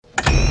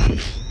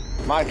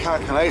my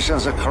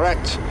calculations are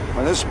correct,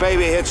 when this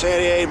baby hits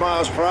 88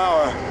 miles per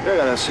hour, you're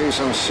gonna see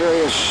some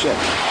serious shit.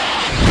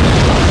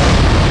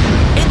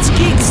 It's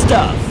Geek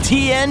Stuff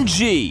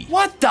TNG.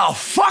 What the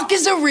fuck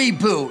is a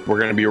reboot? We're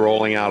going to be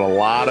rolling out a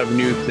lot of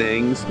new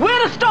things.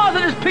 We're the stars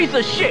of this piece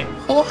of shit.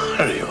 Who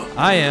are you?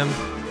 I am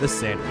the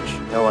sandwich.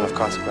 No one of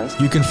consequence.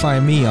 You can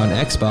find me on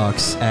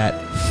Xbox at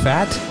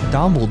Fat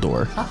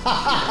Dumbledore.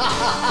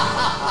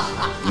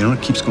 You know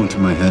what keeps going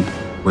through my head?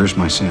 Where's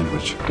my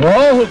sandwich? To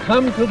all who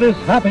come to this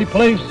happy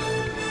place,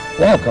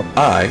 welcome.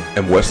 I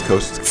am West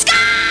Coast. Sky!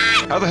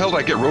 How the hell did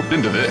I get roped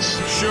into this?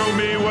 Show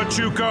me what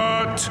you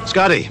got.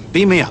 Scotty,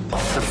 beam me up.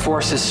 The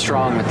force is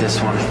strong with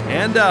this one.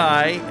 And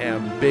I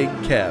am Big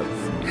Kev.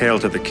 Hail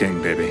to the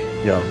king, baby.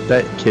 Yo,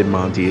 that Kid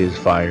Monty is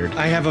fired.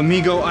 I have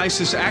Amigo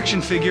Isis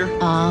action figure.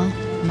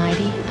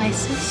 Almighty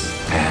Isis.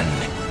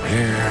 And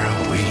here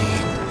we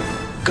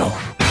go.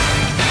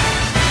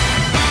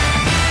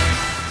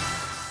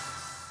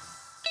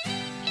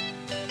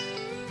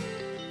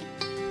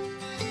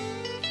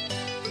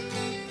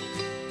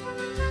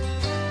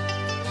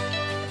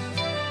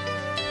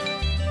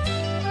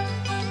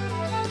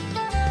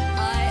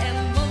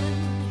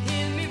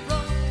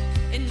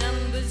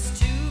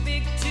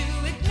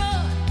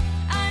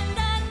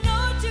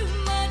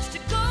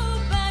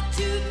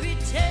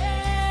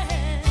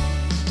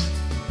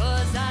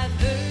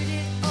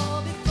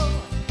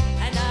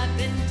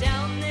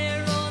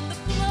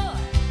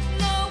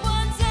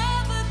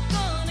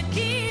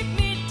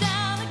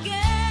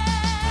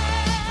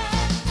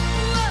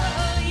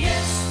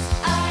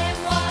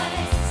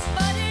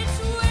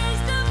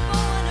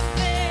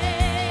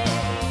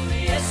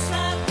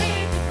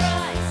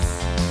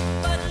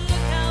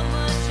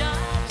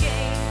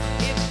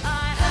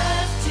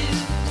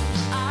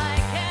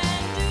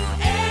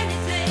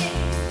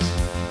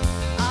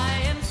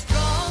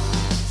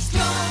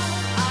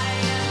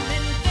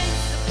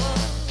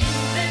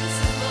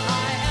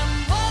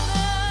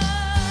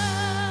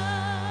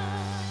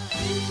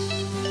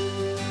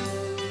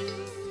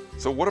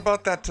 So what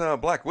about that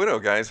Black Widow,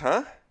 guys,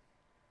 huh?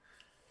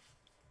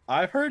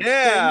 I've heard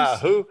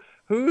things.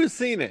 Who's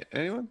seen it?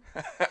 Anyone?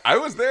 I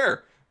was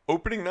there.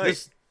 Opening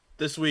night.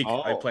 This week,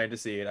 I plan to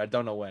see it. I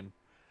don't know when.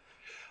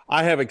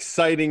 I have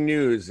exciting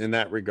news in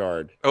that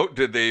regard. Oh,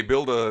 did they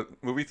build a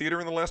movie theater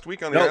in the last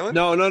week on the island?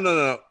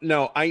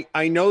 No.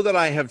 I know that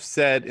I have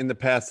said in the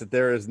past that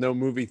there is no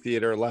movie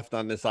theater left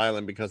on this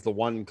island because the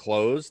one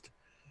closed.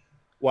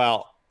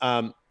 Well,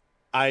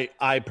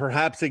 I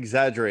perhaps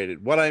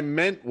exaggerated. What I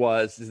meant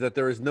is that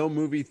there is no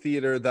movie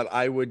theater that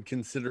I would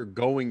consider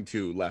going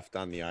to left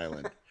on the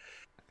island.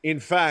 In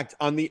fact,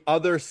 on the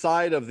other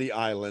side of the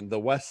island, the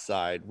west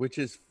side, which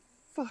is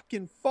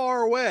fucking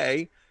far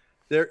away,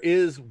 there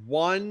is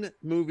one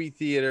movie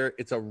theater.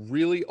 It's a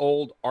really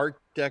old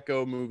Art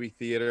Deco movie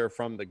theater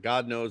from the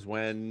God knows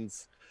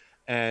whens,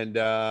 and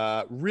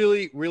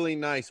really, really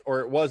nice. Or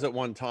it was at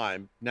one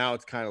time. Now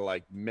it's kind of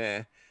like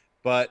meh.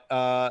 But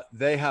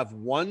they have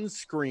one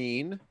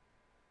screen,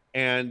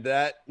 and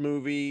that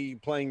movie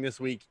playing this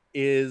week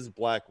is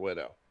Black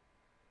Widow.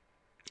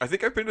 I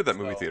think I've been to that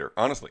movie theater,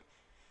 honestly.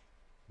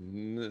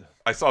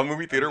 I saw a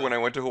movie theater when I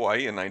went to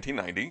Hawaii in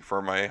 1990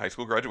 for my high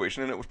school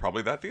graduation, and it was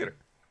probably that theater.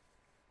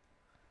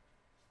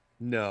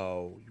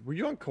 No. Were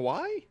you on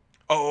Kauai?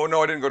 Oh,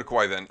 no, I didn't go to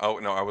Kauai then. Oh,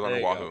 no, I was on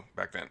Oahu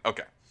back then.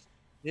 Okay.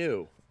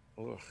 Ew.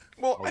 Ugh.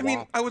 Well, I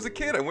mean, I was a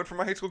kid. I went for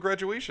my high school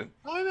graduation.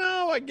 I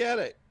know, I get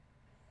it.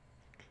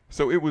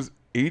 So it was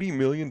 80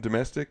 million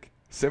domestic,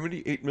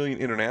 78 million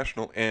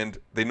international, and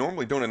they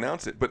normally don't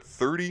announce it, but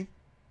 30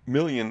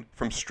 million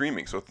from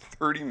streaming. So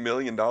 $30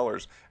 million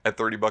at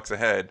 $30 a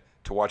head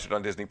to watch it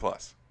on Disney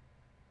Plus.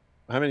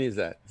 How many is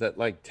that? Is that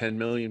like 10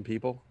 million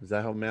people? Is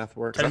that how math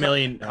works? 10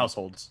 million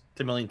households,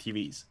 10 million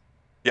TVs.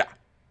 Yeah.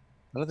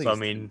 I don't think so. I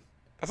mean,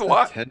 that's a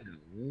lot. 10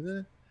 million, is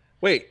it?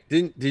 Wait,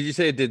 did you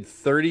say it did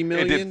 30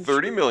 million? It did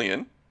 30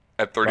 million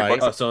at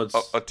 $30 so it's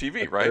a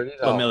TV, right?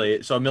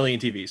 So a million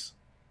TVs.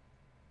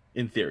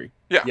 In theory.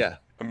 Yeah.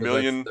 A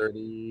million.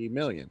 30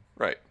 million.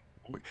 Right.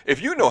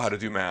 If you know how to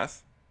do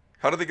math,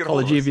 how do they get a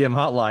hold hold the of us? GVM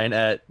hotline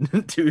at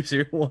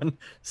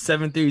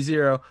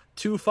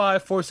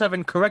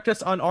 201-730-2547. Correct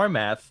us on our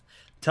math.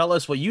 Tell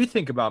us what you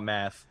think about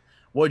math.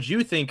 What'd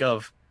you think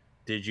of?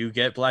 Did you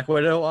get Black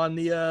Widow on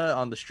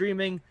the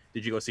streaming?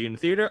 Did you go see it in the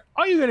theater?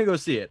 Are you gonna go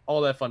see it?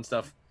 All that fun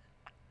stuff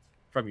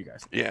from you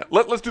guys. Yeah,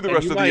 let's do the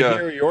rest of the. You might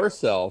hear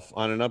yourself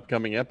on an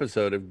upcoming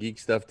episode of Geek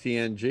Stuff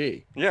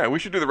TNG. Yeah, we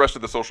should do the rest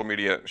of the social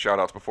media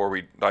shout-outs before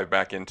we dive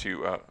back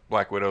into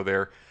Black Widow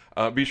there.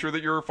 Be sure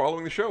that you're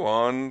following the show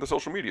on the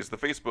social medias, the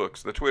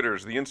Facebooks, the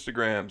Twitters, the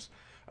Instagrams.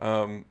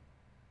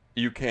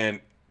 You can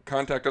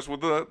contact us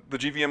with the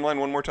GVM line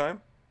one more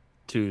time.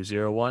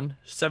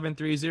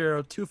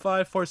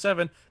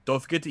 201-730-2547. Don't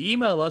forget to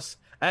email us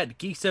at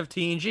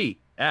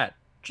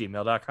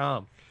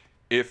geekstufftng@gmail.com.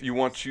 If you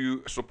want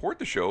to support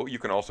the show, you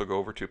can also go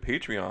over to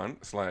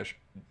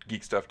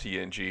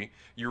Patreon/GeekStuffTNG.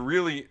 You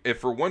really, if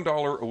for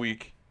 $1 a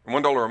week,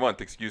 $1 a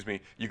month,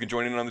 you can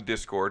join in on the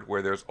Discord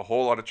where there's a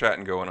whole lot of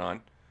chatting going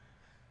on.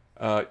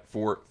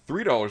 For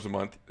 $3 a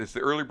month, it's the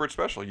early bird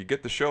special. You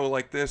get the show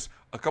like this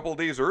a couple of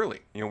days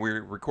early. You know,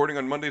 we're recording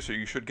on Monday, so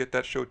you should get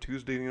that show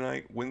Tuesday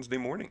night, Wednesday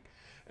morning.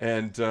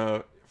 And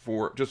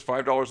for just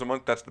 $5 a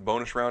month, that's the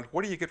bonus round.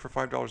 What do you get for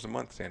 $5 a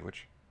month,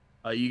 Sandwich?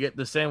 You get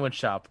the Sandwich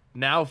Shop,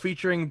 now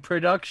featuring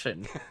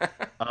production.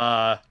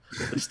 The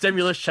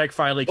stimulus check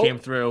finally came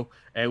through,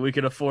 and we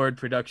could afford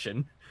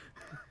production.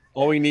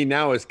 All we need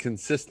now is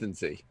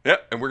consistency. Yeah,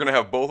 and we're going to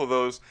have both of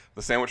those.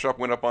 The Sandwich Shop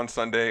went up on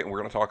Sunday, and we're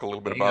going to talk a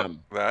little bit about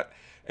that.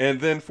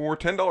 And then for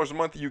 $10 a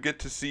month, you get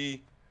to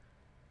see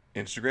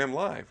Instagram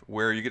Live,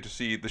 where you get to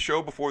see the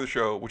show before the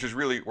show, which is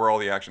really where all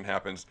the action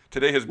happens.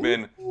 Today has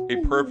been a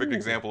perfect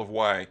example of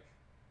why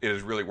it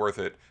is really worth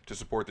it to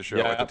support the show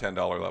at the $10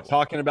 level.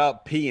 Talking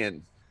about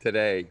peeing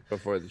today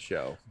before the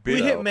show.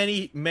 We hit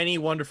many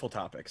wonderful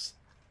topics.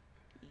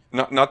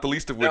 Not the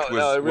least of which it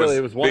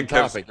was one Big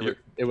Kev's topic.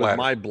 It was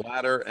my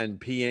bladder and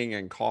peeing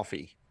and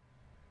coffee.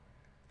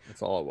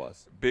 That's all it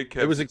was. Big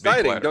Kev's It was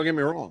exciting. Don't get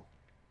me wrong,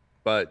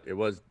 but it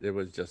was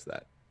just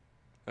that.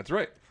 That's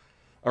right.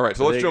 All right,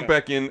 so let's jump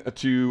back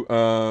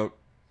into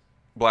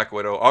Black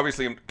Widow.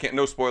 Obviously,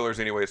 no spoilers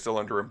anyway. It's still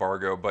under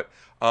embargo, but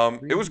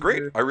it was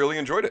great. I really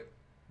enjoyed it.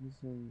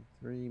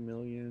 3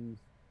 million.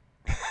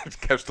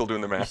 Kev's still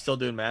doing the math. He's still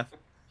doing math.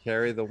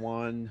 Carry the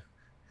one.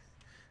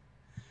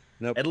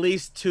 Nope. At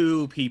least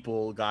 2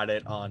 people got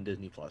it on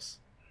Disney Plus.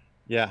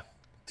 Yeah,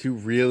 2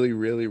 really,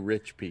 really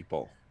rich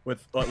people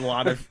with a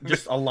lot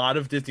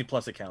of Disney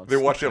Plus accounts. They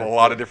watched it a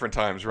lot of different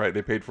times, right?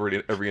 They paid for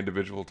it every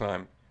individual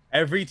time.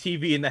 Every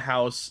TV in the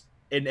house,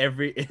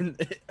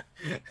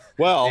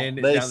 well,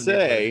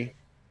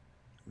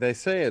 they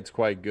say it's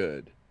quite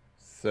good.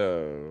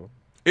 So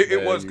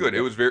it was good.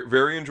 It was very,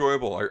 very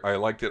enjoyable. I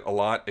liked it a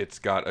lot. It's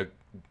got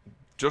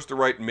just the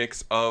right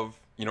mix of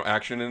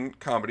action and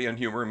comedy and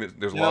humor. I mean,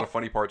 there's a lot of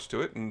funny parts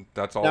to it, and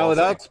that's all. Now,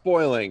 without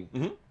spoiling,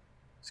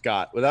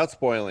 Scott, without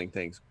spoiling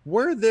things,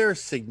 were there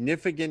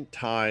significant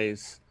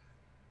ties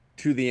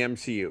to the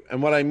MCU?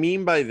 And what I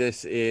mean by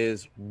this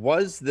is,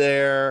 because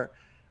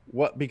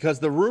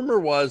the rumor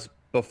was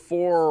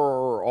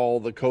before all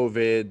the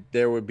COVID,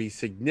 there would be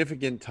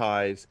significant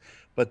ties,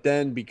 but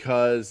then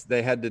because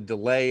they had to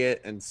delay it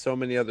and so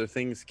many other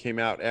things came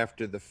out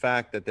after the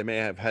fact that they may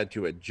have had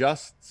to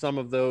adjust some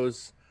of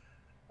those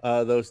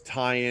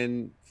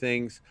tie-in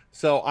things.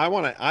 So I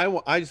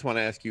just want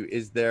to ask you,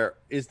 is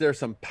there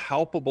some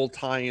palpable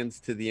tie-ins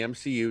to the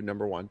MCU?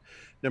 Number one.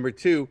 Number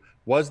two,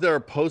 was there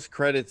a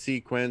post-credit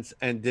sequence,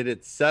 and did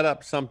it set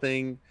up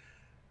something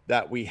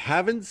that we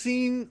haven't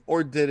seen,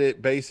 or did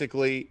it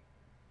basically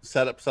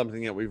set up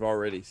something that we've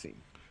already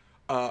seen?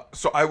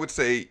 So I would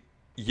say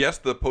yes,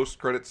 there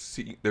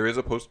is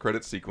a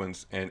post-credit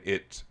sequence, and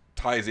it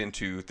ties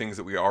into things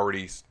that we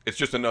already. It's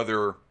just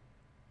another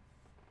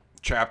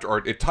chapter,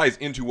 or it ties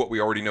into what we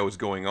already know is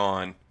going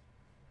on.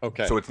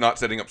 Okay. So it's not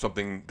setting up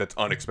something that's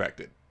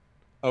unexpected.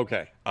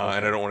 Okay.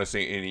 And I don't want to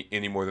say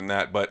any more than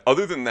that. But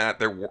other than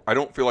that, I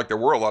don't feel like there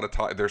were a lot of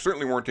ties. There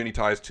certainly weren't any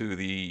ties to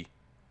the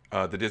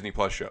Disney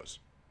Plus shows.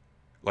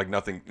 Like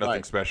nothing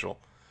Right. special.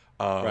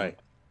 Right.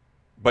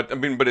 But I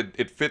mean,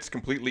 it fits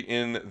completely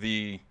in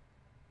the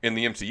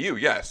MCU.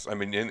 Yes. I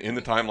mean, in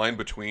the timeline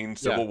between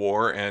Civil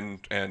War and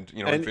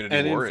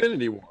Infinity War.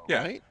 Infinity War.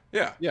 Yeah. Right?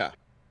 Yeah. Yeah.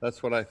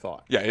 That's what I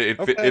thought. Yeah,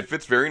 it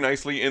fits very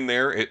nicely in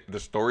there. The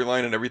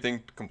storyline and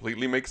everything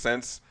completely makes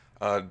sense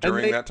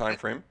during that time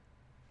frame.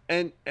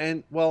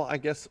 And well, I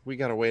guess we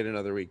got to wait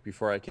another week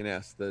before I can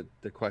ask the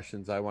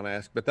questions I want to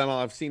ask. But then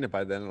I'll have seen it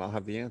by then, and I'll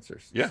have the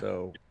answers. Yeah.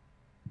 So.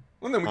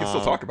 Well, then we can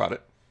still talk about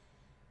it.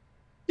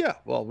 Yeah.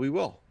 Well, we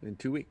will in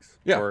 2 weeks.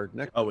 Yeah. Or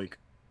next week.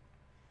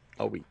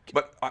 A week.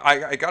 But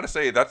I got to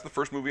say, that's the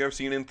first movie I've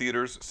seen in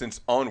theaters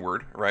since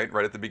Onward, right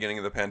at the beginning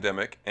of the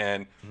pandemic.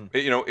 And,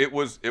 it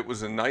was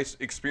a nice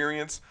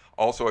experience.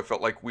 Also, I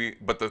felt like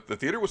but the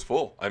theater was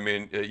full. I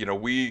mean,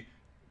 we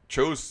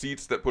chose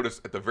seats that put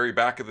us at the very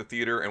back of the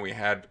theater, and we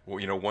had,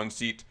 one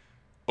seat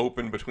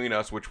open between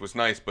us, which was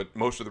nice. But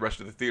most of the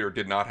rest of the theater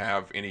did not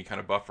have any kind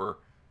of buffer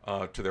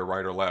to their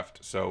right or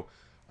left. So,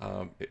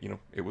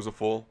 it was a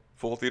full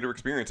theater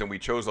experience. And we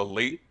chose a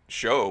late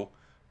show,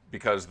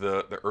 because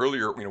the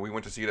earlier, we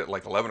went to see it at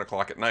like 11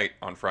 o'clock at night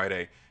on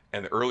Friday,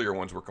 and the earlier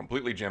ones were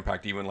completely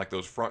jam-packed, even like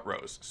those front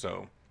rows.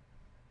 So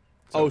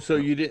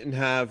you didn't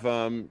have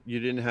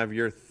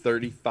your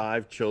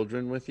 35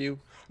 children with you?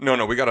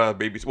 No, we got a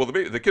babysitter. Well,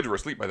 the kids were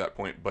asleep by that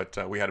point,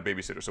 but we had a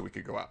babysitter so we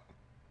could go out.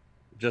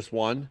 Just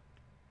one?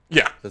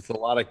 Yeah, that's a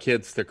lot of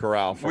kids to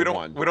corral for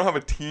one. We don't have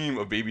a team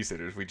of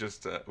babysitters. We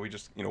just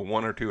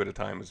one or two at a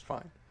time is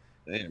fine.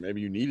 Damn, maybe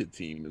you need a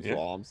team is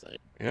all I'm saying.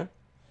 Yeah.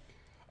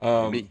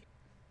 Maybe.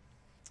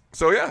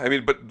 So yeah, I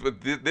mean, but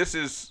this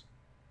is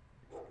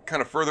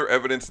kind of further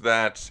evidence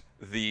that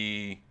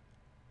the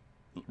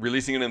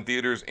releasing it in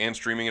theaters and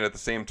streaming it at the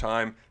same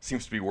time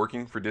seems to be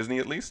working for Disney,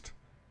 at least.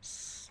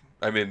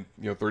 I mean,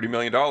 $30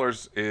 million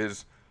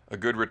is a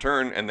good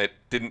return, and that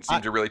didn't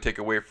seem to really take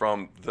away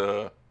from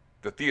the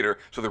theater.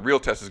 So the real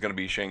test is going to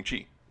be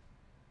Shang-Chi.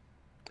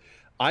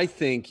 I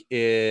think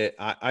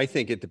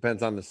it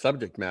depends on the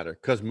subject matter,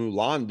 because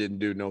Mulan didn't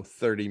do no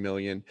 30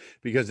 million,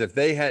 because if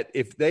they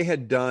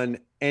had done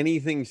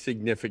anything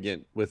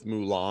significant with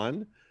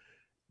Mulan,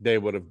 they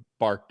would have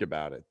barked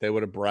about it. They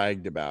would have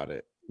bragged about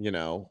it,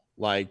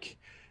 like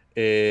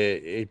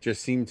it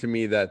just seemed to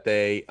me that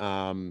they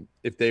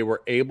if they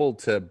were able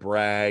to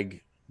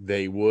brag,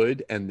 they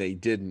would, and they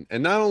didn't.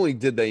 And not only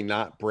did they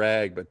not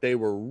brag, but they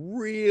were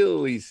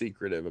really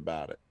secretive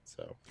about it.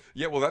 So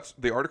yeah, well, that's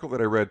the article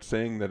that I read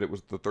saying that it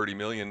was the 30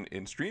 million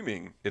in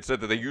streaming. It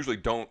said that they're usually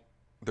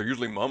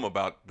mum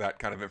about that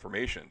kind of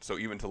information. So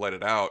even to let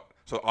it out,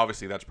 so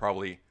obviously that's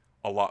probably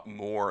a lot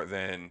more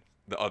than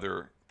the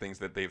other things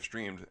that they've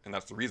streamed, and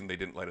that's the reason they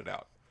didn't let it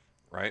out,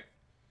 right?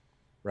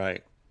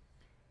 Right.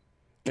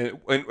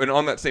 And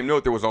on that same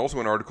note, there was also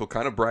an article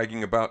kind of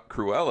bragging about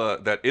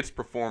Cruella, that it's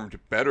performed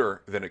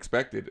better than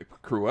expected.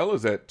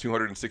 Cruella's at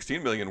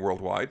 216 million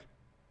worldwide,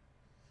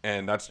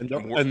 and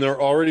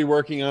they're already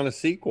working on a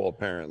sequel,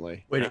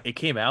 apparently. Wait, it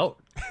came out?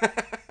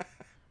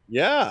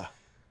 Yeah.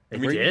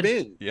 Where you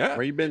been? Yeah.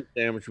 Where you been,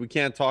 Sandwich? We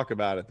can't talk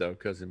about it, though,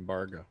 because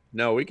embargo.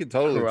 No, we can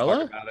totally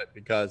talk about it,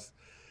 because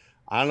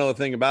I don't know a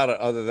thing about it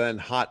other than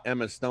hot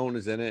Emma Stone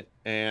is in it,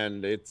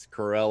 and it's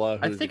Cruella.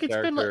 I think it's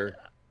been like,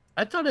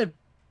 I thought it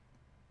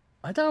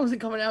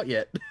wasn't coming out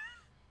yet.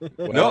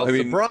 Well, no, I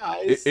mean,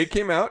 surprise. It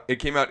came out. It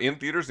came out in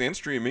theaters and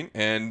streaming,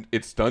 and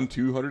it's done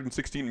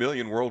 216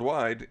 million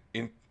worldwide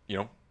in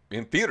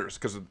theaters,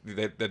 because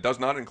that does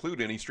not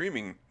include any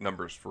streaming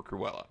numbers for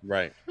Cruella.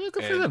 Right.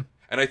 Good for them.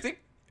 And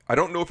I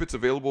don't know if it's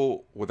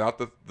available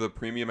without the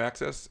premium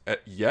access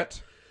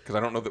yet, because I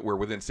don't know that we're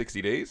within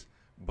 60 days.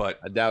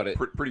 But I doubt it.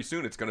 Pretty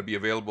soon it's going to be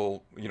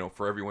available,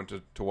 for everyone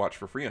to watch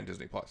for free on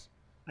Disney Plus.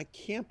 I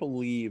can't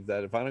believe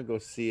that if I don't go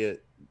see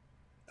it,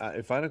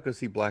 if I don't go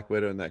see Black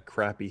Widow in that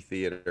crappy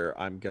theater,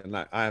 I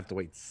have to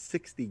wait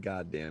 60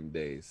 goddamn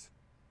days,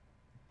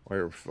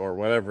 or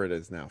whatever it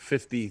is now,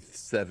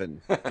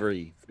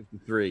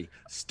 53.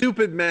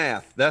 Stupid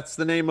math. That's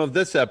the name of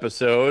this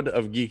episode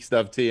of Geek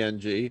Stuff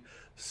TNG.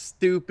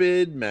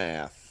 Stupid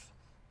math.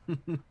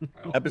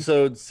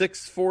 Episode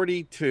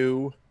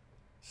 642.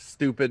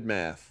 Stupid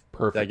math.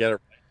 Perfect. Did I get it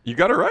right? You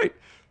got it right.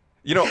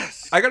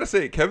 Yes. I gotta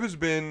say, Kev has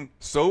been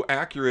so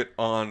accurate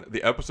on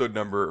the episode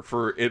number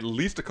for at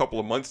least a couple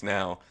of months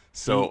now.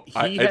 So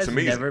he it's has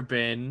amazing. Never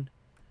been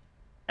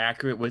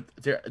accurate with.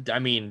 I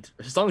mean,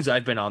 as long as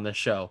I've been on this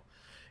show,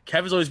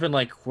 Kev has always been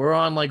like, we're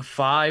on like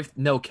 5.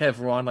 No, Kev,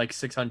 we're on like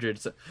 600.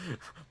 So,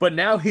 but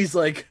now he's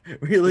like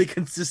really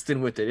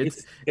consistent with it.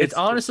 It's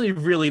honestly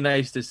really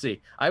nice to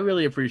see. I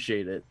really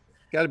appreciate it.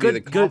 Got to be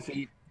the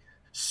coffee.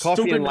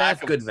 Stupid and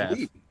math, good math.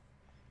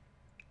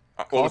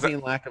 Coffee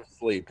and lack of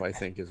sleep, I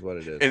think, is what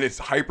it is. And it's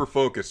hyper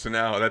focused, so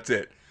now that's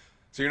it.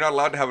 So you're not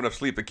allowed to have enough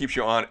sleep. It keeps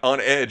you on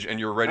edge, and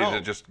you're ready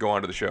to just go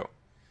on to the show.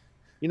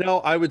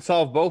 I would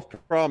solve both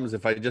problems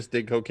if I just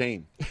did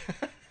cocaine.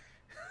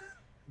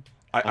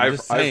 I'm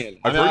just saying.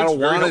 I don't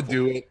want to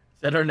do it. Is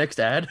that our next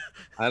ad?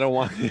 I don't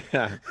want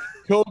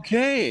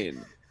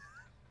cocaine.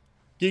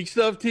 Geek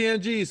Stuff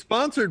TNG,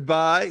 sponsored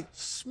by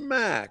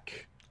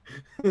Smack.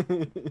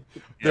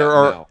 There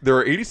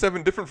are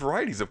 87 different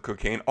varieties of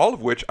cocaine, all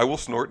of which I will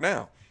snort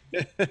now.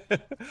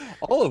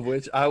 All of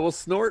which I will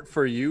snort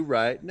for you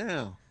right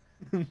now.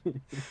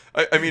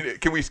 I mean,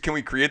 can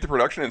we create the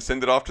production and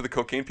send it off to the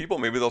cocaine people?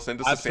 Maybe they'll send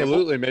us Absolutely. a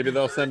sample. Maybe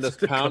they'll send us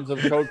pounds of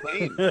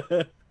cocaine.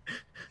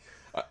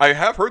 I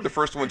have heard the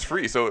first one's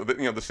free, so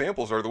the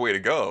samples are the way to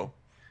go.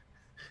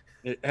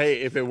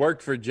 Hey, if it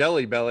worked for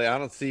Jelly Belly, I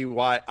don't see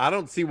why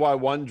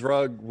one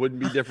drug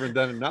wouldn't be different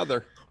than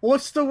another.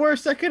 What's the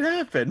worst that could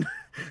happen?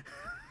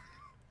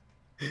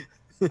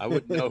 I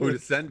wouldn't know who to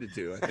send it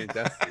to. I think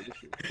that's the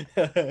issue.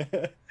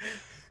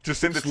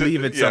 Just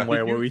leave it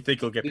somewhere where we think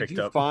it'll get picked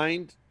up.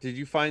 Did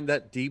you find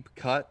that deep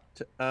cut,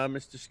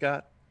 Mr.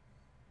 Scott?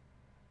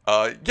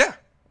 Yeah,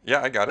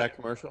 I got that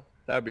commercial.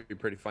 That would be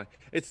pretty fun.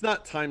 It's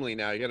not timely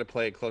now. You got to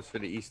play it closer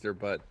to Easter,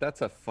 but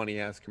that's a funny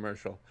ass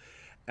commercial.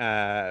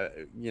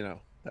 That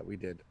we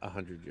did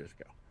 100 years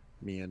ago.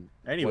 Me and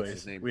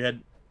we had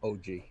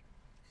OG.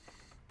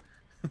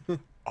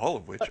 All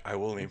of which I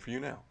will name for you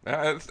now.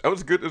 That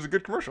was good. It was a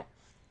good commercial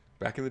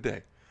back in the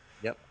day.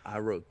 Yep, I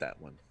wrote that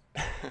one.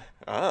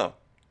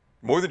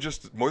 More than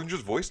just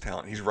voice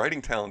talent. He's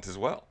writing talent as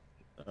well.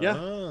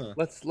 Yeah.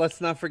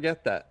 Let's not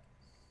forget that.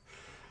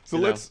 So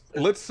let's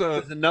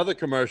there's another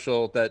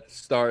commercial that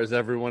stars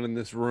everyone in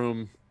this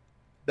room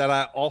that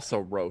I also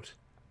wrote.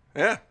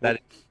 Yeah. That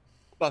is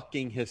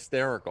fucking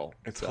hysterical.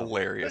 It's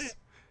hilarious.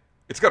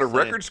 It's got a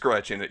record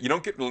scratch in it. You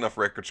don't get enough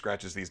record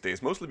scratches these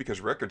days, mostly because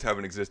records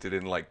haven't existed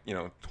in 20,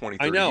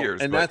 30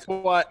 years. And that's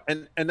why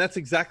and that's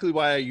exactly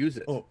why I use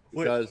it. Oh,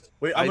 wait,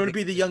 I'm going to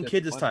be the young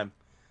kid this time.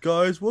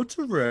 Guys, what's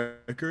a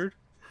record?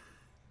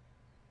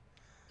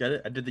 Get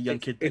it? I did the young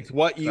kid thing. It's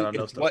what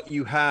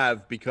you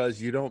have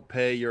because you don't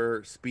pay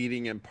your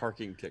speeding and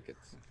parking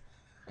tickets.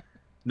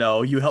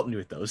 No, you helped me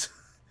with those.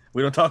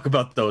 We don't talk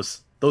about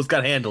those. Those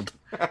got handled.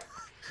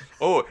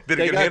 Oh, did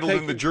it get handled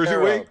in the Jersey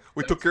way?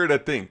 We took care of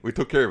that thing. We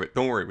took care of it.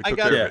 Don't worry. We took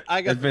care of it.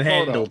 I got it's been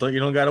handled. You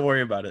don't got to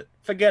worry about it.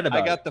 Forget about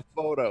it. I got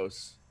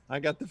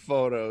the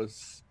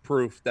photos.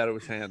 Proof that it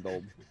was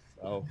handled.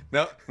 So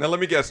now let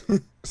me guess.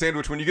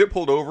 Sandwich, when you get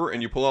pulled over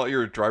and you pull out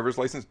your driver's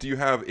license, do you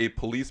have a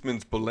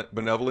Policeman's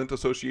Benevolent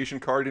Association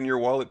card in your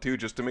wallet too,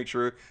 just to make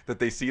sure that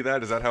they see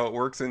that? Is that how it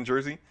works in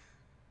Jersey?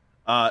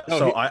 I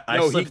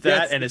slipped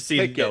that and a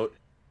C note.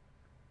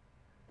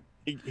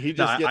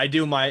 I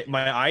do my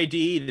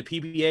ID, the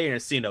PBA, and a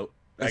C note.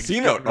 A C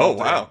note? Oh,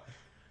 wow.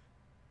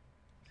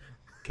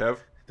 Kev?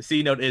 The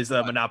C note is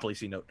the Monopoly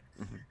C note.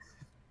 Mm-hmm.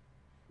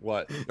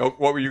 What? Oh,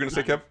 what were you going to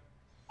say, Kev?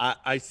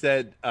 I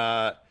said,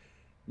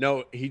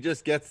 no, he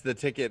just gets the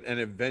ticket and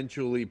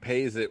eventually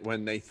pays it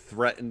when they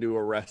threaten to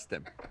arrest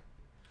him.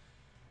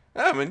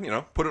 I mean,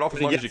 put it off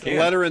as long as you can. A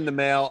letter in the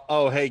mail.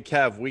 Oh, hey,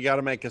 Kev, we got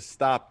to make a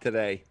stop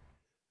today.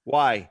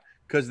 Why?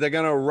 Because they're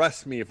going to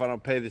arrest me if I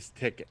don't pay this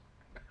ticket.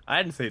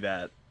 I didn't say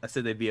that. I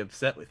said they'd be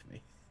upset with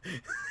me.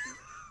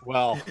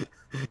 Well,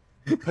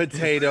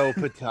 potato.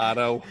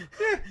 Yeah,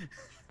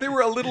 they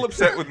were a little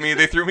upset with me.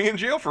 They threw me in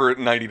jail for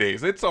 90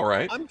 days. It's all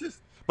right.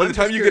 By the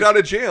time you get out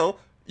of jail,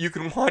 you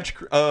can watch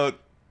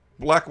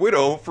Black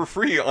Widow for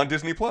free on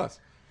Disney Plus.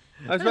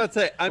 I was about to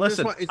say, I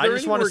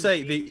just want to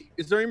say,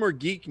 is there any more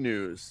geek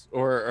news,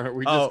 or are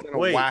we just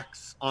going to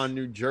wax on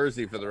New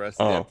Jersey for the rest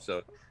of the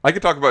episode? I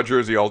could talk about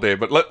Jersey all day,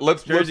 but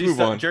let's move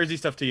on. Jersey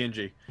stuff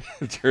TNG.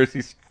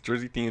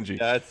 Jersey TNG.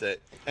 That's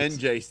it.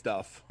 NJ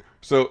stuff.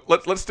 So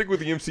let's stick with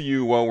the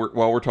MCU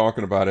while we're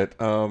talking about it.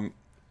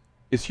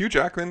 Is Hugh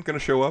Jackman going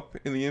to show up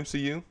in the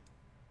MCU?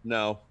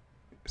 No.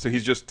 So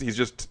he's just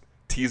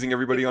teasing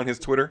everybody on his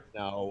Twitter?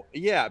 No.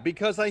 Yeah,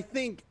 because I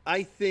think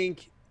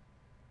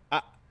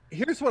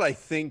here's what I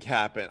think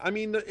happened. I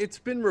mean, it's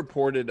been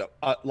reported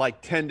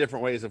like 10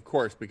 different ways, of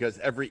course, because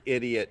every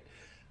idiot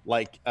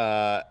like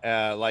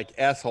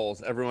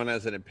assholes, everyone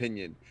has an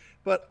opinion.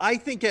 But I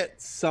think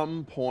at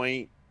some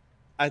point,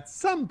 I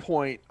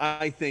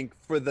think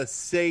for the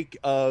sake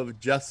of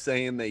just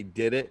saying they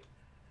did it,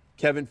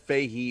 Kevin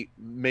Feige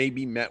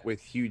maybe met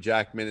with Hugh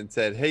Jackman and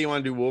said, hey, you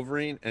want to do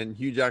Wolverine? And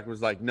Hugh Jackman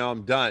was like, no,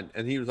 I'm done.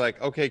 And he was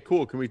like, okay,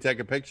 cool. Can we take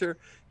a picture?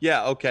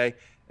 Yeah, okay.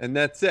 And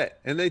that's it.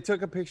 And they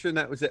took a picture and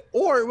that was it.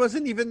 Or it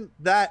wasn't even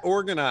that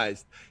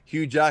organized.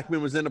 Hugh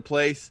Jackman was in a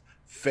place.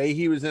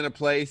 Feige was in a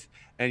place.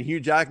 And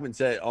Hugh Jackman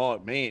said, oh,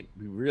 man, it'd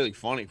be really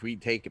funny if we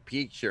take a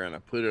picture and I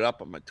put it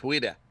up on my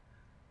Twitter.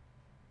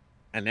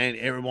 And then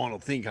everyone will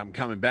think I'm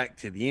coming back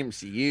to the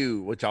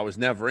MCU, which I was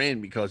never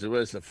in because it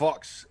was the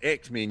Fox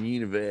X-Men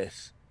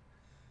universe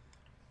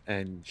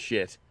and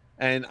shit.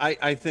 And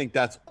I think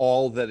that's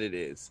all that it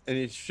is. And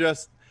it's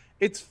just,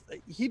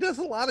 he does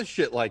a lot of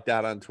shit like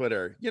that on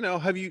Twitter.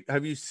 Have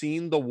you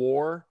seen the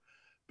war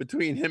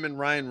between him and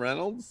Ryan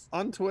Reynolds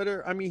on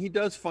Twitter? I mean, he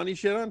does funny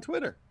shit on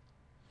Twitter.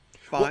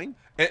 Fine.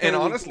 Well, and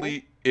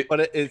honestly,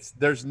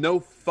 there's no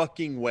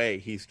fucking way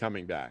he's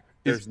coming back.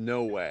 There's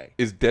no way.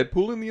 Is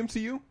Deadpool in the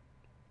MCU?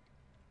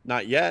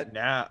 Not yet.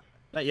 Nah,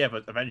 not yet,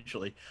 but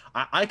eventually.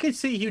 I could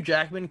see Hugh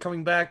Jackman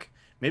coming back.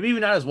 Maybe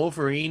even not as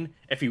Wolverine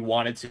if he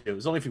wanted to.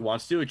 It's only if he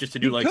wants to, just to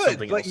do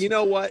something else. But you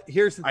know what?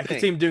 Here's the thing. I could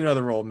see him doing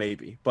another role,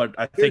 maybe. But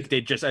I think they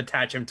just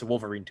attach him to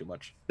Wolverine too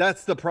much.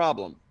 That's the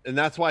problem. And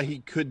that's why he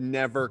could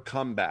never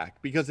come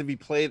back. Because if he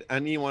played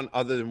anyone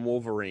other than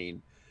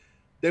Wolverine,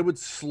 they would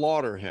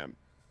slaughter him.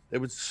 They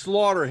would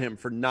slaughter him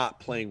for not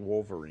playing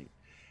Wolverine.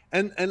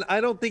 And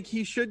I don't think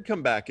he should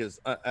come back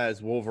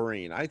as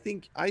Wolverine. I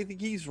think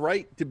he's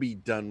right to be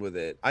done with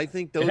it. I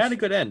think it had a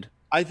good end.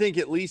 I think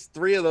at least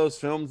 3 of those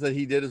films that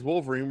he did as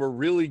Wolverine were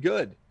really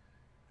good.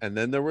 And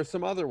then there were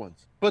some other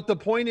ones. But the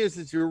point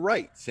is you're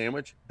right,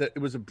 Sandwich, that it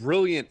was a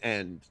brilliant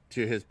end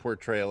to his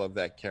portrayal of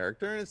that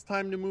character, and it's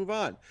time to move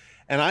on.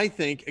 And I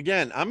think,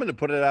 again, I'm going to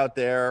put it out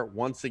there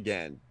once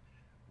again.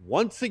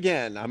 Once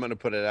again, I'm going to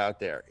put it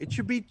out there. It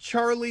should be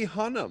Charlie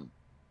Hunnam.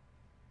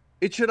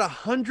 It should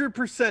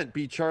 100%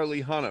 be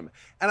Charlie Hunnam.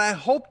 And I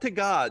hope to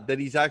God that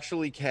he's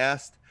actually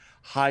cast,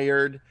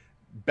 hired,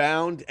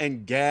 bound,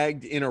 and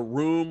gagged in a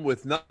room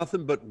with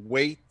nothing but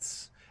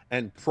weights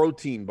and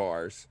protein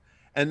bars,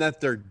 and that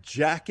they're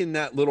jacking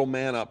that little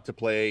man up to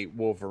play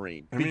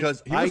Wolverine.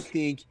 Because I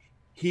think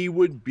he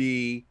would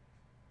be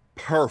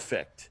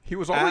perfect. He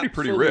was already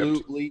pretty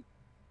ripped.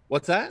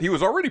 What's that? He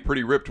was already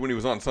pretty ripped when he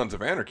was on Sons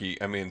of Anarchy.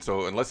 I mean,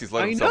 so unless he's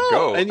let himself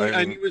go.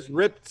 And he was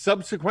ripped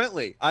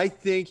subsequently. I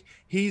think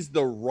he's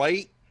the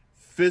right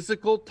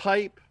physical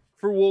type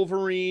for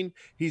Wolverine.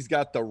 He's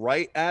got the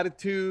right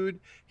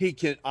attitude.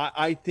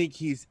 I think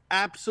he's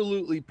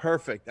absolutely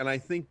perfect. And I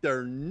think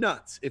they're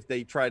nuts if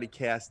they try to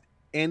cast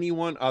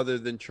anyone other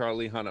than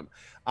Charlie Hunnam.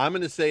 I'm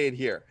going to say it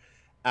here.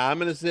 I'm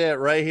going to say it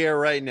right here,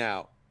 right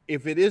now.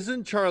 If it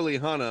isn't Charlie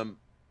Hunnam,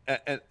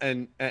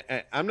 and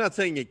I'm not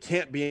saying it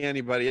can't be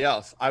anybody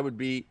else. I would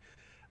be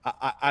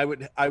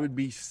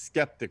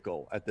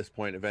skeptical at this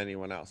point of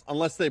anyone else,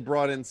 unless they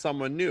brought in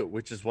someone new,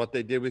 which is what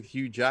they did with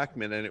Hugh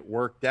Jackman, and it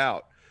worked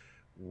out.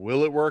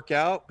 Will it work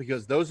out?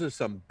 Because those are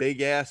some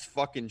big ass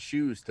fucking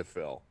shoes to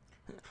fill.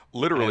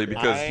 Literally,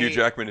 because Hugh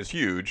Jackman is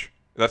huge.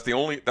 That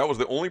was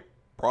the only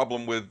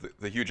problem with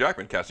the Hugh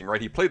Jackman casting, right?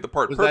 He played the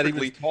part Was that he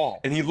perfectly, was tall.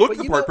 and he looked But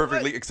the you part know what?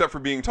 perfectly, except for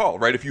being tall,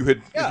 right? If you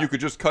could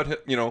just cut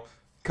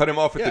him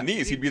off at the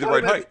knees, he'd be the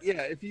right height.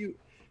 If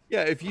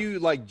you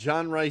like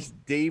John Rice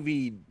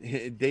Davies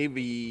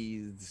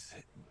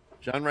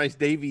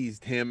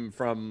him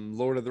from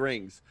Lord of the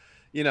Rings,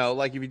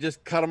 like if you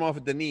just cut him off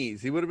at the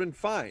knees, he would have been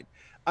fine.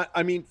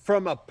 I mean,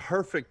 from a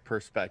perfect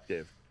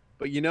perspective.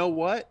 But you know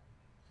what?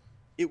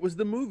 It was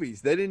the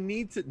movies. They didn't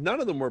need to.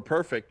 None of them were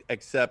perfect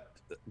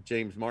except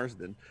James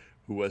Marsden,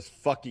 who was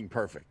fucking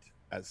perfect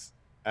as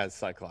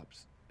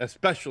Cyclops,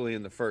 especially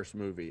in the first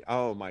movie.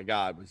 Oh my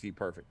God, was he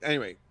perfect?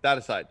 Anyway, that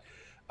aside,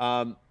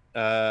 that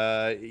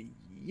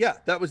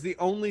was the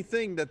only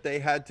thing that they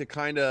had to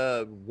kind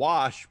of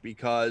wash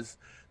because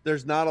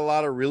there's not a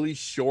lot of really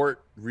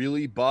short,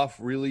 really buff,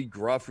 really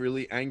gruff,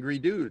 really angry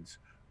dudes.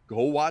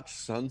 Go watch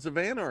Sons of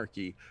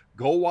Anarchy.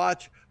 Go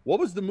watch, what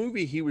was the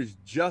movie he was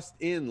just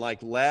in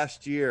like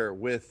last year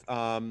with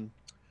Matthew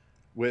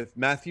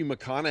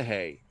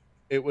McConaughey?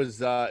 It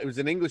was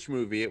an English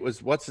movie. It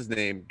was, what's his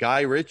name?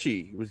 Guy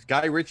Ritchie. It was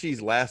Guy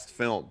Ritchie's last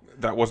film.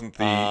 That wasn't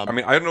the. I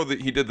mean, I don't know that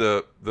he did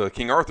the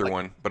King Arthur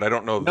one, but I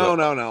don't know.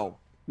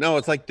 No.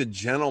 It's like The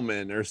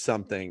Gentleman or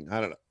something. I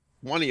don't know.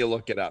 Why don't you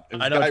look it up?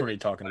 I know what you're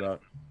talking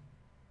about.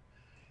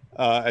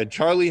 And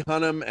Charlie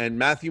Hunnam and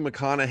Matthew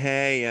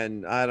McConaughey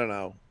and I don't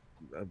know.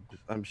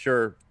 I'm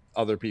sure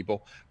other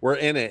people were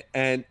in it,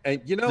 and The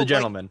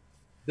Gentleman.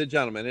 The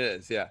Gentleman, it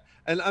is, yeah.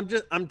 And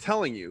I'm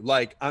telling you,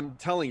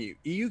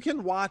 you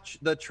can watch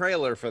the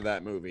trailer for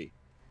that movie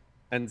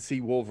and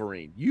see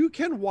Wolverine. You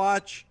can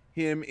watch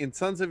him in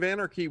Sons of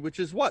Anarchy, which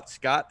is what,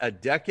 Scott, a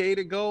decade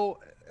ago,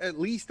 at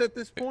least at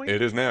this point.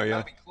 It is now,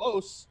 yeah. Gotta be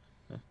close,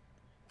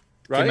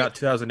 right? Came out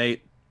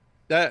 2008.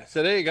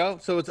 So there you go.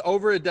 So it's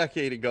over a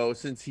decade ago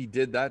since he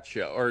did that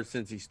show, or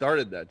since he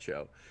started that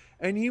show.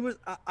 And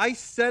I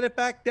said it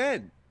back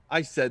then.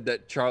 I said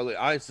that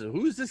I said,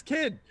 who's this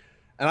kid?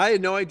 And I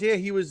had no idea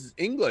he was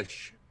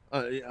English.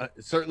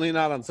 Certainly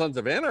not on Sons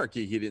of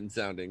Anarchy. He didn't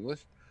sound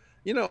English,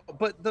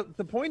 but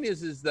the point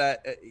is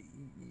that,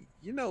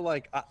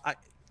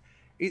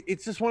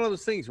 it's just one of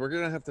those things. We're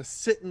going to have to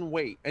sit and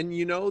wait. And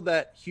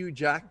that Hugh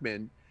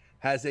Jackman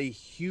has a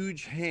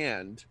huge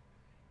hand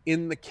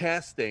in the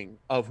casting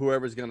of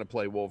whoever's going to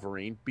play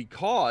Wolverine,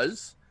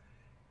 because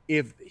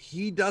if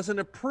he doesn't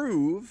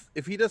approve,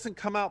 if he doesn't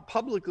come out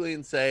publicly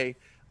and say,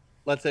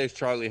 let's say it's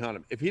Charlie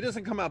Hunnam, if he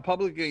doesn't come out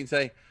publicly and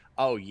say,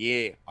 oh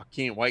yeah, I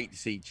can't wait to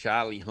see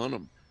Charlie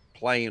Hunnam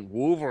playing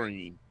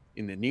Wolverine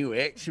in the new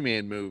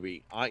X-Men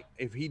movie,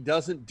 if he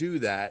doesn't do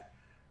that,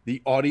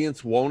 the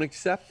audience won't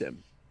accept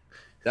him.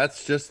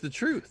 That's just the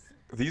truth.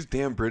 These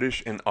damn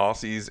British and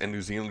Aussies and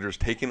New Zealanders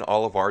taking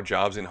all of our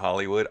jobs in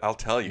Hollywood, I'll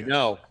tell you.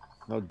 No,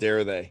 how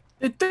dare they?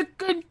 They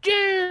took our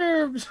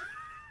jobs.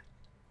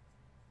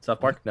 South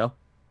Park? No.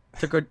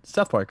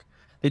 South Park.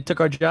 They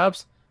took our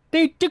jobs.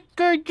 They took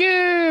our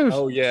jobs.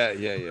 Oh yeah.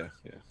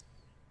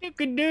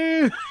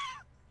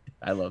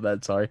 I love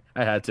that. Sorry,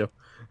 I had to.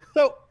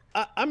 So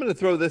I'm going to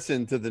throw this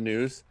into the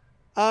news.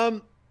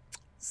 So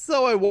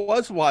I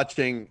was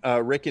watching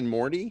Rick and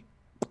Morty,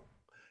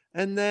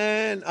 and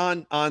then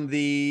on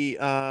the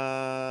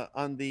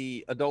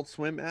Adult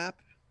Swim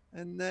app,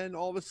 and then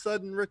all of a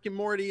sudden Rick and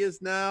Morty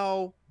is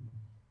now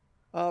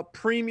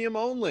premium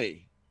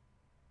only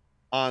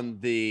on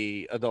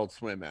the Adult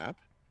Swim app,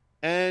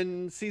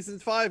 and season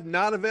 5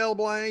 not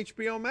available on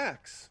HBO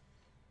Max,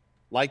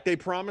 like they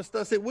promised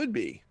us it would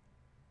be.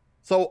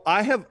 So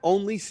I have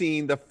only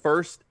seen the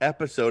first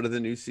episode of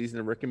the new season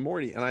of Rick and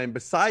Morty, and I am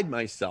beside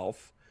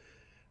myself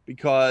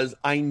because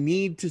I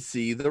need to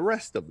see the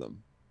rest of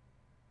them,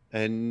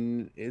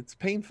 and it's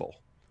painful.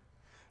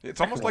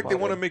 It's almost like they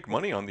want to make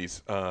money on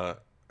these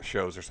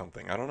shows or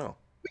something. I don't know.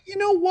 But you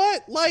know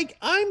what? Like,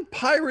 I'm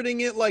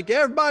pirating it like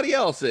everybody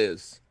else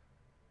is.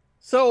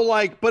 So,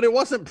 but it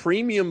wasn't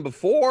premium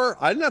before.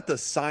 I didn't have to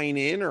sign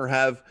in or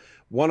have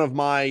one of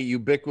my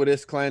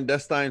ubiquitous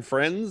clandestine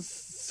friends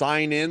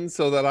sign in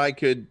so that I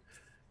could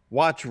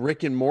watch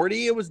Rick and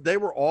Morty. They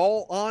were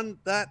all on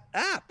that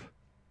app.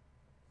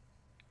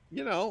 I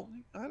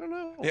don't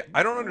know. Yeah,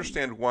 I don't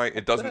understand why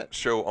it doesn't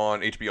show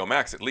on HBO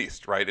Max at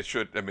least, right? It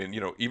should. I mean,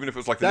 even if it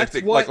was like the next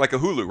day, like a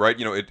Hulu, right?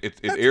 It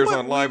airs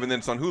on live and then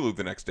it's on Hulu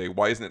the next day.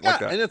 Why isn't it like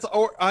that? And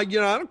I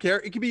don't care.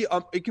 It could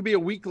be a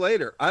week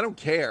later. I don't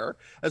care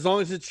as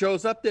long as it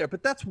shows up there.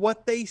 But that's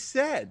what they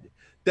said.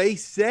 They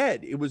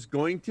said it was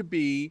going to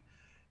be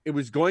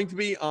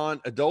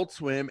on Adult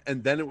Swim,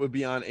 and then it would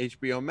be on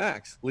HBO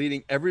Max,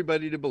 leading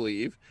everybody to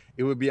believe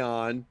it would be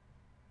on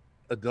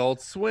Adult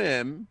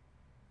Swim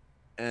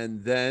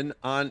and then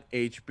on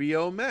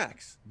HBO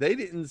Max. They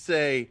didn't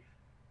say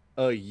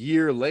a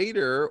year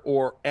later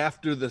or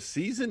after the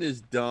season is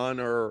done,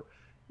 or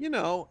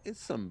it's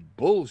some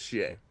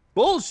bullshit.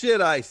 Bullshit,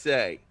 I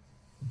say.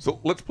 So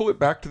let's pull it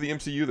back to the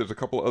MCU. There's a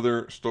couple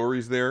other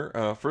stories there.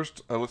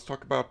 First, let's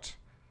talk about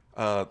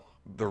the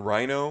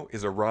Rhino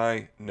is a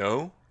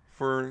Rhino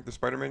for the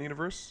Spider-Man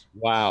universe.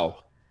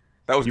 Wow.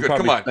 That was you good.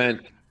 Come on.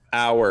 Spent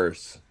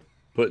hours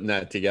putting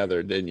that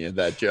together, didn't you?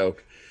 That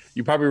joke.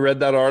 You probably read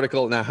that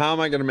article. Now, how am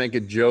I going to make a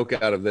joke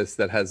out of this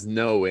that has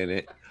no in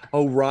it?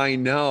 Oh,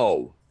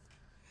 rhino.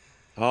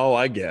 Oh,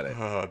 I get it.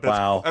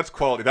 That's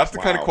quality. That's the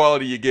kind of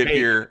quality you get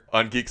here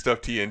on Geek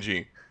Stuff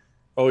TNG.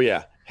 Oh,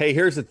 yeah. Hey,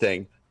 here's the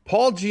thing.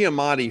 Paul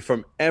Giamatti,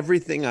 from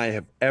everything I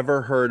have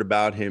ever heard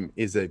about him,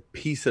 is a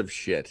piece of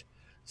shit.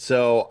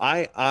 So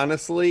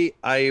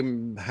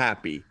I'm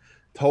happy.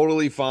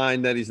 Totally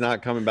fine that he's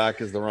not coming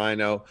back as the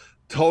Rhino.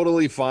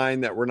 Totally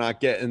fine that we're not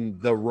getting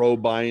the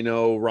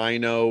Robino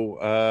Rhino.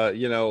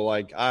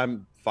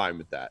 I'm fine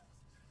with that.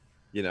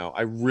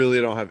 I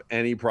really don't have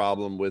any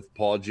problem with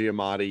Paul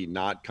Giamatti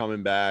not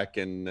coming back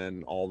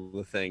and all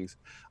the things.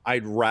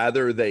 I'd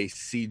rather they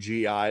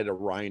CGI'd a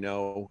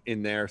Rhino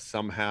in there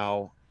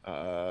somehow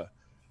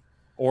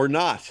or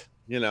not.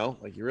 You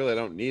really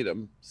don't need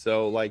him.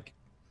 So,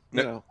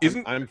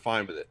 I'm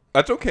fine with it.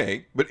 That's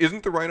okay, but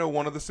isn't the Rhino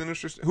one of the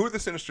Sinister? Who are the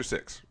Sinister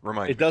Six?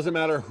 Remind me. It doesn't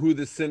matter who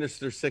the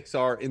Sinister Six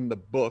are in the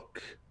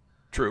book.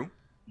 True.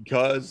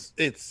 Because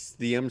it's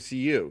the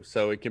MCU,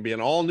 so it can be an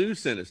all-new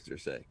Sinister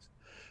Six.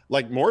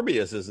 Like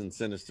Morbius isn't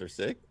Sinister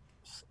Six,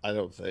 I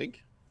don't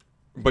think.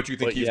 But you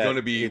think he's going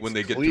to be when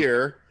they get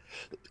clear?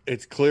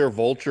 It's clear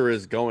Vulture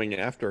is going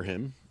after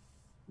him.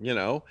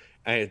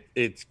 And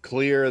it's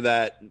clear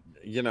that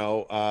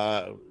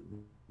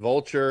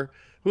Vulture.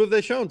 Who have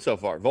they shown so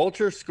far?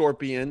 Vulture,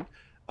 Scorpion,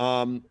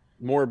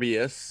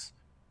 Morbius,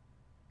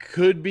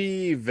 could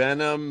be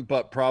Venom,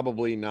 but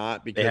probably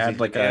not because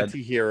he's an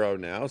anti-hero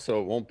now, so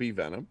it won't be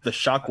Venom. The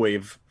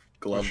Shockwave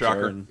gloves.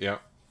 Shocker, yeah.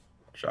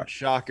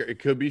 Shocker. It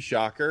could be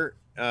Shocker.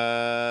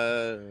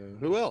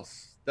 Who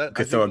else?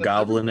 Could throw a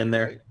Goblin in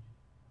there. Right?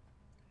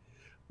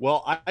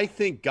 Well, I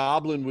think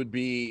Goblin would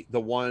be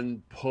the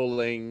one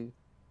pulling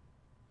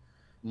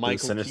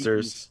Michael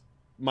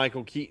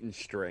Keaton's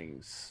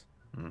strings.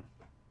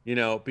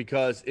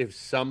 Because if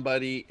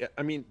somebody,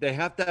 they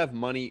have to have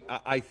money.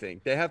 I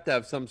think they have to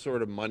have some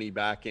sort of money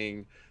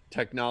backing,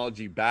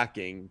 technology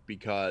backing,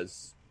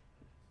 because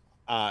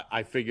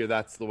I figure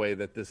that's the way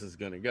that this is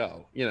going to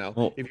go.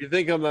 If you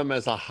think of them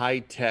as a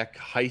high-tech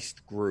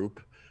heist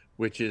group,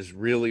 which is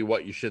really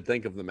what you should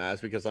think of them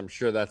as, because I'm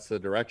sure that's the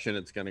direction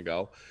it's going to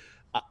go.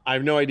 I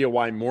have no idea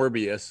why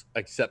Morbius,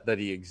 except that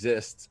he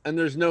exists. And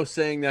there's no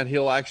saying that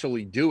he'll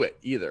actually do it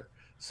either.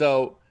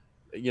 So,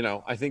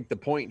 I think the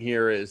point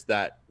here is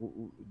that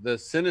the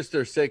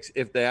Sinister Six,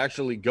 if they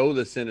actually go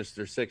the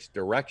Sinister Six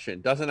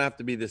direction, doesn't have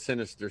to be the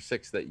Sinister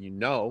Six that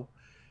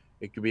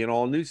it could be an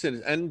all-new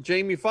Sinister. And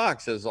Jamie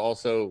Foxx has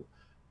also,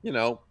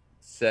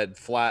 said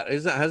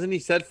hasn't he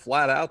said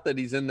flat out that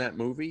he's in that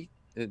movie,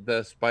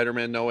 the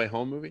Spider-Man No Way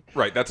Home movie?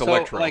 Right, that's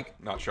Electro,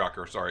 not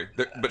Shocker, sorry.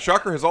 But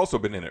Shocker has also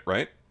been in it,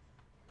 right?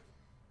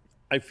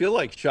 I feel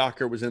like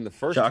Shocker was in the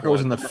first Shocker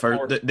was in the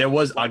first. There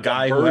was a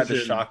guy who had the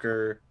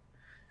Shocker.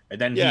 And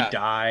then he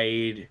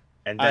died,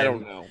 and then I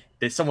don't know.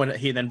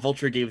 Then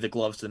Vulture gave the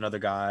gloves to another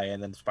guy,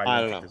 and then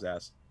Spider-Man kicked his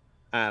ass.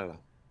 I don't know.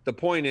 The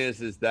point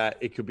is that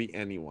it could be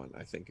anyone,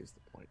 I think, is the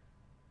point.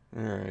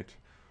 All right.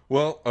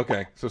 Well,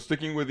 okay. So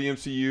sticking with the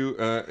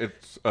MCU,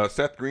 it's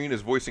Seth Green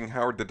is voicing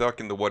Howard the Duck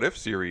in the What If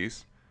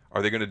series.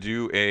 Are they going to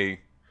do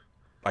it's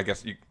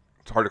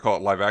hard to call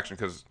it live action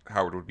because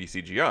Howard would be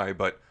CGI,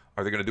 but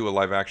are they going to do a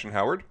live action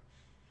Howard?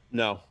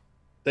 No.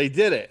 They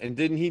did it. And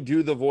didn't he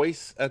do the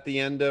voice at the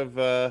end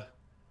of...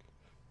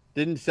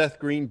 Didn't Seth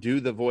Green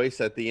do the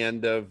voice at the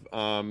end of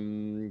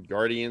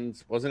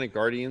Guardians? Wasn't it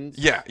Guardians?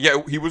 Yeah.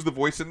 He was the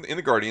voice in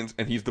the Guardians,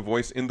 and he's the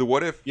voice in the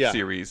What If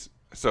series.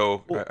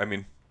 So,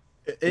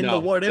 in the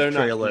What If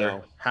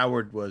trailer,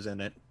 Howard was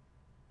in it.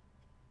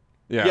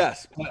 Yeah.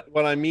 Yes, but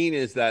what I mean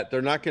is that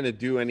they're not going to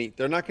do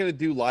They're not going to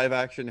do live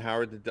action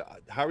Howard the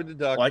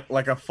Duck.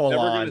 Like a full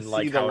on. Never going to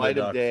see the light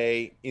of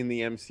day in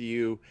the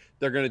MCU.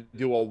 They're going to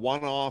do a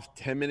one-off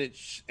 10-minute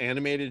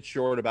animated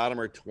short about him,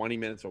 or 20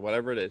 minutes, or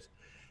whatever it is.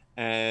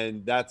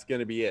 And that's going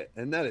to be it.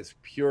 And that is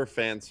pure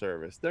fan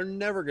service. They're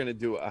never going to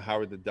do a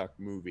Howard the Duck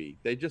movie.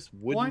 They just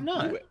wouldn't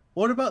do it.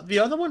 What about the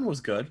other one? Was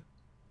good.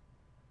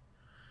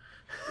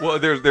 Well,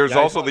 there's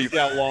also the... See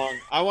how long...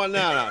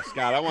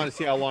 Scott. I want to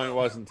see how long it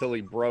was until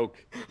he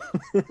broke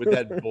with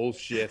that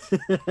bullshit.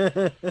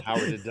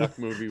 Howard the Duck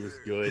movie was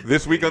good.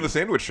 This week on The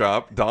Sandwich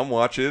Shop, Dom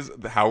watches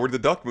the Howard the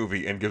Duck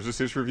movie and gives us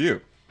his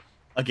review.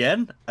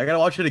 Again? I gotta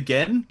watch it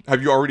again?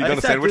 Have you already done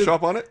a Sandwich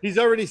Shop on it? He's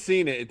already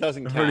seen it. It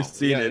doesn't count. Already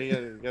seen it.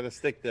 You gotta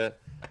stick to,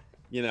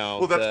 we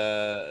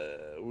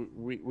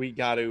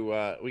got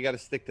to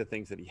stick to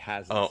things that he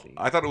hasn't seen.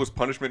 I thought it was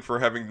punishment for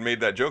having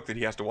made that joke that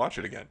he has to watch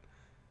it again.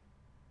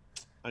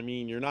 I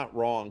mean, you're not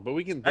wrong, but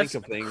we can think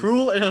of things.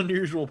 Cruel and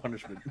unusual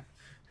punishment.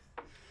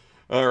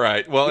 All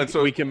right. Well, and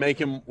so we can make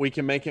him.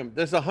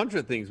 There's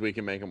 100 things we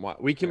can make him watch.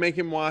 We can make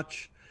him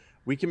watch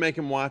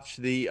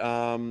the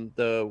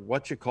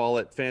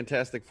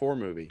Fantastic Four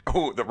movie.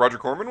 Oh, the Roger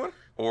Corman one,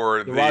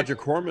 or the Roger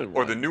Corman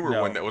one, or the newer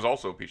one that was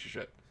also a piece of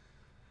shit.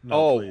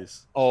 No,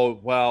 please. Oh,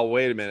 well,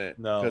 wait a minute.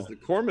 No, because the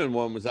Corman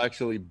one was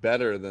actually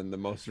better than the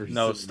most recent.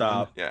 No,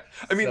 stop. One. Yeah,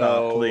 I mean,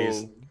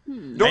 please.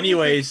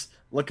 Anyways,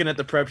 looking at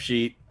the prep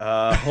sheet,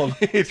 hold on.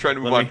 He's trying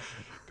to move on.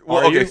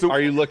 Well, okay, so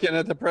are you looking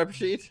at the prep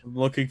sheet? I'm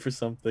looking for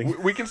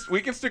something. we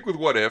can stick with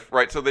What If,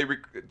 right? So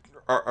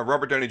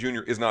Robert Downey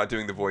Jr. is not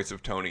doing the voice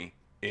of Tony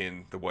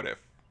in the What If,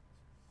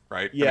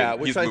 right? Yeah, I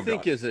mean, which I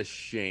think on. is a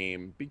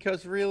shame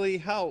because really,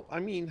 how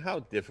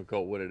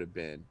difficult would it have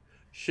been?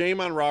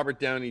 Shame on Robert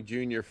Downey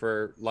Jr.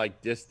 for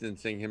like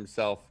distancing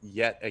himself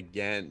yet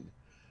again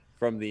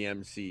from the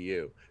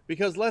MCU.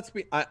 Because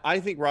I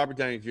think Robert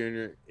Downey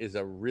Jr. is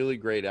a really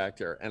great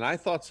actor, and I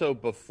thought so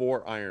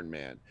before Iron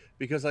Man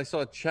because I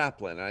saw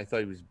Chaplin and I thought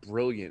he was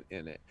brilliant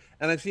in it,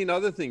 and I've seen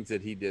other things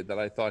that he did that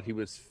I thought he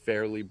was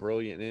fairly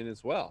brilliant in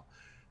as well.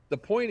 The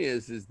point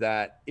is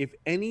that if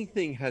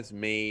anything has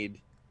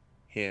made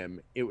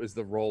him, it was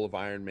the role of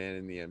Iron Man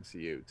in the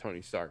MCU,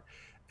 Tony Stark.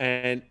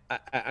 And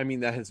I mean,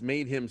 that has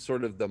made him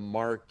sort of the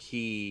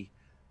marquee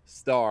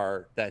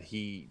star that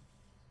he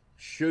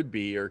should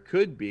be or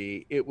could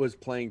be. It was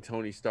playing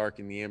Tony Stark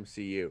in the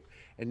MCU.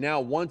 And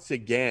now, once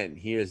again,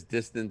 he has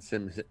distanced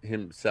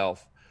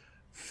himself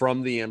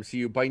from the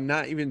MCU by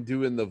not even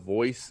doing the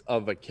voice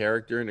of a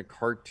character in a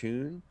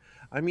cartoon.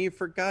 I mean,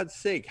 for God's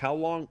sake, how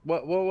long?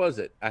 What was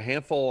it? A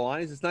handful of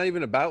lines? It's not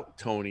even about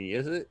Tony,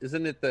 is it?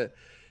 Isn't it the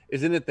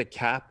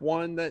Cap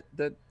one that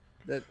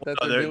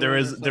there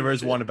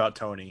is one about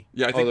Tony.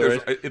 Yeah, I think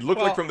it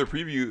looked like from the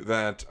preview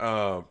that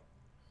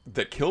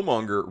that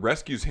Killmonger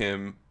rescues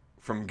him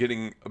from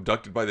getting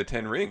abducted by the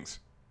Ten Rings,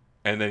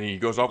 and then he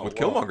goes off with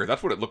Killmonger.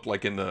 That's what it looked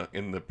like in the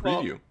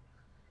preview.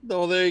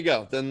 Well, there you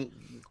go. Then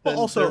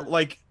also,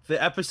 like, the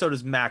episode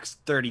is max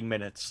 30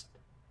 minutes.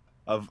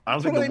 I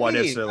don't think the what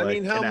ifs are like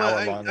an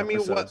hour long. I mean,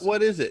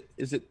 what is it?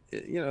 Is it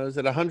is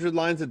it 100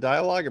 lines of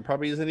dialogue? It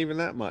probably isn't even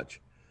that much.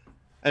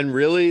 And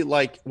really,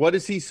 like, what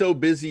is he so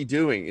busy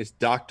doing? Is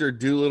Dr.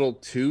 Dolittle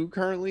 2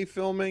 currently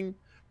filming,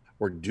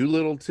 or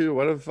Dolittle 2,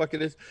 whatever the fuck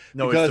it is?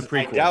 No, because it's the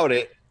prequel. I doubt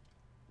it.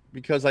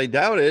 Because I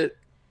doubt it.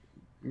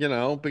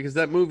 Because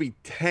that movie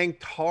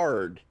tanked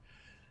hard.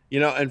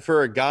 And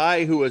for a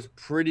guy who was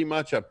pretty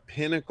much a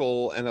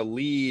pinnacle and a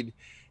lead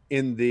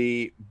in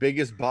the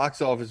biggest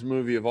box office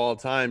movie of all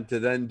time to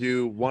then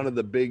do one of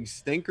the big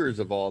stinkers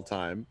of all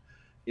time,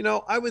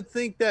 I would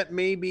think that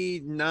maybe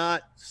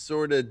not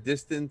sort of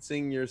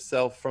distancing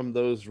yourself from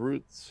those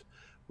roots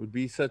would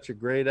be such a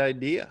great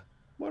idea.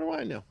 What do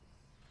I know?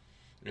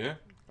 Yeah.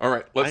 All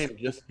right. I am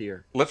just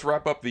here. Let's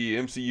wrap up the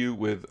MCU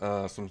with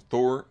some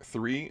Thor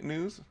 3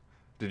 news.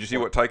 Did you see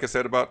what Taika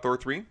said about Thor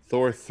 3?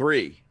 Thor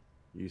 3,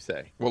 you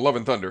say? Well, Love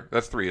and Thunder.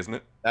 That's 3, isn't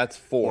it? That's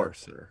 4,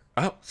 sir.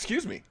 Oh,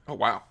 excuse me. Oh,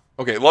 wow.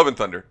 Okay, Love and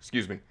Thunder.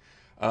 Excuse me.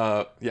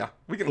 Yeah,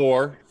 we can.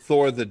 Thor: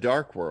 The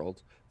Dark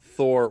World,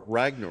 Thor: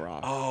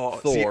 Ragnarok,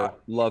 Thor: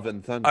 Love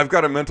and Thunder. I've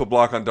got a mental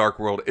block on Dark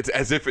World. It's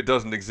as if it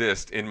doesn't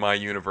exist in my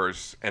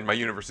universe, and my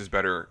universe is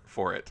better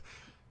for it.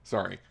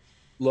 Sorry.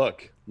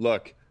 Look.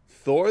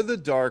 Thor: The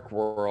Dark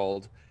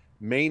World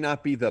may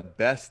not be the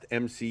best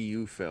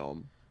MCU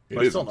film.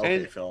 It's an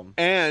okay film.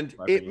 And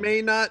it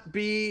may not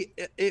be.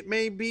 It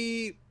may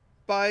be,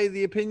 by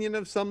the opinion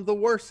of some, the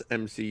worst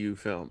MCU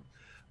film.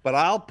 But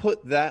I'll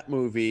put that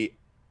movie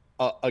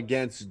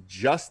against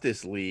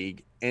Justice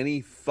League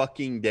any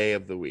fucking day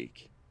of the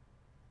week.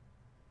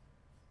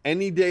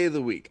 Any day of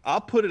the week.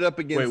 I'll put it up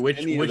against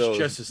any of those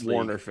Justice League?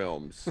 Warner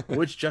films.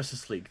 Which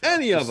Justice League?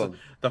 Any of them.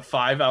 The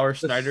 5-hour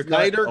Snyder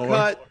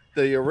cut,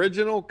 the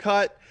original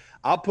cut.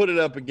 I'll put it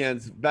up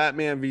against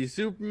Batman v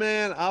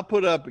Superman. I'll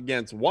put it up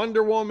against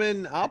Wonder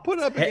Woman. I'll put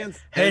it up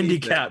against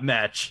handicap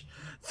match.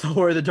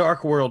 Thor: The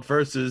Dark World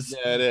versus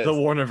the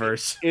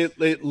Warnerverse.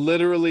 It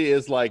literally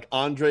is like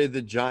Andre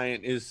the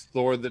Giant is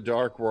Thor: The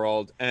Dark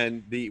World,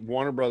 and the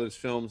Warner Brothers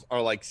films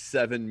are like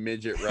 7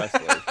 midget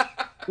wrestlers.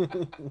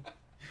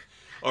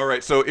 All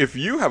right, so if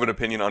you have an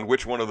opinion on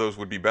which one of those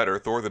would be better,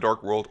 Thor: The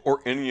Dark World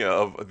or any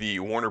of the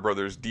Warner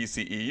Brothers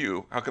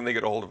DCEU, how can they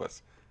get a hold of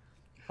us?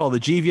 Call the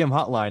GVM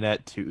hotline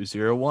at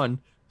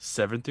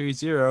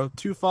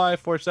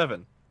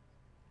 201-730-2547.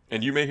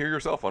 And you may hear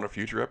yourself on a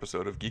future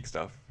episode of Geek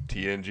Stuff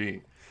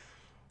TNG.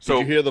 So,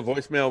 did you hear the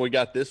voicemail we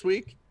got this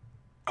week?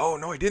 Oh,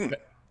 no, I didn't.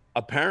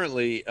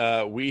 Apparently,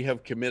 we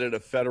have committed a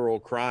federal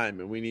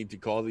crime, and we need to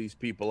call these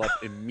people up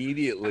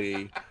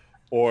immediately,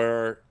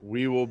 or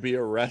we will be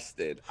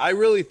arrested. I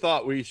really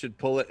thought we should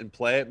pull it and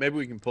play it. Maybe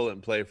we can pull it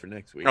and play it for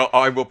next week. Oh,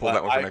 I will pull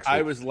that one for next week.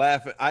 I was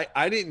laughing.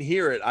 I didn't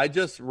hear it. I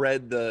just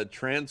read the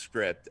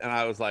transcript, and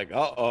I was like,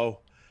 uh-oh.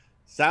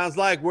 Sounds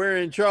like we're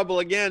in trouble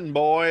again,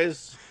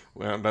 boys.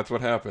 Well, that's what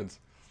happens.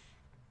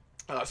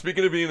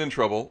 Speaking of being in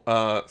trouble,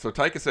 so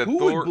Taika said who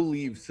Thor... would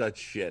believe such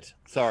shit?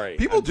 Sorry.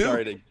 People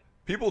do.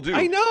 People do.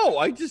 I know.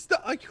 I just,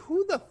 like,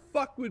 who the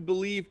fuck would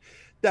believe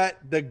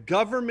that the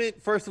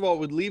government, first of all,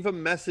 would leave a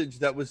message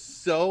that was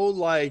so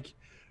like,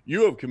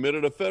 you have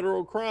committed a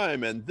federal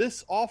crime and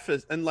this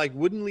office, and like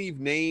wouldn't leave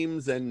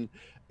names and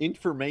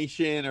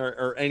information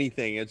or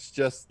anything. It's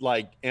just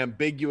like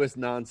ambiguous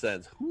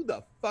nonsense. Who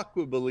the fuck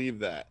would believe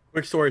that?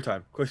 Quick story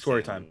time.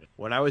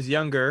 When I was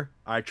younger,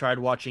 I tried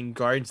watching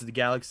Guardians of the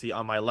Galaxy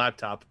on my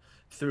laptop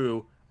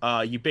through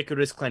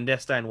ubiquitous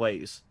clandestine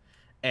ways.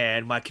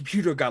 And my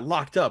computer got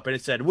locked up and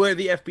it said, "We're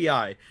the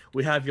FBI.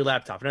 We have your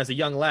laptop." And as a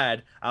young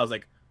lad, I was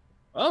like,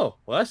 "Oh,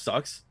 well, that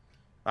sucks."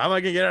 How am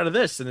I gonna get out of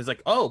this? And it's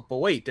like, oh, but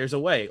wait, there's a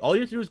way. All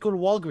you have to do is go to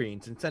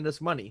Walgreens and send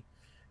us money.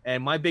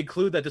 And my big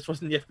clue that this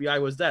wasn't the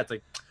FBI was that. It's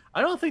like,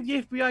 I don't think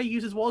the FBI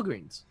uses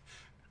Walgreens.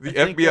 The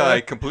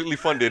FBI completely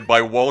funded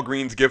by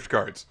Walgreens gift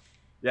cards.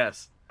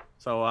 Yes.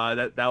 So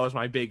that was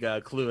my big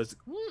clue. Is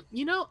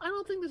I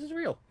don't think this is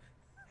real.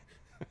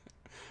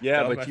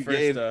 Yeah,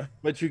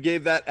 but you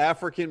gave that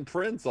African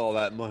prince all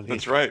that money.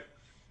 That's right.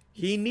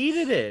 He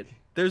needed it.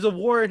 There's a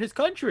war in his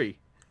country.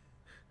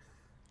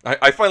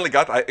 I finally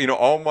got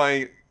all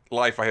my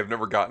life I have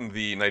never gotten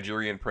the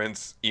Nigerian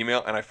prince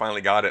email, and I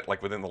finally got it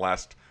like within the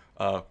last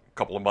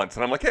couple of months,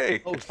 and I'm like,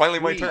 hey, it's finally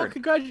my turn.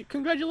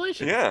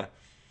 Congratulations. Yeah.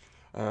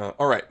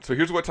 All right, so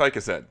here's what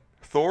Taika said.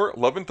 Thor: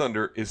 Love and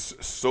Thunder is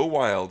so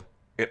wild,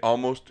 it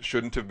almost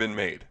shouldn't have been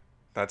made.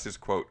 That's his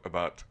quote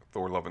about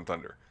Thor: Love and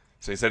Thunder.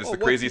 So he said it's the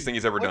craziest thing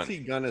he's ever done. What's he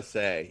gonna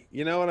say?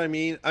 You know what I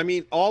mean? I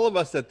mean, all of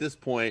us at this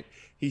point,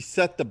 he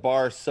set the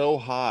bar so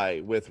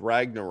high with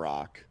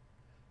Ragnarok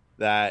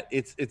that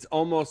it's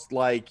almost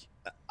like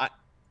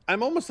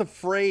I'm almost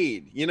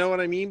afraid. You know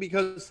what I mean?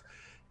 Because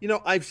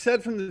I've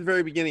said from the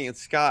very beginning, and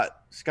Scott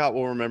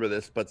will remember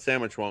this, but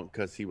Sandwich won't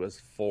because he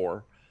was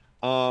 4.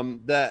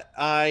 That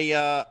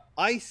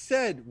I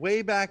said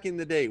way back in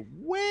the day,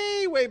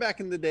 way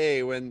back in the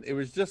day, when it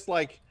was just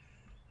like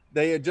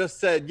they had just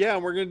said, yeah,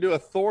 we're going to do a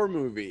Thor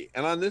movie.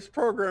 And on this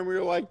program, we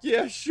were like,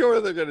 yeah, sure,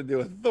 they're going to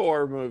do a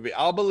Thor movie.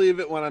 I'll believe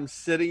it when I'm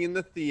sitting in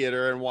the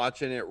theater and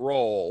watching it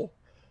roll,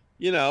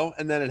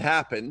 and then it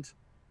happened.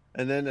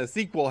 And then a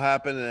sequel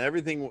happened and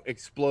everything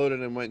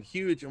exploded and went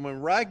huge. And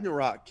when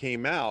Ragnarok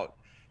came out,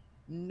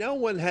 no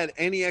one had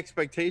any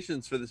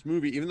expectations for this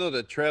movie, even though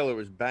the trailer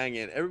was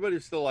banging. Everybody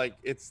was still like,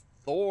 it's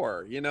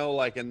Thor, and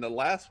the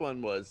last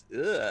one was,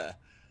 ugh.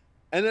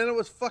 And then it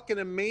was fucking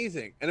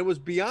amazing. And it was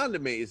beyond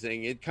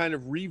amazing. It kind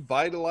of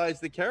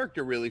revitalized the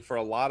character, really, for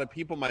a lot of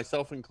people,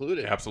 myself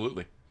included.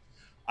 Absolutely.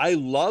 I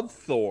love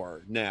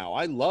Thor now.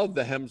 I love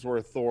the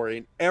Hemsworth Thor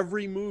in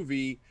every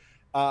movie.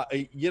 Well,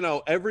 I don't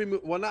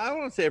want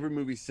to say every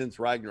movie since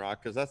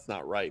Ragnarok, because that's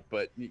not right.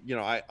 But,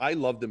 I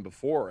loved him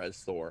before as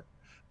Thor.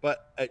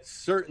 But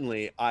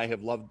certainly I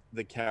have loved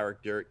the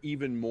character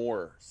even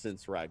more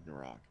since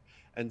Ragnarok.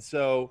 And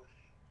so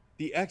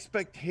the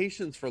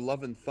expectations for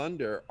Love and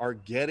Thunder are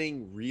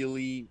getting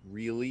really,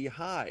 really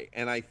high.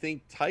 And I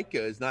think Taika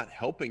is not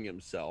helping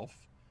himself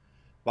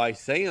by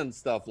saying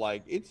stuff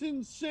like, it's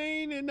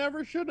insane, it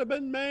never should have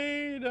been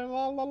made, and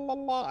la, la, la,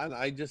 la. And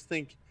I just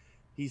think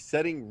he's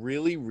setting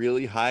really,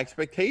 really high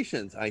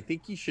expectations. I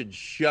think he should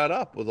shut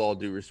up, with all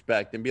due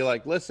respect, and be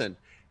like, listen,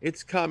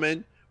 it's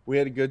coming. We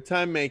had a good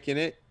time making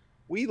it.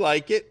 We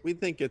like it. We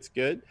think it's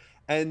good.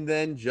 And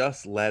then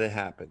just let it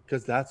happen.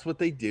 Because that's what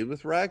they did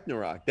with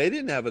Ragnarok. They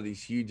didn't have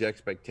these huge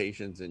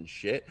expectations and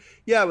shit.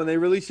 Yeah, when they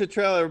released the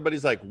trailer,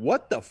 everybody's like,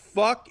 what the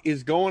fuck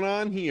is going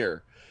on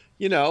here?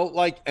 And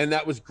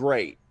that was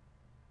great.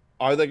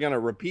 Are they going to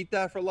repeat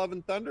that for Love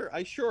and Thunder?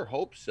 I sure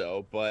hope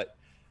so. But,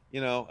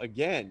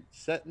 again,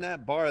 setting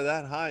that bar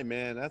that high,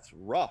 man, that's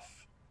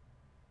rough.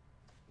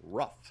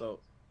 Rough. So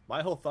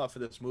my whole thought for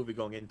this movie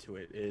going into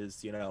it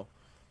is,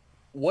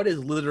 what is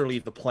literally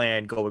the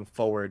plan going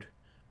forward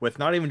with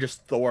not even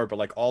just Thor, but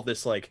like all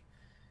this like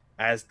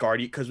Asgardian,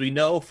 because we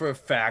know for a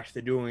fact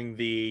they're doing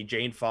the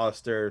Jane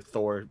Foster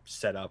Thor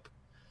setup.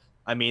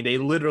 I mean, they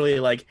literally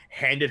like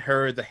handed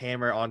her the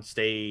hammer on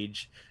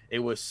stage. It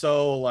was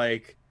so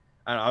like,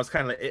 I don't know, I was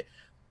kind of like,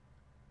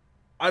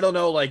 I don't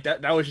know, like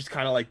that was just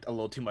kind of like a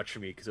little too much for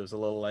me, because it was a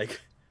little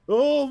like,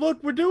 oh,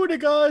 look, we're doing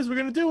it, guys, we're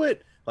gonna do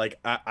it. Like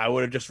I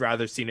would have just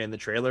rather seen it in the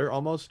trailer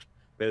almost.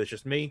 Maybe it's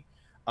just me.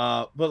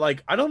 But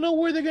like, I don't know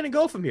where they're gonna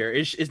go from here.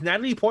 Is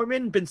Natalie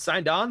Portman been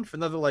signed on for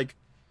another like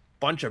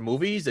bunch of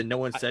movies and no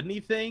one said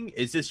anything?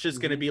 Is this just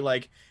gonna be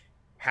like,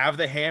 have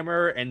the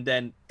hammer and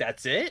then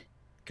that's it?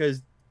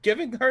 Because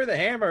giving her the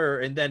hammer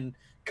and then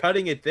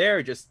cutting it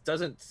there just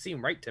doesn't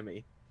seem right to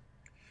me.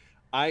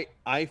 I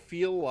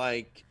feel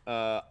like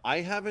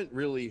I haven't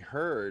really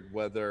heard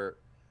whether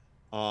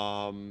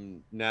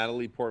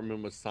Natalie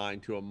Portman was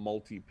signed to a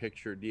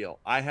multi-picture deal.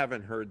 I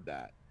haven't heard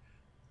that.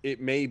 It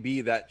may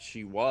be that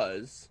she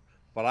was,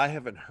 but I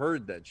haven't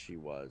heard that she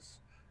was.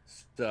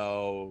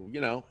 So,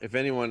 if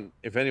anyone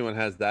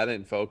has that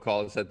info,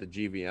 call us at the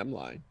GVM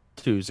line.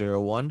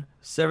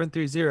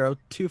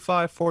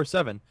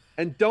 201-730-2547.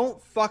 And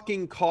don't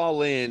fucking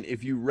call in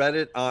if you read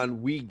it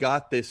on We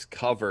Got This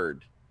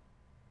Covered.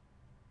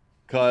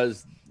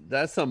 Because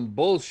that's some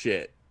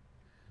bullshit.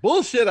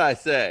 Bullshit, I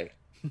say.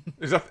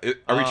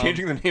 Are we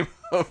changing the name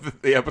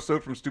of the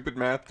episode from Stupid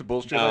Math to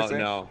Bullshit?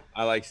 No.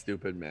 I like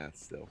Stupid Math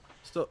still.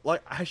 So,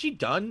 like, has she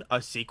done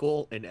a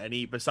sequel in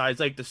any, besides,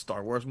 like, the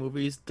Star Wars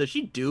movies? Does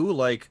she do,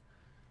 like,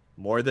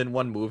 more than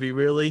one movie,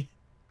 really?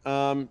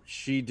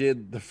 She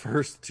did the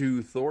first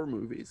 2 Thor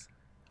movies.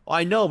 Well,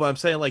 I know, but I'm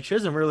saying, like, she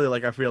doesn't really,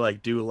 like, I feel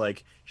like, do,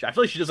 like... I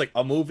feel like she does, like,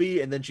 a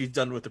movie, and then she's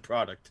done with the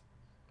product.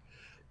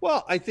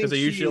 Well, I think because they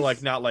usually,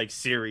 like, not, like,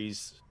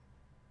 series.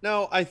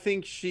 No, I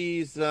think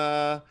she's...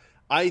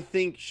 I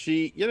think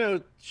she,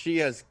 she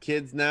has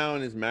kids now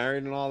and is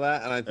married and all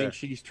that. And I think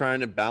she's trying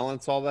to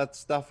balance all that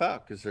stuff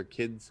out because her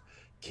kids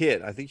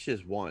kid. I think she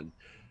has one.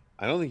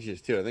 I don't think she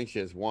has two. I think she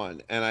has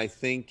one. And I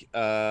think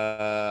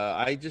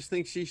I just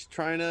think she's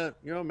trying to,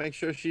 make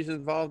sure she's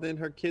involved in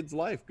her kid's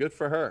life. Good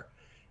for her.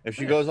 If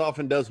she goes off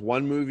and does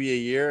one movie a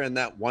year and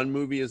that one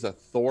movie is a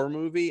Thor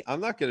movie, I'm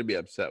not going to be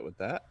upset with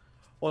that.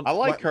 Well, I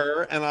like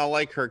her and I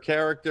like her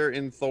character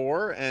in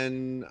Thor,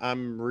 and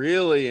I'm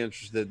really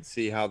interested to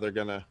see how they're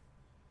going to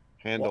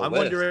handle I'm this.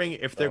 wondering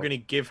if they're going to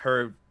give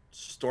her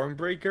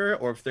Stormbreaker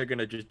or if they're going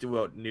to just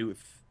do a new...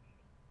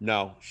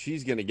 No,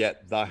 she's going to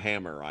get the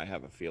hammer, I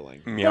have a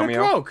feeling. Meow,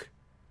 meow. Broke.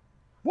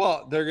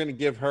 Well, they're going to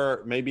give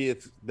her, maybe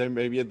they're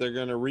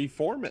going to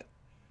reform it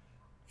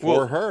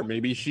for her.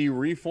 Maybe she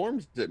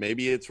reforms it.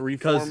 Maybe it's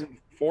reformed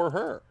for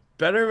her.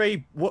 Beta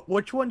Ray,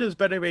 which one does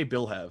Beta Ray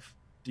Bill have?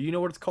 Do you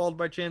know what it's called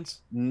by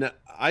chance? No,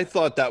 I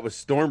thought that was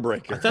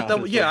Stormbreaker. I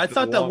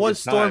thought that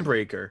was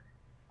Stormbreaker.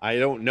 I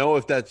don't know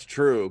if that's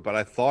true, but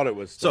I thought it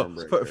was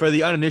Stormbreaker. So for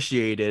the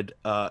uninitiated,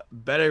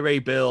 Beta Ray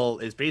Bill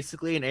is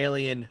basically an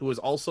alien who is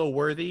also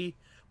worthy,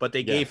 but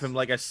they gave him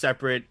like a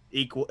separate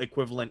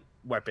equivalent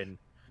weapon.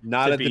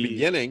 Not at the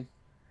beginning.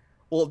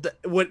 Well,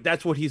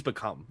 that's what he's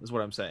become, is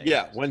what I'm saying.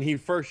 Yeah, when he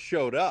first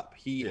showed up,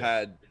 he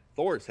had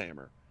Thor's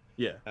hammer.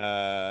 Yeah.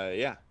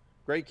 Yeah.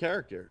 Great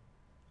character.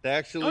 They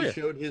actually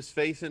showed his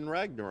face in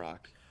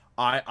Ragnarok.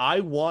 I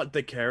want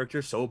the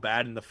character so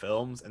bad in the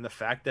films, and the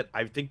fact that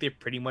I think they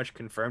pretty much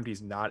confirmed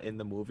he's not in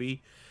the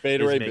movie.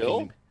 Beta Ray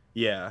Bill?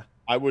 Yeah.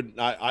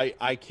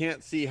 I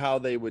can't see how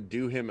they would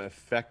do him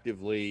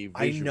effectively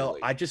visually. I know.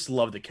 I just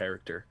love the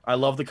character. I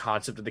love the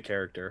concept of the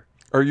character.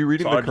 Are you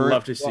reading I'd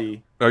love to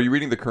see. Are you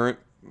reading the current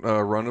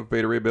run of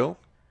Beta Ray Bill?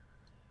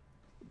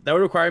 That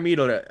would require me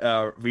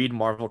to read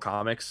Marvel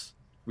Comics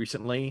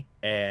recently,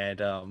 and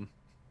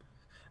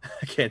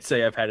I can't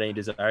say I've had any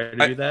desire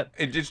to do that.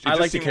 I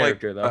like the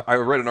character, though. I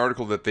read an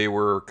article that they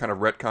were kind of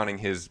retconning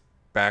his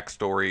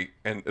backstory,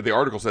 and the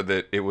article said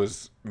that it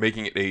was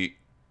making it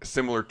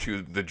similar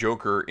to the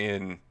Joker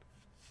in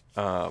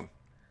the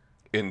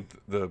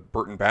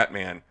Burton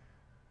Batman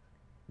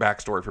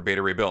backstory for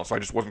Beta Ray Bill. So I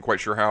just wasn't quite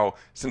sure how,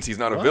 since he's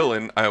not a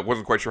villain, I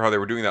wasn't quite sure how they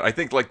were doing that. I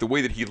think like the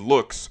way that he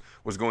looks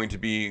was going to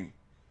be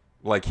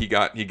like he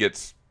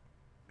gets.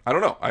 I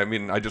don't know. I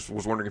mean, I just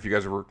was wondering if you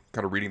guys were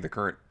kind of reading the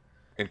current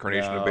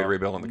incarnation of Beta Ray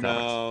Bill in the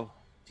comics. No,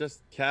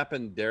 just Cap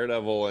and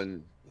Daredevil,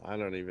 and I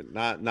don't even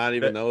not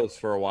even those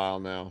for a while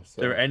now.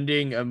 So. They're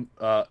ending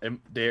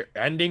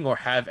or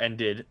have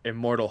ended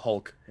Immortal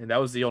Hulk, and that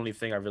was the only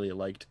thing I really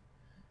liked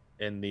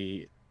in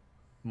the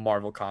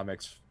Marvel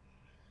comics.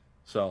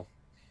 So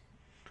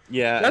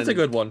yeah, that's a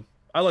good one.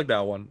 I like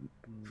that one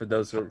for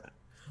those who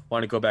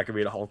want to go back and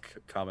read a Hulk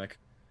comic.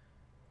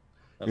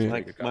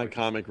 My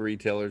comic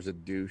retailer's a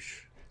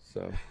douche,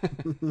 so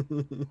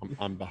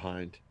I'm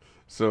behind.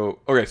 So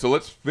okay, so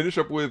let's finish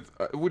up with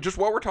just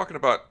while we're talking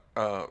about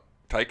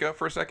Taika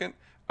for a second.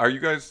 Are you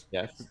guys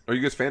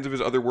fans of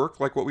his other work,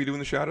 like What We Do in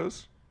the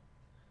Shadows?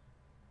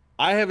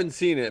 I haven't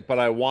seen it, but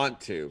I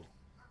want to.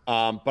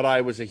 But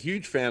I was a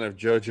huge fan of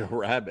Jojo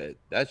Rabbit.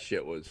 That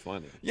shit was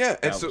funny. Yeah,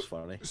 and that was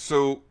funny.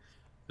 So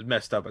it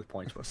messed up at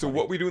points. So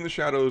What We Do in the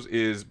Shadows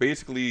is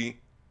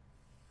basically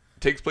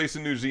takes place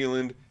in New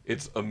Zealand.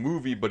 It's a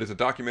movie, but it's a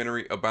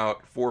documentary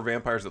about 4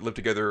 vampires that live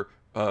together,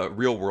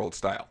 real world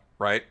style,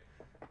 right?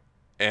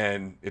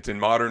 And it's in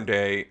modern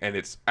day, and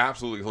it's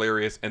absolutely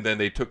hilarious. And then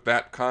they took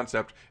that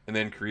concept and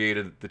then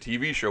created the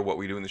TV show What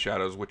We Do in the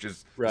Shadows, which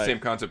is the same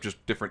concept,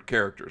 just different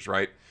characters,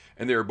 right?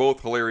 And they were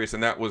both hilarious,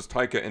 and that was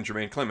Taika and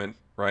Jermaine Clement,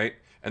 right?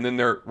 And then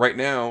they're right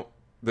now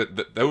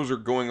those are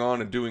going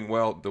on and doing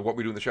well. The What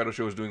We Do in the Shadows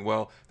show is doing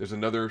well. There's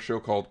another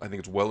show called, I think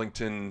it's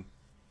Wellington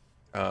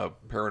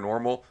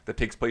Paranormal, that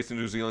takes place in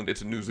New Zealand.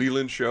 It's a New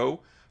Zealand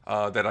show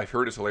that I've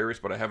heard is hilarious,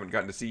 but I haven't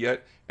gotten to see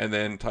yet. And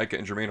then Taika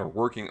and Jermaine are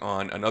working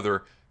on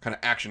another kind of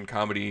action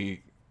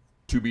comedy,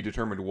 to be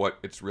determined what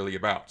it's really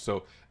about.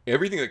 So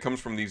everything that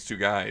comes from these two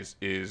guys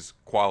is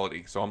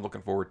quality. So I'm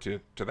looking forward to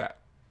that.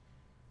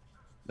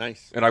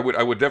 Nice. And I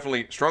would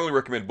definitely strongly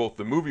recommend both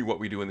the movie What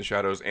We Do in the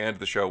Shadows and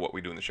the show What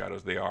We Do in the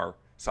Shadows. They are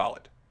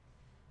solid.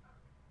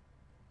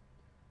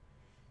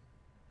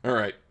 All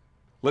right.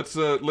 Let's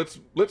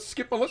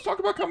skip on. Let's talk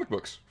about comic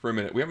books for a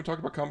minute. We haven't talked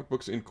about comic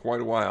books in quite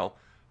a while.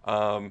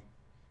 Kev,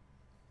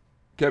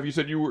 you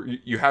said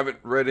you haven't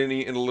read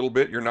any in a little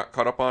bit. You're not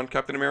caught up on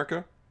Captain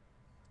America?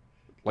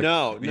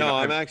 No,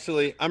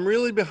 I'm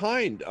really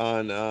behind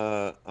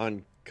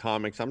on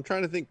comics. I'm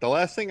trying to think. The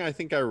last thing I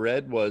think I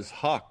read was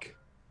Huck,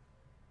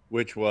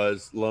 which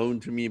was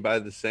loaned to me by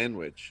the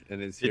Sandwich,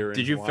 and is here.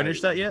 Did you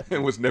finish that yet? It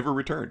was never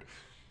returned.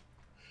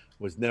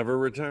 Was never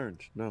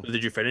returned. No.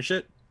 Did you finish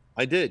it?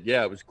 I did.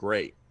 Yeah, it was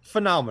great.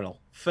 Phenomenal.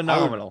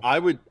 I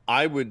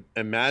would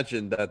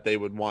imagine that they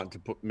would want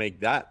to make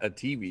that a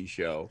TV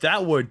show.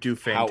 That would do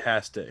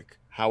fantastic.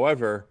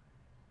 However,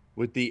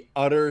 with the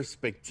utter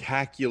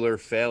spectacular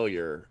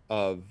failure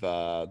of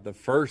the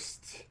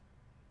first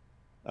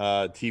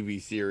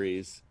TV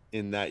series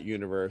in that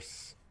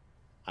universe,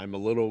 I'm a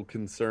little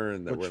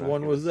concerned that Which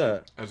one was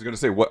that? I was going to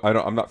say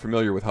I'm not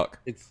familiar with Huck.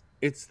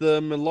 It's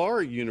the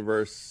Millar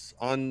universe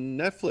on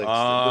Netflix.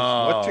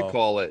 Oh. What you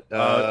call it?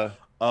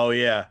 Oh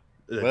yeah.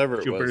 whatever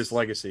it Jupiter's was.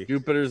 Legacy.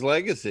 Jupiter's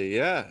Legacy.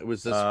 Yeah, it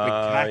was a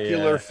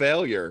spectacular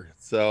failure.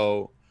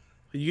 So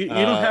you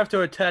don't have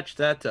to attach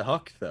that to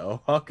Huck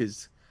though. Huck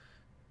is.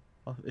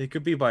 It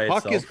could be by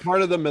itself. Huck is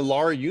part of the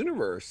Millar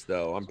universe,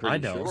 though. I'm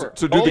pretty sure.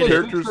 So do all the those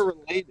characters are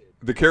related?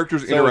 The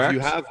characters So interact?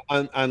 if you have,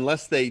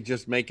 unless they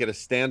just make it a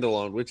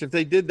standalone, which if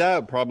they did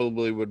that,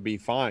 probably would be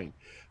fine.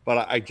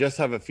 But I just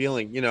have a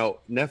feeling,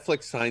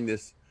 Netflix signed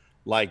this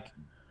like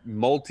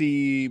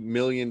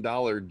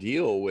multi-million-dollar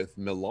deal with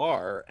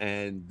Millar,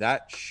 and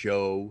that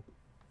show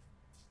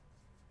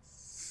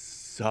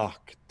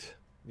sucked.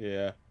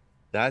 Yeah.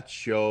 That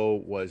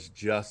show was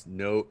just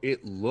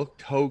it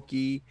looked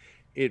hokey.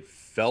 It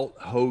felt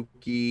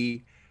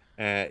hokey.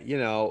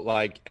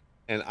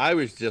 And I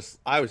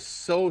was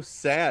so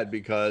sad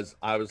because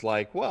I was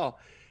like, well,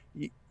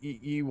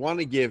 you want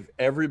to give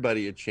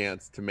everybody a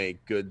chance to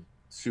make good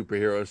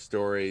superhero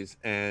stories.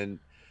 And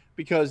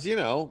because, you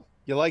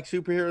like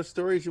superhero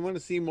stories, you want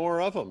to see more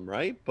of them.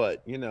 Right.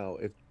 But,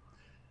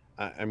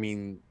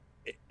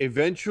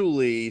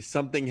 eventually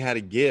something had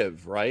to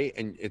give. Right.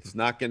 And it's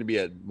not going to be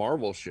a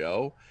Marvel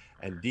show,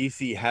 and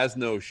DC has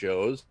no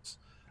shows,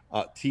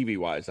 TV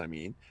wise.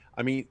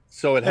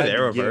 So it had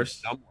to give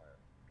somewhere.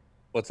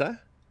 What's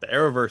that? The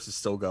Arrowverse is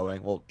still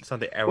going. Well, it's not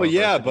the Arrowverse. Well,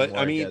 yeah, anymore,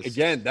 but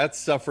again, that's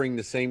suffering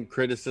the same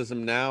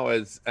criticism now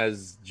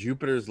as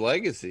Jupiter's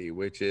Legacy,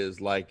 which is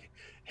like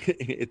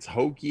it's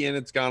hokey and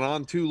it's gone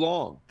on too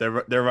long.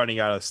 They're running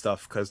out of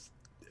stuff because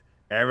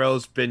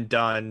Arrow's been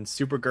done.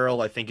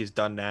 Supergirl, I think, is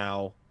done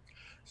now.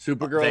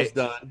 Supergirl's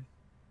done.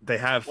 They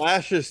have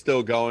Flash is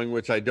still going,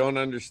 which I don't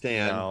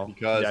understand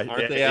because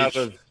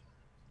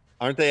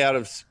aren't they out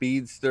of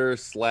Speedster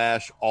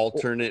 /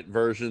 alternate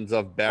versions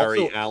of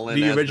Barry Allen?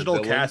 The original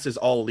cast is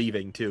all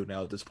leaving too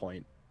now at this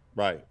point.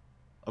 Right.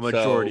 A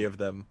majority of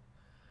them.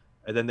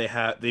 And then they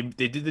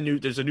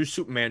did there's a new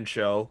Superman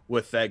show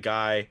with that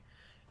guy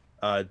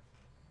Tyler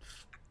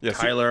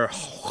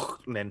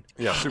Hoechlin.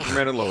 Yeah,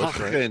 Superman and Lois,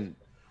 right?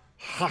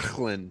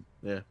 Hoechlin.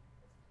 Yeah.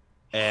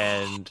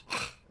 And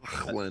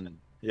Hoechlin.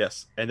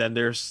 Yes. And then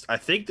I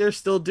think they're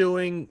still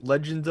doing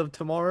Legends of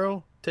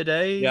Tomorrow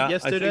today,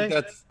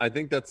 yesterday. I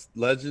think that's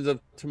Legends of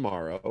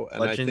Tomorrow, and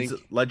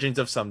Legends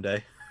of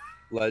Someday.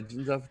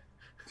 Legends of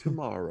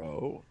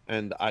Tomorrow,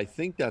 and I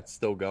think that's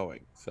still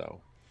going.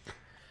 So,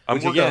 I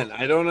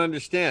don't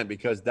understand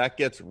because that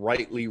gets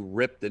rightly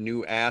ripped a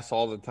new ass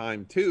all the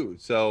time too.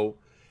 So,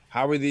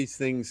 how are these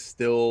things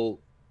still?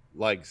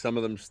 Like some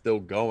of them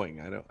still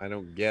going. I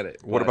don't get it.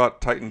 What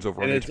about Titans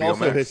over on HBO Max? And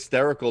it's also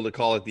hysterical to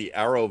call it the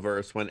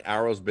Arrowverse when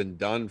Arrow's been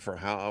done for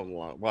how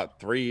long? What,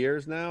 3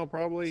 years now?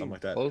 Probably something like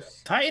that.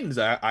 Close? Titans,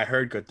 I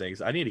heard good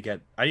things. I need to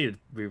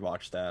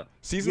rewatch that.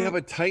 Yeah,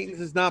 but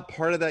Titans is not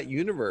part of that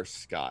universe,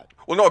 Scott.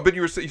 Well, no, but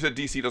you said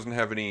DC doesn't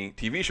have any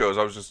TV shows.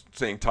 I was just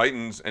saying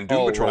Titans and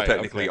Doom Patrol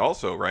technically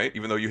also, right?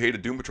 Even though you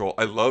hated Doom Patrol,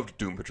 I loved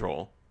Doom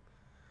Patrol.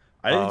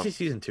 I didn't see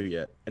season 2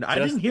 yet, and I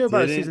didn't hear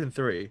about season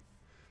 3.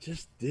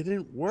 Just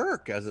didn't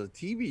work as a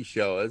TV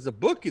show. As a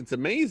book, it's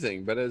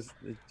amazing, but it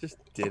just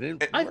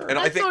didn't work.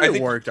 I think it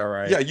worked all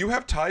right. Yeah, you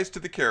have ties to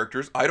the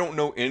characters. I don't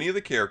know any of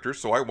the characters,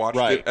 so I watched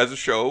it as a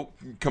show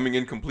coming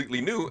in completely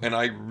new, and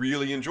I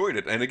really enjoyed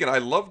it. And again, I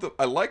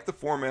like the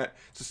format.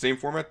 It's the same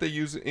format they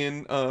use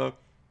in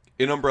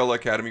Umbrella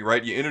Academy,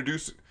 right? You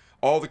introduce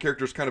all the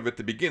characters kind of at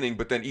the beginning,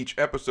 but then each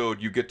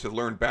episode you get to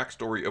learn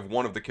backstory of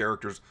one of the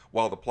characters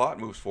while the plot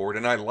moves forward,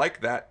 and I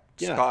like that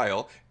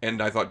style, and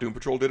I thought Doom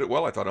Patrol did it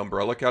well. I thought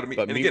Umbrella Academy,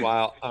 but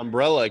meanwhile,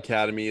 Umbrella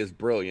Academy is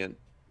brilliant,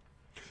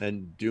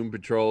 and Doom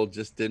Patrol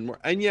just didn't work.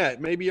 And yeah,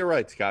 maybe you're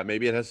right, Scott.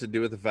 Maybe it has to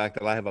do with the fact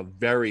that I have a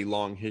very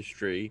long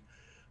history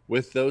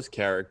with those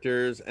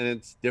characters, and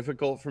it's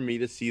difficult for me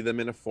to see them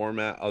in a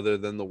format other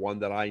than the one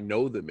that I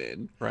know them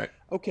in. Right.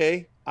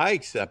 Okay, I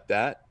accept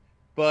that,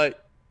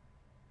 but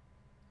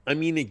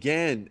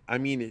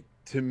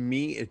to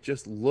me, it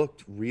just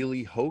looked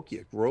really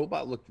hokey.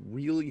 Robot looked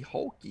really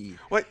hokey.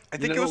 Well, I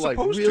think it was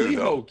supposed to,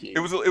 though. Hokey. It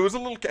was a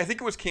little. I think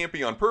it was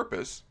campy on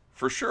purpose,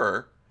 for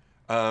sure.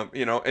 And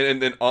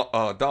then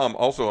Dom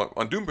also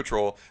on Doom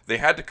Patrol, they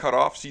had to cut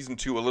off season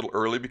 2 a little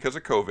early because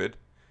of COVID,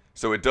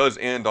 so it does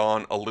end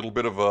on a little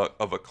bit of a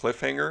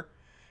cliffhanger.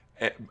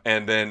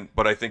 And then,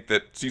 but I think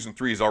that season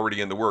 3 is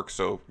already in the works,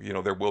 so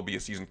there will be a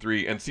season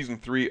 3. And season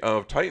 3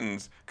 of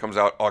Titans comes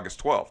out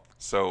August 12th,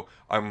 so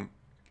I'm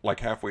like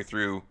halfway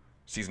through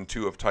season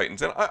 2 of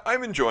Titans, and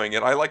I'm enjoying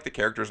it. I like the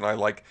characters, and I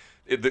like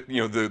it,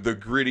 the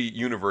gritty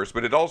universe.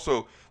 But it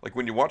also, like,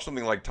 when you watch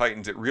something like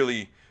Titans, it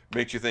really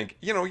makes you think,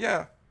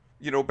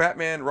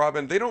 Batman,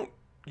 Robin, they don't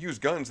use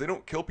guns, they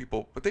don't kill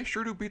people, but they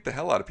sure do beat the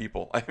hell out of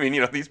people. I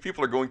mean, these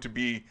people are going to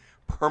be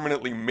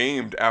permanently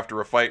maimed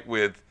after a fight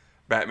with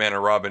Batman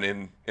or Robin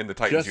in the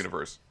Titans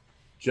universe.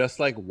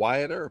 Just like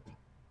Wyatt Earp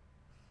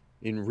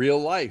in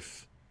real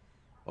life.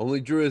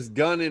 Only drew his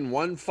gun in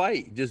one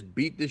fight. Just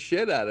beat the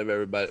shit out of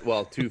everybody.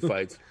 Well, 2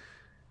 fights.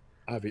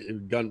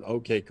 Gun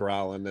OK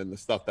Corral and then the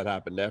stuff that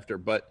happened after.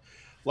 But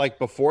like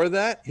before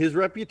that, his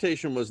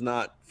reputation was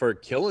not for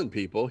killing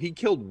people. He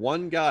killed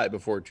one guy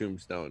before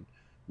Tombstone.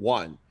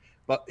 One.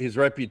 But his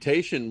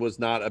reputation was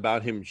not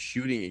about him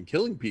shooting and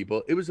killing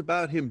people. It was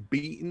about him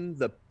beating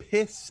the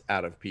piss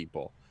out of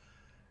people.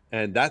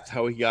 And that's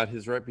how he got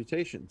his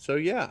reputation. So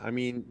yeah, I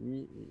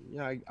mean,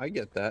 yeah, I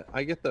get that.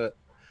 I get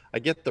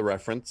the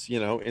reference,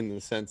 in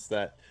the sense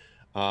that,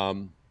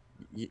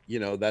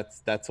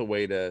 that's a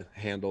way to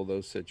handle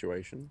those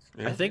situations.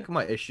 Yeah. I think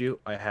my issue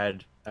I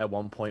had at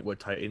one point with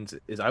Titans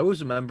is I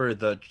always remember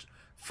the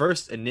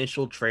first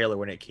initial trailer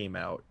when it came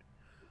out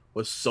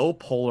was so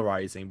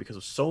polarizing because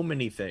of so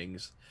many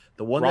things.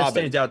 The one that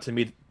stands out to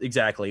me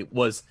exactly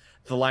was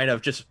the line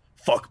of just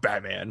 "fuck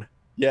Batman."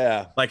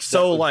 Yeah, like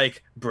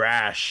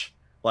brash.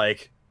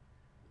 Like,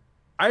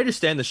 I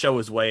understand the show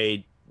is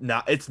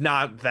it's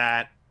not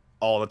that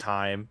all the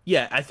time.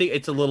 Yeah, I think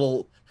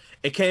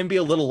it can be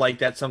a little like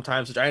that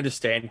sometimes, which I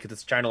understand because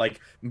it's trying to like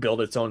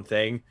build its own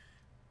thing.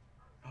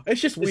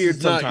 It's just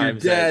weird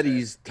sometimes. Not your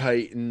daddy's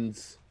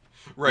Titans.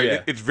 Right,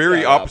 yeah. It's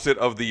very opposite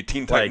of the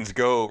Teen Titans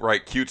Go,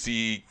 right?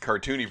 Cutesy,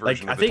 cartoony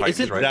version of the Titans,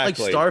 isn't, right? Like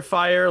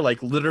Starfire,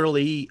 like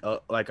literally,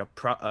 like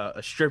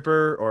a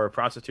stripper or a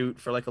prostitute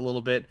for like a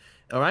little bit.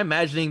 Am I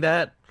imagining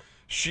that?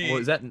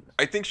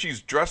 I think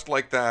she's dressed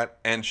like that,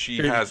 and she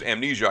has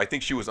amnesia. I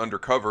think she was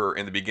undercover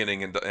in the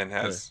beginning and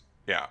has,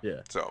 yeah.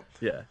 So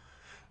yeah,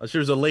 she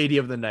was a lady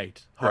of the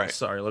night. Oh, right.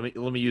 Sorry, let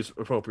me use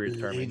appropriate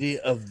terms. Lady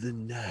of the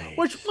night.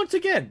 Which once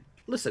again,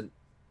 listen.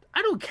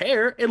 I don't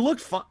care. It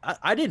looked fun.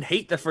 I didn't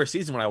hate the first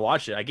season when I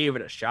watched it. I gave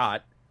it a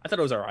shot. I thought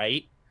it was all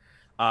right.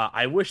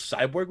 I wish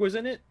Cyborg was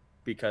in it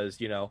because,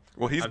 Well,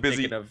 he's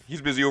busy.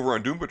 He's busy over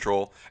on Doom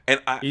Patrol,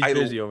 and I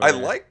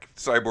like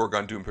Cyborg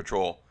on Doom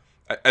Patrol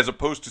as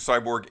opposed to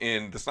Cyborg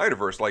in the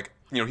Snyderverse. Like,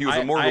 he was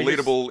a more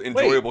relatable,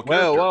 enjoyable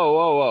character.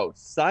 Whoa!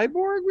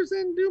 Cyborg was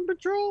in Doom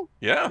Patrol?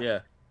 Yeah.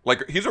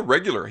 Like, he's a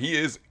regular. He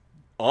is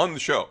on the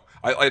show.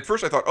 At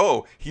first I thought,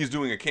 oh, he's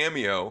doing a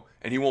cameo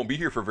and he won't be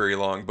here for very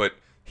long, but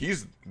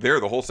he's there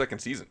the whole second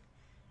season.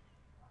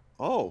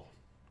 Oh,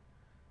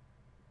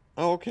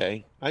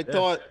 okay. I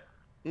thought,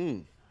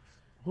 who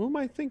am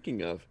I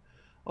thinking of?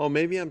 Oh,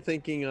 maybe I'm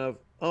thinking of,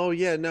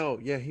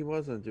 he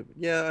wasn't.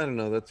 Yeah, I don't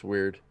know. That's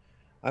weird.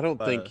 I don't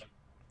think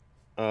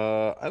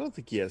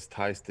he has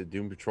ties to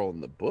Doom Patrol in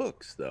the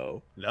books,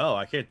 though. No,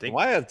 I can't think.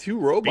 Well, I have two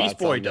robots. Beast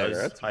Boy on there.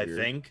 does, That's I weird.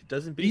 think.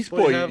 Doesn't Beast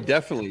Boy have...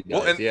 definitely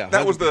does. Well, and yeah,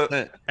 that was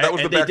the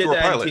 100%. backdoor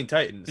pilot. Teen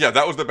Titans. Yeah,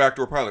 that was the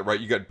backdoor pilot, right?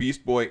 You got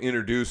Beast Boy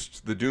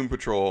introduced the Doom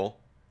Patrol,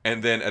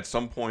 and then at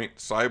some point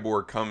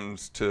Cyborg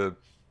comes to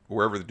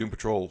wherever the Doom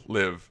Patrol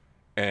live,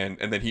 and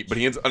then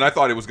he ends. And I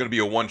thought it was going to be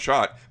a one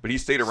shot, but he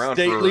stayed around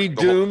Stately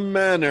for Doom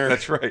Manor.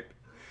 That's right.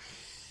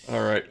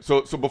 All right.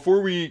 So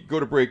before we go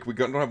to break, we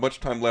don't have much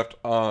time left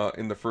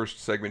in the first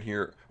segment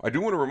here. I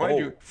do want to remind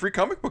you, Free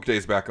Comic Book Day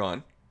is back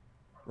on.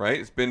 Right?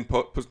 It's been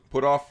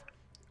put off.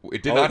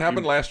 It did not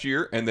happen last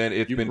year, and then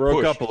it's been pushed.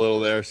 You broke up a little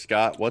there,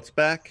 Scott. What's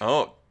back?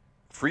 Oh,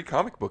 Free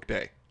Comic Book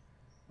Day.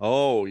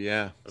 Oh,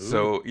 yeah.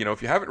 So,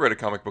 if you haven't read a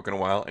comic book in a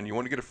while and you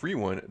want to get a free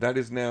one, that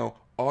is now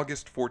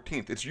August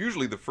 14th. It's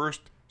usually the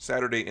first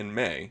Saturday in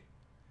May,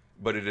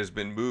 but it has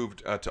been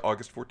moved to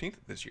August 14th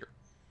this year.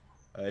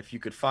 If you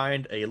could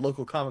find a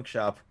local comic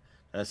shop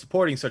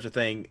supporting such a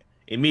thing,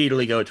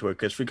 immediately go to it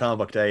because Free Comic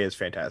Book Day is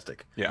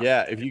fantastic.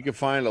 Yeah, if you could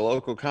find a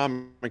local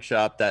comic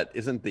shop that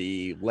isn't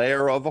the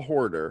lair of a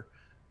hoarder,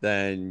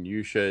 then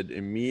you should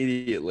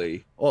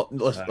immediately go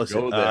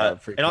there.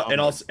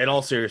 In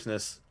all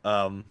seriousness,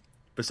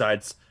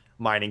 besides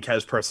mine and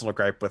Kev's personal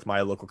gripe with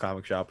my local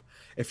comic shop,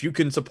 if you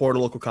can support a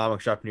local comic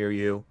shop near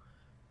you,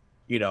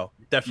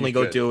 definitely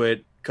go do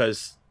it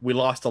because we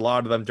lost a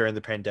lot of them during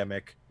the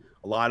pandemic.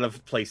 A lot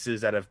of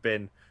places that have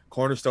been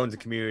cornerstones of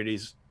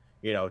communities,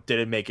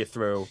 didn't make it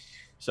through.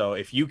 So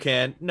if you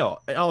can,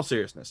 in all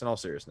seriousness,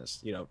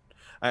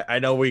 I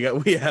know we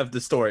have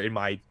the store in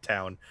my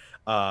town,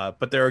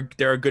 but there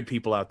are good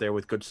people out there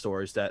with good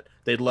stores that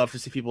they'd love to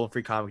see people in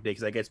Free Comic Day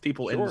because that gets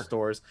people in the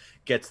stores,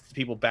 gets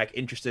people back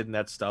interested in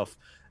that stuff.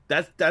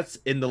 That's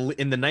in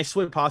the nice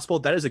way possible.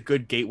 That is a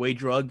good gateway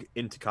drug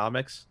into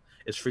comics.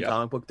 Is Free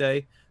Comic Book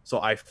Day.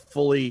 So I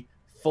fully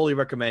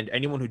recommend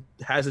anyone who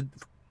hasn't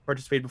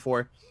participated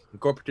before,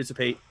 go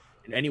participate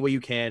in any way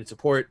you can.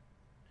 Support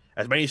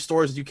as many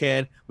stores as you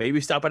can. Maybe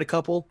stop at a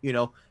couple.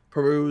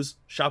 Peruse,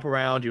 shop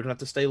around. You don't have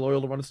to stay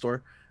loyal to run a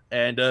store,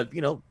 and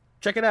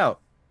check it out.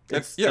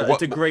 It's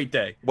a great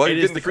day. While you're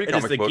getting the free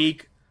comic book,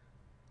 geek.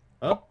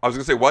 I was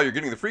gonna say while you're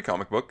getting the free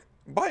comic book,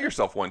 buy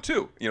yourself one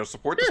too.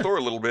 Support the store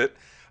a little bit.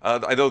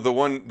 I know the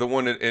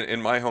one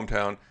in my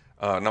hometown.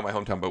 Not my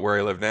hometown, but where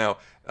I live now,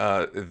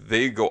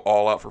 they go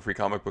all out for Free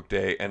Comic Book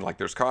Day, and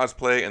there's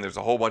cosplay and there's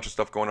a whole bunch of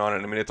stuff going on,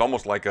 and I mean it's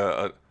almost like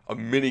a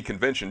mini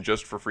convention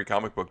just for Free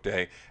Comic Book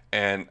Day,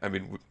 and I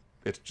mean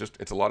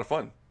it's a lot of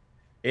fun.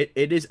 It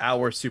is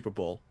our Super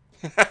Bowl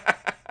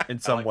in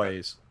some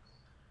ways.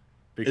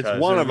 Because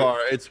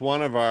it's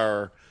one of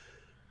our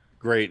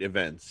great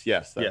events.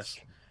 Yes.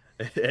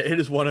 It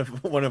is one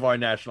of our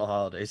national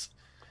holidays.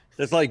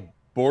 It's like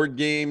Board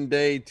Game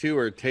Day too,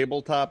 or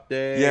Tabletop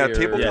Day. Yeah,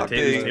 Tabletop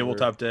Day.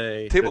 Tabletop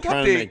Day.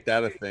 Tabletop Day. Make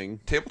that a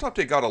thing. Tabletop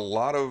Day got a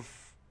lot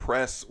of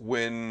press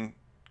when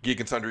Geek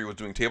and Sundry was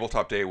doing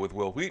Tabletop Day with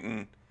Will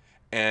Wheaton,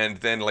 And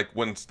then, like,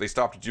 once they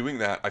stopped doing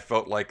that, I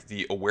felt like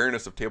the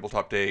awareness of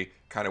Tabletop Day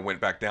kind of went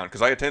back down.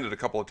 Because I attended a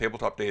couple of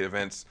Tabletop Day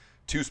events,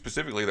 2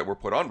 specifically, that were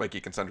put on by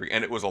Geek and Sundry,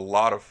 and it was a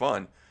lot of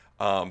fun.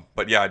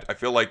 But yeah, I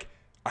feel like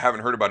I haven't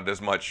heard about it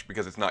as much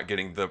because it's not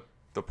getting the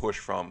push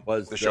from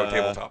the show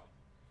Tabletop.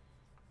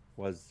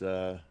 Was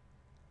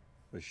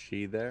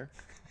she there?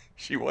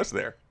 She was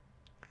there.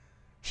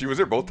 She was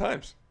there both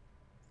times.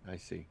 I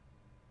see.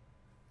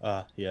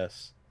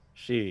 Yes.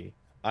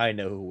 I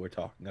know who we're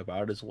talking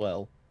about as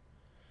well.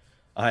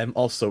 I'm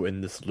also in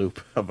this loop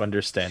of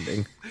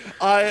understanding.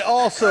 I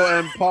also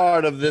am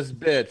part of this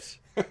bit.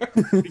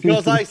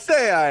 Because I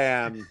say I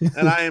am,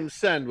 and I am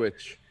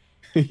Sandwich.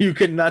 You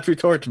cannot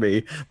retort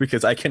me,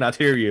 because I cannot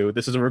hear you.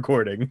 This is a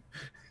recording.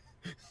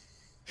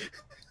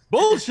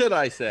 Bullshit,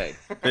 I say.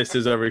 This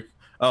is a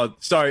Oh,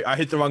 sorry, I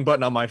hit the wrong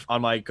button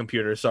on my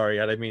computer.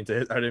 Sorry, I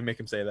didn't make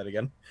him say that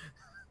again.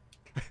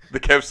 The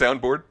Kev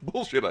soundboard?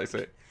 Bullshit, I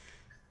say.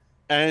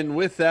 And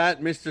with that,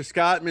 Mr.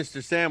 Scott,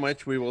 Mr.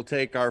 Sandwich, we will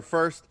take our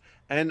first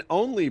and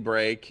only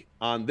break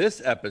on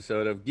this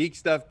episode of Geek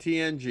Stuff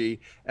TNG,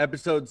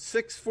 episode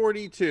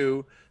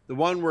 642, the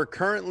one we're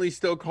currently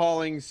still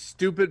calling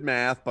Stupid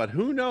Math, but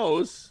who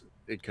knows?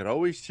 It could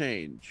always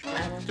change.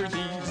 After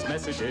these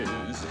messages,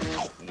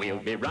 we'll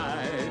be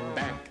right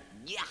back.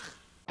 Yeah.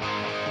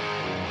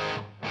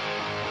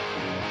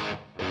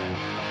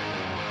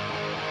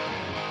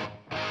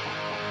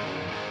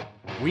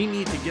 We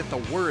need to get the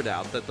word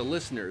out that the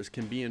listeners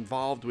can be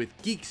involved with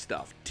Geek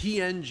Stuff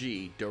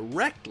TNG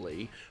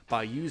directly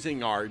by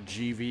using our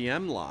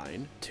GVM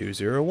line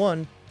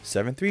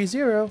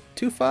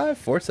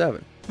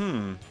 201-730-2547.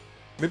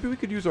 Maybe we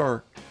could use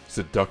our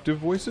seductive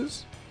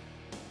voices?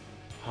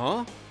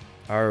 Huh?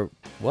 Our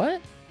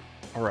what?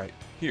 All right,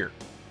 here.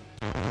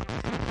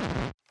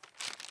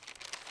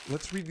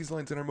 Let's read these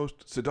lines in our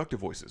most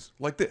seductive voices,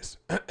 like this.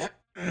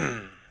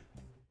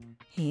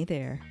 Hey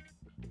there.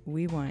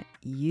 We want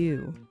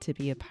you to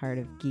be a part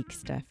of Geek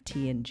Stuff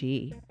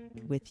TNG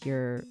with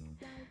your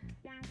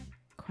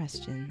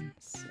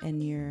questions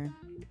and your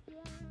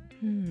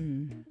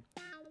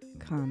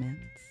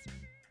comments.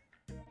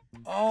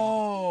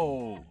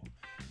 Oh!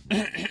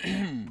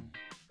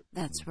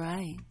 That's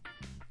right.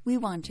 We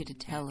want you to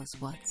tell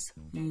us what's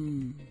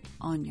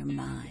on your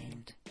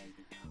mind.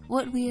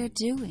 What we are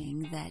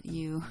doing that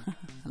you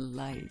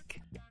like.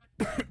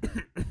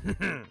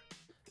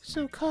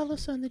 So call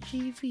us on the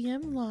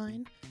GVM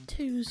line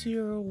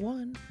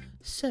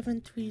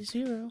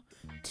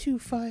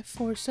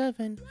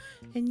 201-730-2547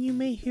 and you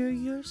may hear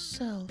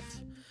yourself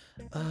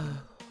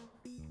on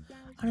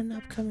an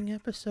upcoming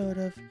episode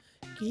of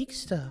Geek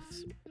Stuff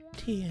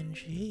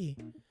TNG.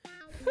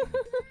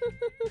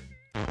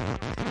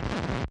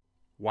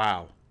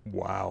 Wow.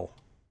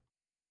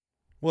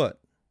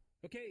 What?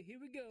 Okay, here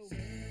we go.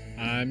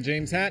 I'm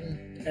James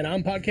Hatton. And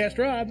I'm Podcast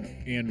Rob.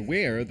 And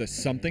we're the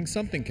Something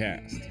Something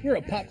Cast. We're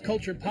a pop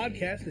culture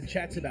podcast that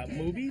chats about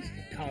movies,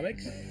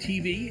 comics,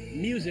 TV,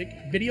 music,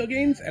 video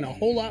games, and a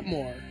whole lot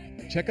more.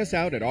 Check us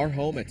out at our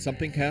home at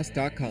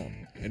somethingcast.com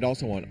and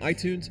also on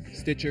iTunes,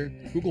 Stitcher,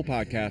 Google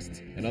Podcasts,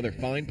 and other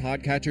fine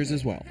podcatchers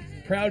as well.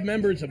 Proud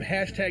members of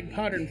Hashtag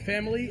Podern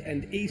Family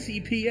and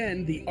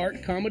ACPN, the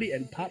Art, Comedy,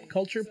 and Pop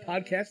Culture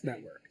Podcast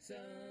Network.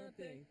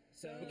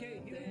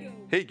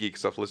 Hey, Geek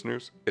Stuff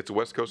listeners. It's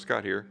West Coast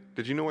Scott here.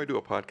 Did you know I do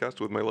a podcast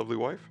with my lovely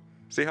wife?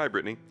 Say hi,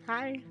 Brittany.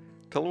 Hi.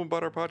 Tell them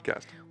about our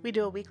podcast. We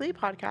do a weekly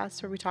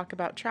podcast where we talk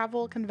about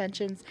travel,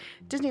 conventions,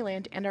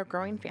 Disneyland, and our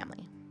growing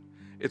family.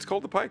 It's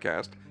called the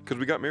Piecast because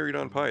we got married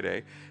on Pi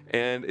Day,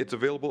 and it's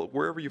available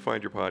wherever you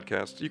find your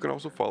podcasts. You can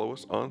also follow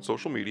us on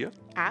social media.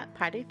 At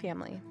Pi Day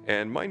Family.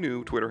 And my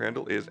new Twitter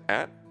handle is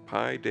at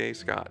Pi Day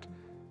Scott.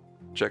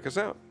 Check us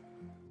out.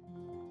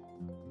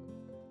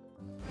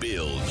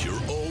 Build your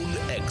own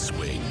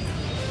X-Wing.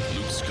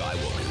 Luke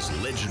Skywalker's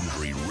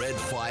legendary Red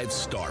 5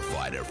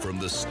 starfighter from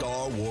the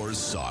Star Wars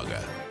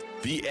saga.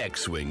 The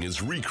X-Wing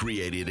is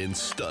recreated in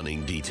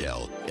stunning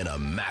detail in a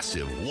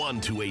massive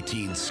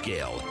 1:18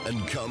 scale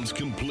and comes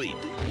complete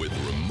with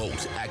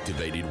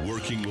remote-activated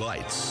working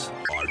lights,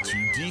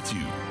 R2-D2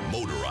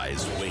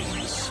 motorized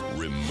wings,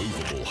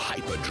 removable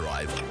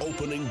hyperdrive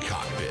opening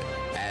cockpit,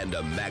 and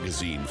a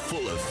magazine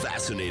full of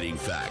fascinating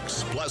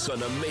facts, plus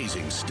an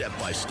amazing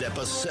step-by-step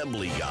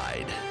assembly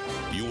guide.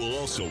 You will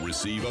also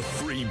receive a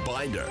free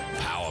binder,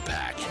 power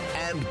pack,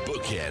 and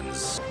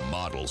bookends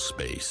model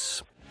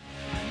space.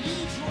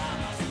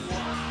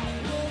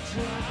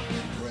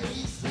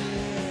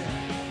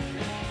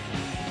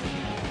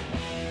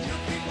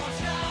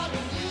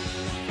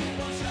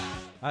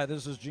 Hi,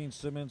 this is Gene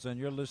Simmons, and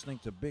you're listening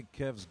to Big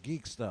Kev's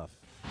Geek Stuff.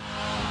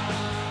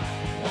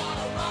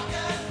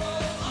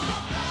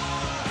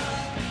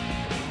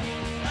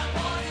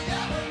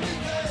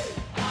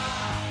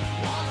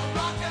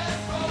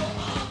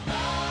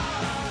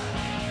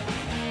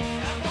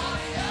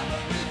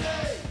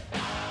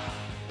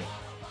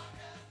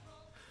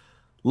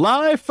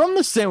 Live from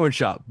the Sandwich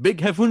Shop, Big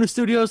Hefuna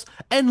Studios,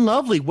 and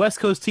lovely West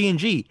Coast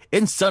TNG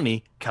in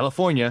sunny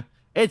California,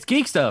 it's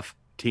Geek Stuff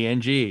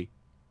TNG.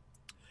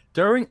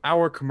 During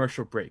our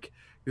commercial break,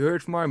 you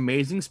heard from our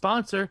amazing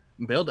sponsor,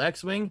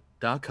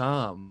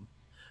 BuildXwing.com.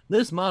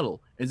 This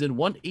model is in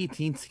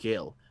 1/18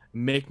 scale,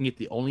 making it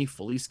the only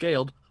fully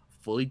scaled,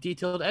 fully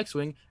detailed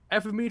X-Wing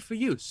ever made for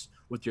use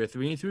with your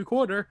 3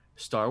 3/4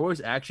 Star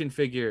Wars action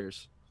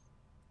figures.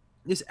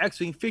 This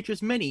X-Wing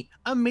features many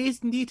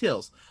amazing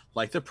details,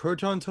 like the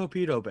proton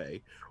torpedo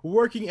bay,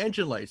 working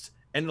engine lights,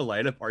 and the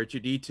light-up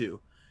R2-D2.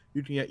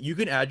 You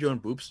can add your own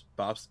boops,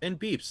 bops, and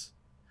beeps.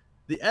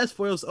 The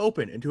S-foils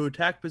open into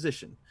attack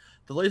position.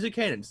 The laser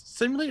cannons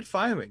simulate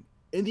firing,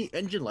 and the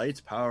engine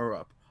lights power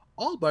up,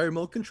 all by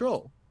remote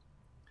control.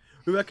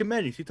 We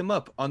recommend you pick them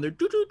up on their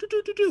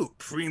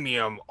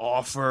premium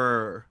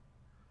offer.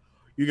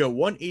 You get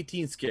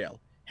 1/18 scale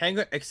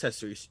hangar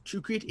accessories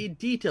to create a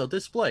detailed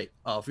display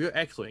of your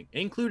X-Wing,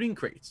 including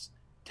crates,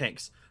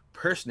 tanks,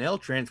 personnel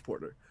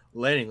transporter,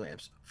 landing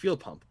lamps, fuel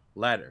pump,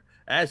 ladder,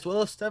 as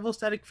well as several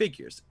static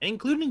figures,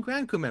 including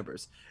Grand Crew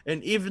members,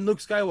 and even Luke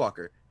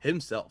Skywalker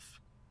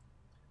himself.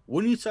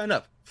 When you sign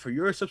up for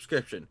your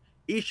subscription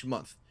each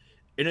month,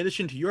 in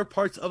addition to your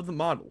parts of the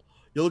model,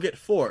 you'll get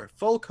 4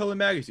 full-color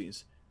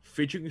magazines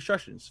featuring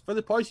instructions for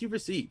the parts you've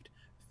received,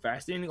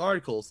 fascinating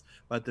articles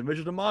about the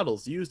original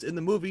models used in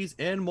the movies,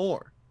 and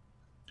more.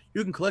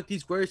 You can collect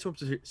these great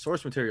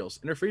source materials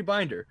in a free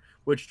binder,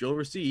 which you'll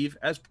receive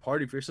as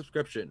part of your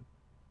subscription.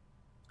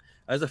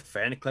 As a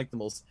fan of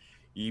collectibles,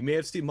 you may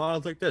have seen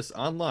models like this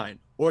online,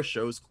 or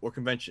shows, or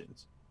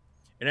conventions.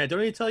 And I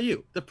don't need to tell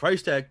you, the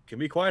price tag can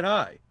be quite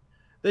high.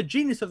 The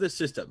genius of this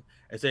system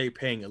is that you're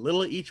paying a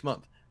little each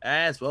month,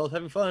 as well as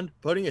having fun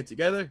putting it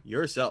together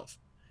yourself.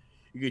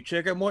 You can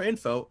check out more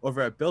info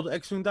over at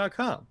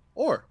BuildXwing.com,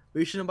 or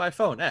reach them by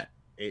phone at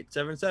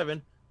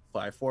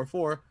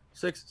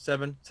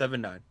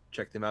 877-544-6779.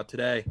 Check them out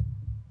today.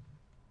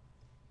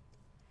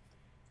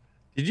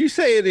 Did you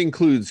say it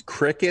includes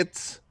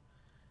crickets?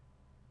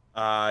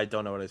 I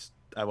don't know at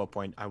what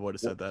point I would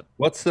have said that.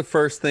 What's the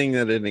first thing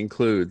that it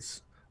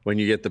includes when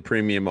you get the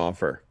premium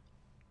offer?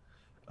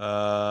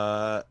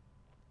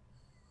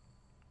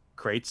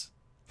 Crates.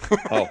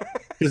 Oh,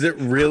 because it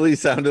really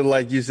sounded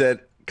like you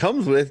said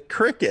comes with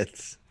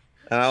crickets,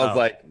 and I was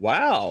like,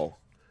 "Wow,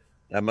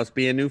 that must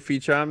be a new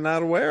feature I'm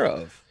not aware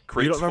of."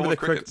 You don't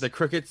remember the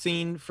cricket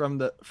scene from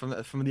the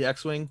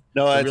X-Wing?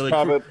 No, that's really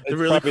probably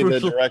crucial... the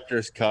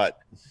director's cut.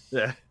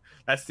 Yeah,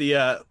 that's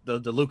the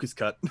Lucas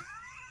cut.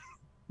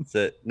 That's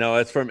it. No,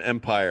 it's from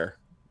Empire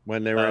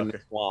when they were in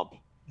the swamp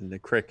and the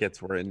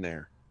crickets were in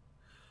there.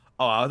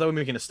 Oh, I thought we were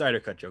making a Snyder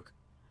cut joke.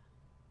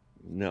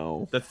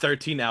 No. The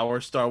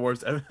 13-hour Star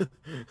Wars.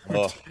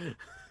 Oh.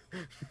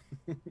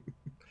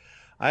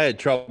 I had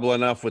trouble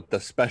enough with the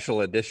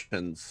special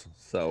editions,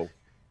 so.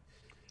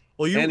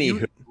 Well,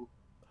 Anywho.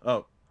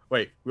 Oh,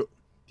 wait.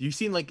 You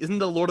seen isn't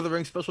the Lord of the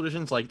Rings special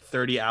editions like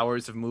 30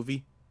 hours of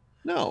movie?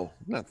 No,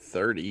 not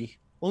 30.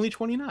 Only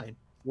 29.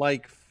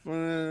 Like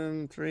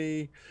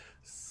 3,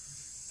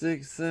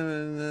 6,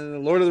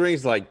 7. Lord of the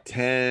Rings like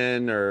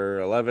 10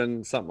 or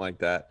 11, something like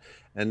that.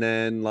 And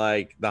then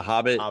like the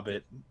Hobbit.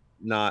 I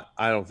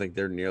don't think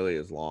they're nearly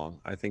as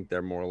long. I think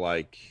they're more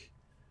like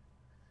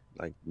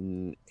 8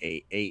 and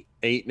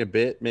a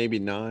bit, maybe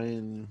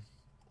 9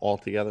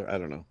 altogether. I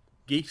don't know.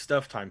 Geek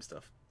stuff, time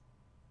stuff.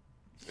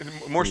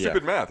 More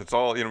stupid math. It's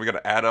all, we got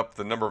to add up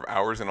the number of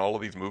hours in all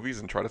of these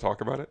movies and try to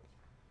talk about it.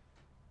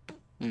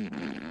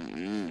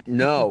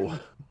 No.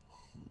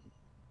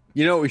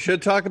 We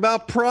should talk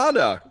about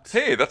product.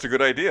 Hey, that's a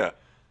good idea.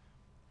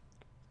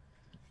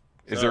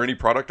 Is there any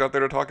product out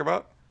there to talk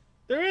about?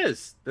 There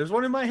is. There's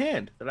one in my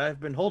hand that I've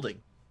been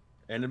holding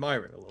and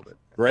admiring a little bit.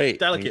 Great.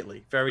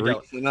 Delicately. Very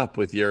delicately. Reaching up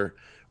with your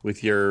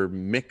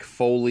Mick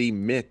Foley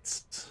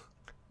mitts.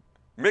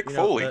 Mick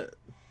Foley?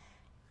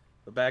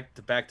 The back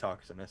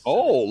talks in this.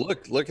 Oh,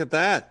 look at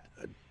that.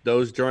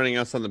 Those joining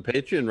us on the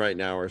Patreon right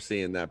now are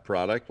seeing that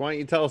product. Why don't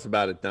you tell us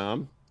about it,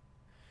 Dom?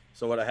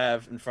 So what I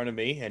have in front of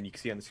me, and you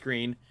can see on the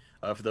screen,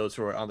 for those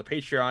who are on the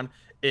Patreon,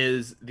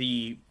 is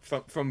the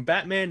from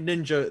Batman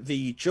Ninja,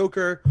 the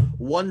Joker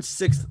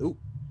 1/6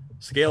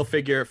 scale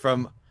figure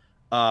from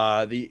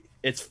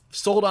it's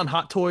sold on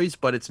Hot Toys,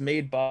 but it's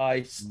made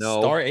by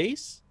Star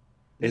Ace.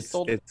 It's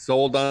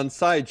sold on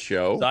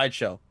Sideshow.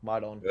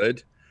 Model.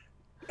 Good.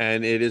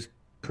 And it is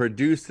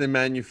produced and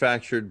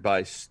manufactured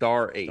by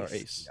Star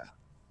Ace. Yeah.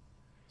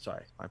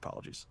 Sorry, my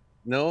apologies.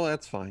 No,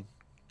 that's fine.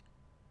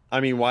 I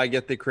mean, why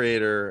get the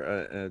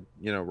creator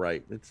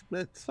right?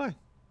 It's fine.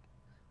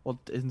 Well,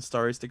 isn't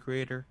Star Ace the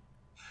creator?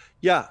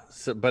 Yeah,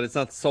 but it's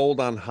not sold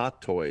on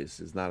Hot Toys.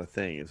 Is not a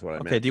thing. Is what I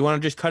meant. Okay. Do you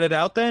want to just cut it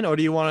out then, or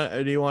do you want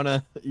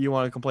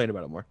to complain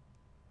about it more?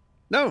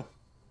 No,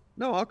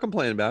 I'll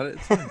complain about it.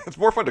 It's fine. It's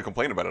more fun to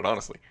complain about it,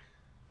 honestly.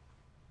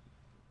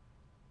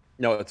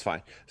 No, it's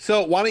fine.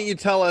 So why don't you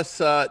tell us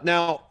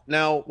now?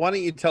 Why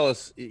don't you tell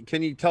us?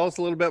 Can you tell us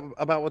a little bit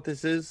about what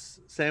this is,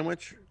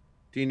 Sandwich?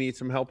 Do you need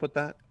some help with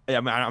that? Yeah,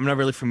 I'm not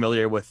really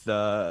familiar with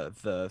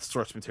the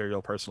source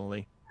material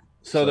personally.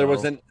 So there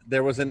was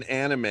an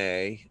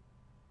anime.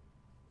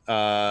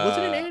 Was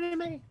it an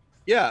anime?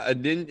 Yeah,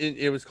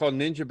 it was called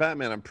Ninja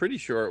Batman. I'm pretty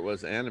sure it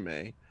was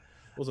anime.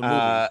 It was a movie.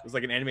 It was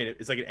like an animated.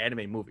 It's like an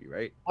anime movie,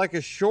 right? Like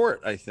a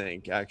short, I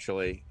think.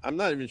 Actually, I'm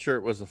not even sure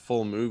it was a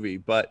full movie,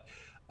 but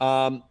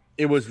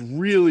it was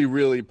really,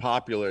 really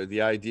popular.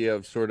 The idea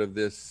of sort of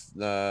this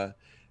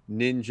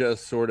ninja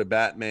sort of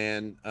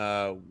Batman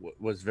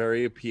was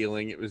very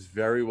appealing. It was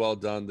very well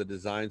done. The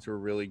designs were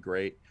really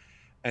great,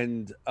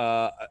 and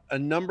a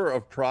number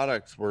of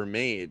products were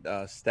made,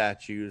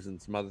 statues and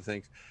some other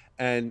things.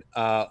 And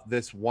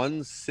this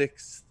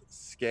 1/6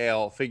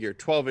 scale figure,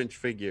 12-inch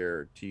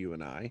figure to you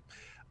and I,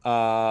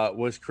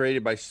 was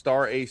created by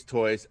Star Ace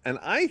Toys. And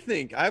I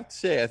have to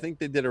say, I think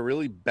they did a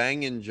really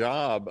banging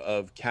job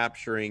of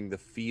capturing the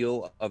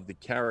feel of the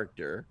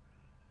character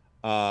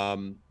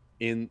in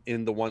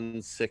the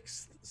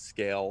 1/6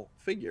 scale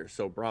figure.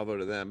 So bravo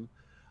to them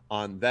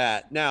on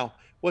that. Now,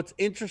 what's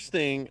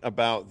interesting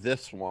about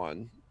this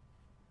one,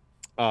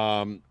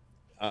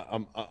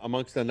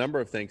 amongst a number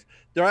of things,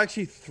 there are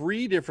actually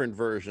 3 different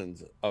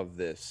versions of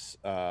this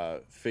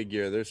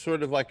figure. There's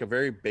sort of like a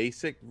very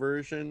basic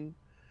version.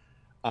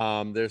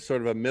 There's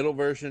sort of a middle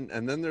version,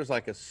 and then there's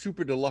like a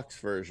super deluxe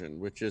version,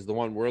 which is the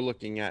one we're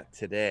looking at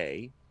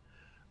today.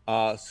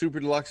 Super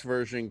deluxe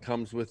version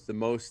comes with the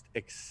most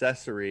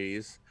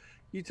accessories.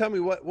 You tell me,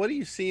 what do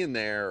you see in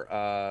there,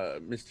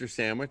 Mr.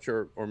 Sandwich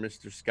or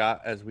Mr.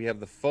 Scott? As we have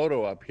the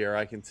photo up here,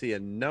 I can see a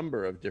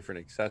number of different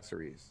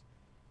accessories.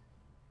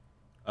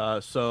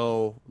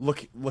 So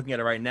looking at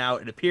it right now,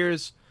 it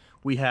appears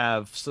we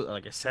have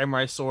like a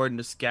samurai sword in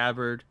the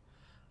scabbard.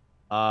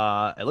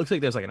 It looks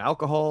like there's like an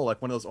alcohol,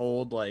 like one of those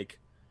old like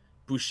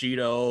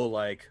Bushido,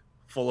 like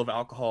full of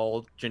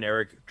alcohol,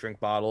 generic drink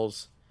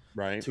bottles.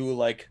 Right. 2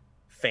 like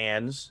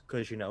fans,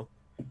 because you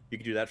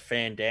can do that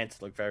fan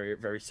dance, look very,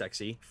 very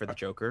sexy for the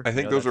Joker. I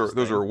think those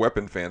are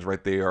weapon fans,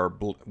 right? They are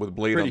with a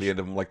blade on the end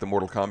of them, like the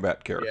Mortal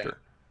Kombat character.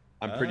 Yeah.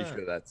 I'm pretty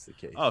sure that's the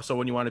case. Oh, so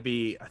when you want to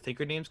be, I think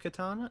her name's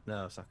Katana?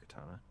 No, it's not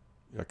Katana.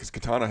 Yeah, because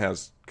Katana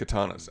has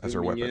katanas as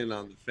her weapon. In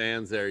on the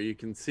fans there, you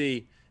can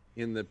see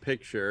in the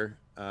picture,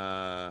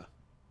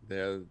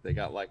 they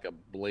got like a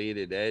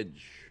bladed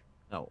edge.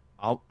 No,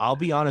 I'll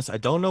be honest. I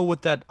don't know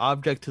what that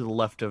object to the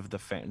left of the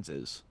fans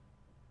is.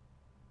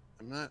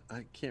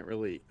 I can't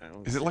really.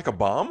 Is it like a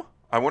bomb?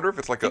 I wonder if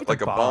it's like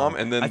a bomb,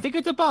 and then I think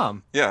it's a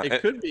bomb. Yeah,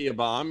 it could be a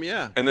bomb.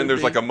 Yeah, and then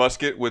there's like a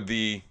musket with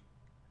the,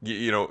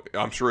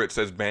 I'm sure it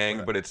says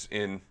bang, but it's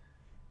in,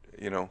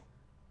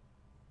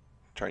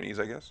 Chinese,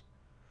 I guess.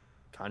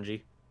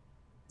 Kanji.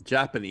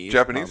 Japanese.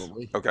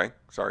 Probably. Okay,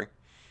 sorry.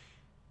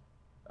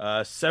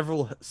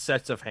 Several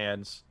sets of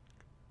hands.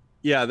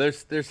 Yeah,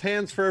 there's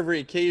hands for every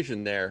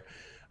occasion there.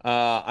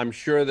 I'm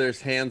sure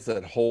there's hands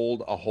that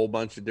hold a whole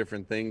bunch of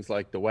different things,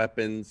 like the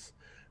weapons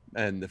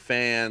and the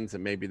fans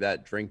and maybe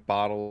that drink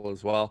bottle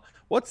as well.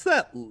 What's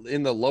that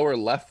in the lower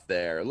left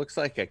there? It looks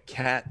like a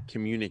cat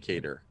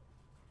communicator.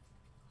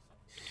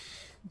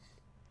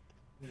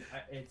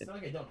 It's not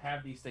like I don't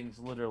have these things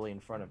literally in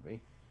front of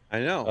me. I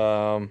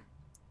know.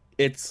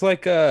 It's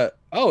like a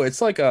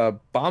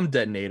bomb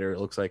detonator, it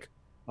looks like.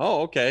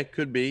 Oh, okay.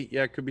 Could be.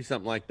 Yeah, it could be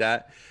something like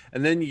that.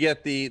 And then you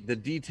get the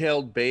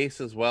detailed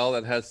base as well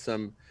that has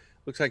some,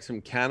 looks like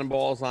some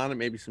cannonballs on it,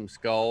 maybe some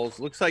skulls.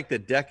 Looks like the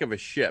deck of a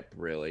ship,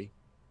 really.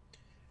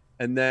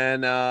 And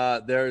then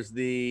there's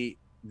the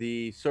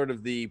sort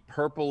of the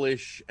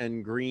purplish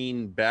and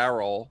green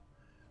barrel,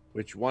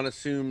 which one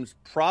assumes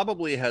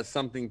probably has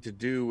something to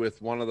do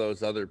with one of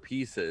those other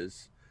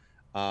pieces.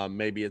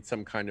 Maybe it's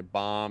some kind of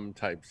bomb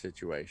type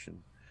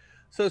situation.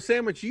 So,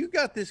 Sandwich, you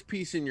got this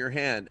piece in your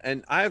hand,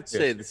 and I have to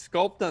say the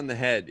sculpt on the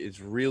head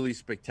is really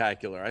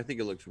spectacular. I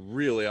think it looks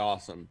really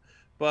awesome.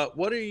 But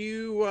what are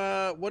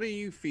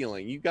you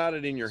feeling? You got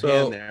it in your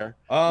hand there.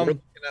 We're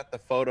looking at the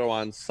photo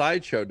on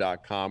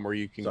Sideshow.com, where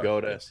you can go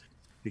to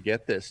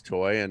get this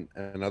toy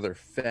and other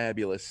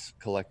fabulous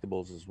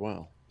collectibles as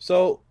well.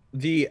 So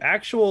the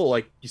actual,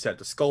 like you said,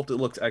 the sculpt, it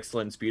looks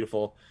excellent. It's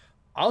beautiful.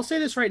 I'll say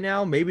this right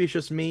now. Maybe it's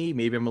just me.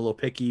 Maybe I'm a little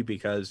picky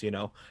because,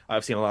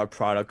 I've seen a lot of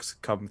products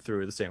come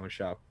through the sandwich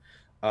shop.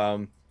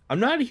 I'm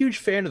not a huge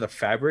fan of the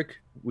fabric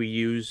we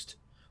used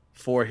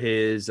for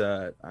his,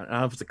 I don't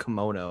know if it's a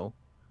kimono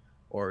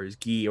or his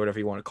gi or whatever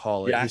you want to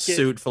call it. His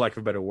suit, for lack of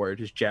a better word,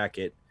 his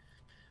jacket.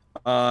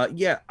 I'm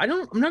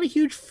not a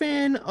huge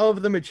fan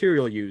of the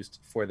material used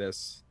for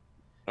this.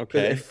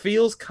 Okay. It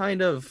feels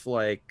kind of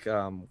like,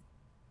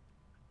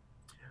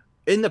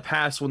 in the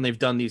past when they've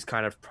done these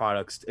kind of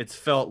products, it's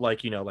felt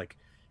like, like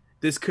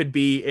this could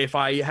be, if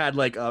I had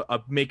like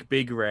a Make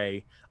Big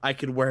Ray, I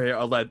could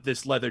wear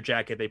this leather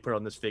jacket they put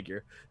on this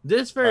figure.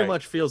 This very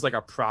much feels like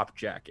a prop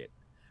jacket,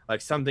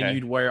 like something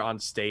you'd wear on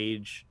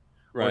stage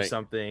or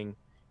something.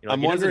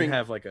 I'm wondering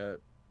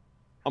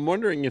I'm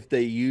wondering if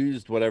they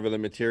used whatever the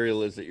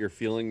material is that you're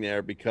feeling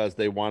there because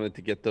they wanted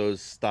to get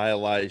those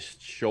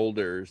stylized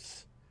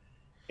shoulders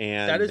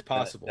and that is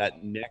possible.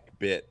 That neck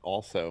bit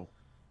also.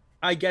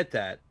 I get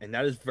that, and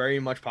that is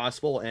very much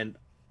possible, and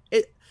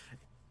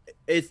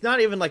it's not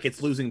even like it's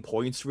losing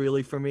points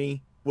really for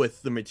me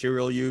with the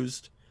material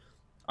used.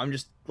 I'm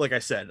just, like I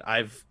said,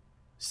 I've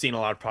seen a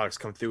lot of products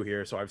come through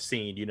here, so I've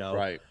seen,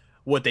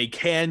 what they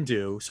can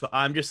do. So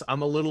I'm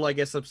a little, I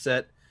guess,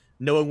 upset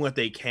knowing what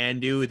they can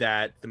do,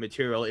 that the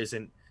material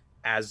isn't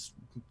as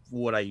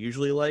what I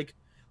usually like.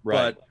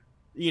 Right. But,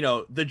 you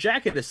know, the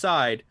jacket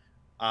aside,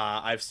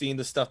 I've seen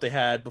the stuff they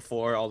had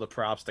before, all the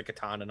props, the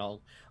katana and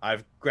all.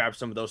 I've grabbed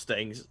some of those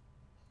things.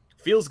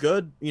 Feels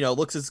good. You know,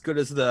 looks as good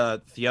as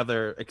the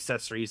other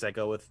accessories that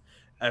go with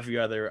every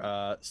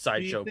other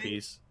sideshow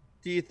piece.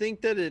 Do you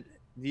think that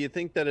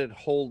it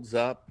holds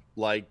up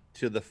like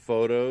to the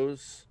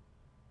photos?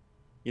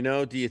 You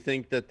know, do you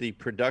think that the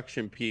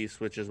production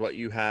piece, which is what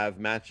you have,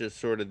 matches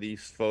sort of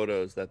these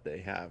photos that they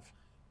have?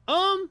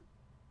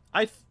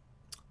 I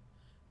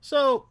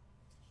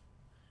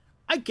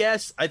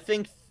guess I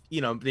think,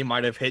 you know, they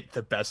might have hit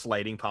the best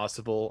lighting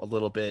possible a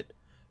little bit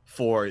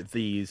for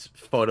these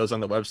photos on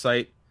the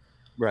website.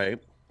 Right.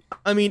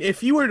 I mean,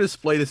 if you were to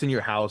display this in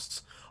your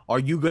house, are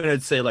you gonna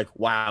say like,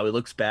 "Wow, it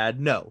looks bad"?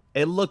 No,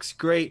 it looks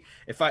great.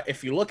 If I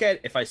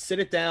sit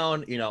it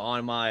down, you know,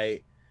 on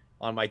my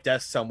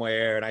desk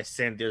somewhere, and I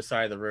stand at the other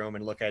side of the room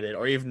and look at it,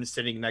 or even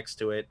sitting next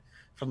to it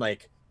from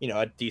like, you know,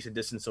 a decent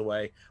distance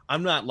away,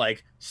 I'm not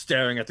like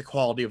staring at the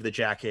quality of the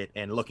jacket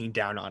and looking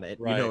down on it.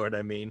 Right. You know what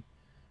I mean?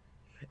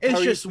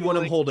 It's just when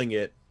I'm holding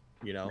it,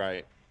 you know.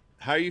 Right.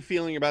 How are you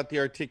feeling about the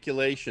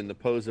articulation, the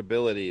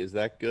posability? Is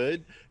that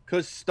good?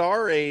 Because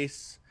Star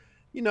Ace,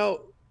 you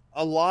know,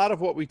 a lot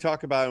of what we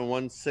talk about in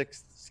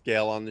 1/6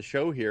 scale on the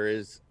show here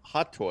is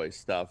Hot Toy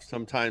stuff.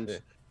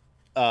 Sometimes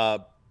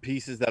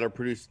pieces that are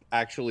produced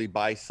actually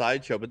by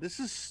Sideshow, but this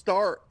is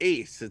Star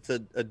Ace. It's a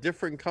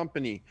different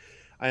company.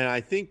 And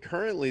I think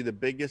currently the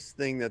biggest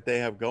thing that they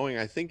have going,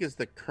 I think, is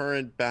the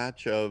current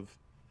batch of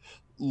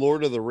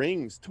Lord of the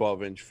Rings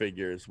 12-inch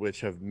figures,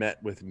 which have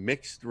met with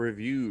mixed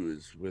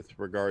reviews with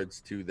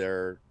regards to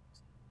their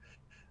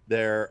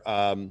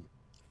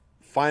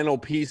final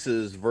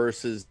pieces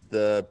versus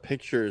the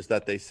pictures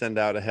that they send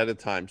out ahead of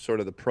time, sort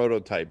of the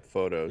prototype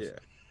photos. Yeah.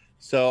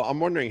 So I'm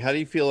wondering, how do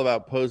you feel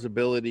about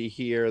posability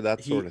here,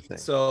 that sort of thing?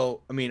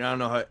 So, I mean, I don't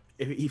know how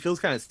he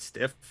feels kind of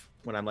stiff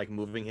when I'm like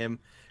moving him.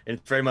 And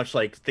it's very much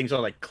like things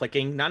are like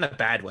clicking, not in a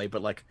bad way,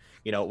 but like,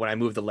 you know, when I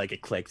move the leg,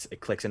 it clicks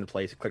into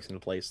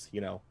place,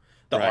 you know.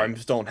 The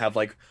arms don't have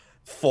like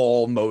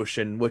full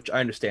motion, which I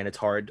understand it's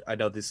hard. I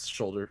know these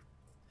shoulder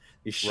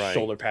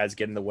pads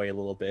get in the way a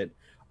little bit.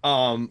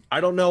 I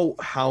don't know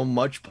how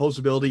much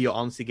posability you'll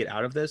honestly get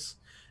out of this.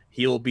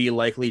 He'll be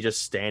likely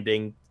just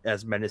standing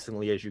as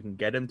menacingly as you can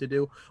get him to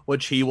do,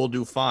 which he will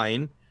do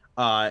fine.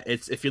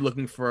 It's if you're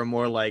looking for a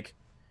more like,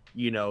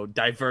 you know,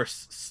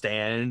 diverse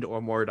stand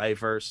or more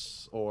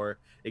diverse or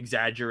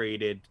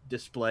exaggerated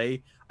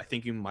display, I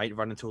think you might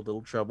run into a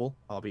little trouble.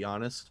 I'll be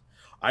honest.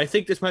 I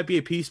think this might be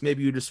a piece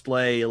maybe you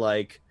display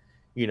like,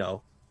 you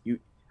know,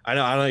 I don't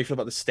know how you feel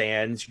about the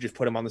stands. You just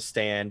put him on the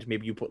stand.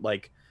 Maybe you put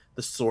like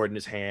the sword in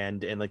his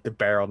hand and like the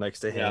barrel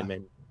next to him,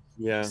 and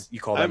you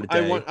call that a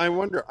day. I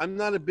wonder. I'm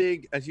not a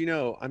big, as you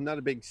know, I'm not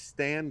a big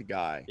stand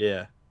guy.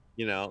 Yeah.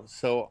 You know,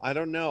 so I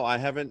don't know. I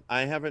haven't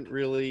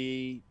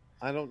really.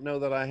 I don't know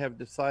that I have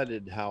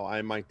decided how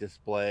I might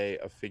display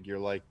a figure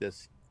like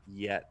this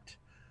yet.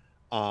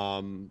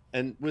 And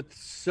with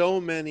so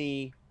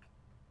many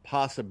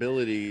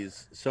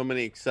possibilities, so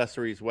many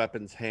accessories,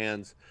 weapons,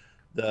 hands,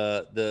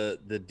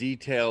 the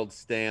detailed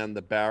stand,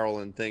 the barrel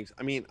and things.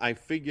 I mean, I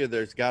figure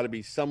there's got to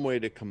be some way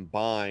to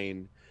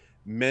combine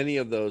many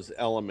of those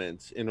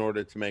elements in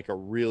order to make a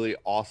really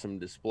awesome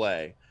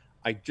display.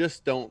 I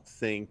just don't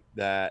think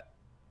that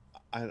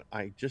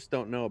I just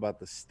don't know about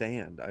the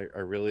stand. I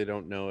really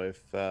don't know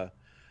if I'm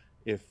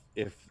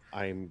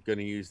going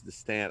to use the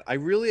stand. I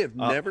really have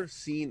never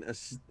seen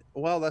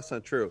well, that's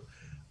not true.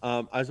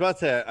 I was about to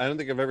say, I don't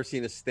think I've ever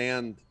seen a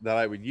stand that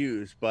I would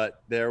use,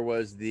 but there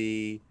was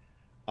a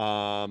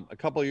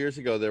couple of years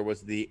ago, there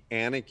was the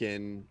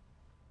Anakin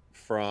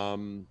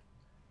from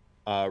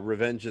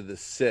Revenge of the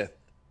Sith,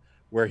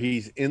 where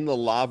he's in the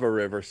lava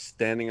river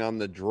standing on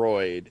the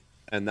droid,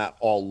 and that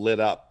all lit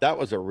up. That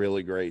was a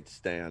really great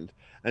stand.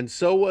 And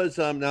so was,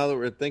 now that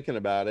we're thinking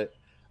about it,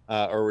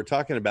 or we're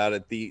talking about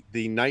it,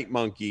 the Night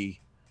Monkey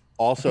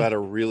also had a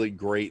really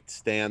great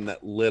stand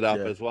that lit up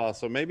as well.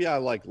 So maybe I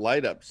like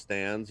light up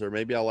stands, or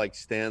maybe I like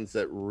stands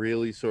that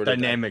really sort of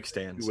dynamic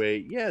stands.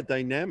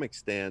 Dynamic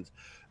stands.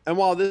 And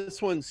while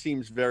this one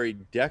seems very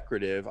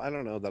decorative, I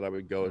don't know that I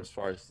would go as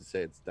far as to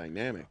say it's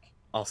dynamic.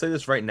 I'll say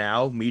this right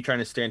now, me trying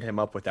to stand him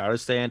up without a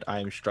stand, I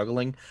am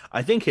struggling.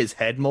 I think his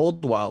head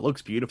mold, while it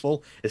looks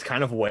beautiful, is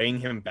kind of weighing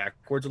him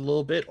backwards a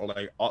little bit, or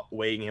like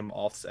weighing him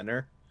off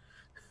center.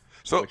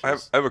 So I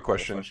have a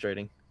question.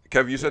 Frustrating.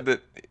 Kev, you said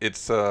that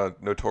it's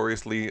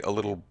notoriously a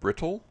little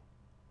brittle.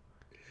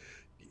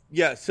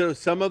 Yeah, so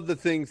some of the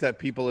things that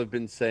people have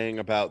been saying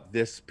about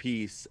this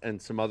piece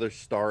and some other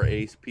Star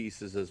Ace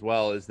pieces as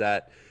well is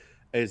that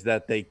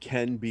they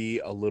can be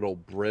a little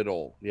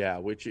brittle. Yeah,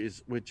 which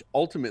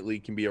ultimately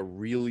can be a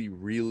really,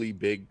 really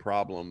big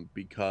problem,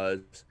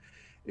 because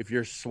if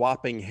you're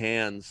swapping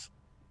hands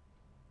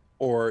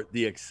or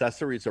the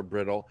accessories are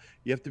brittle,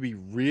 you have to be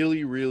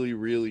really, really,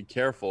 really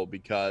careful,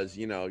 because,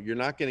 you know, you're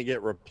not going to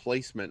get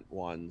replacement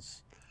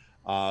ones.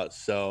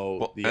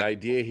 The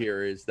idea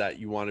here is that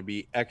you want to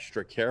be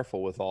extra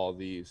careful with all of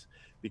these,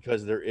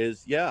 because there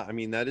is, I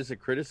mean, that is a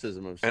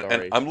criticism of Star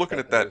And Ace. I'm looking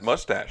at that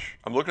mustache.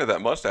 I'm looking at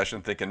that mustache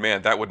and thinking,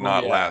 man, that would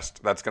not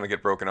last. That's going to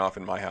get broken off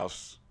in my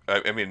house.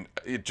 I mean,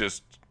 it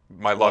just,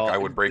 my luck, I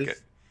would break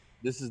it.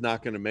 This is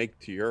not going to make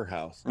to your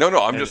house. No,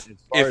 I'm and just, as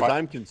far as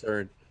I'm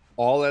concerned,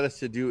 all that has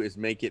to do is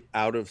make it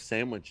out of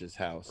Sandwich's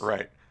house.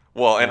 Right.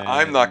 Well, and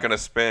I'm not going to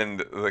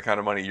spend the kind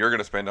of money you're going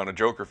to spend on a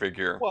Joker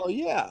figure. Well,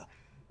 yeah,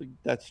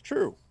 that's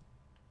true.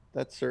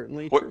 That's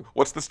certainly true.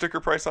 What's the sticker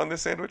price on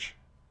this sandwich?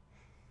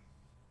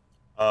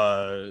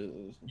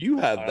 You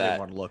have I that. don't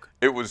want to look.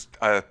 It was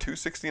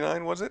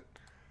 $269, was it?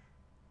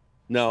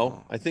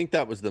 No, I think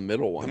that was the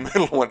middle one. The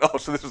middle one. Oh,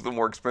 so this is the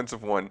more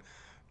expensive one.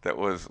 That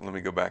was. Let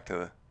me go back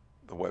to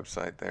the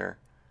website there.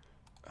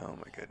 Oh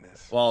my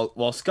goodness.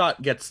 While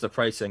Scott gets the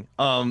pricing,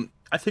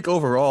 I think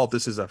overall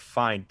this is a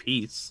fine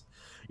piece.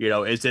 You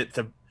know, is it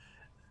the?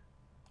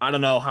 I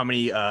don't know how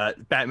many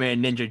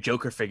Batman Ninja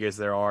Joker figures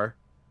there are.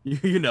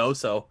 You know,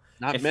 so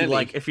Not if many.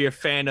 if you're a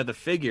fan of the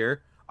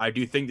figure, I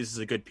do think this is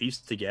a good piece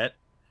to get.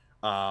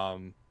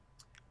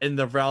 In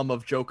the realm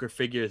of Joker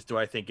figures, do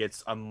I think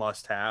it's a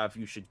must-have?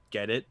 You should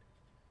get it.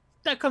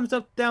 That comes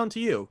up down to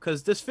you,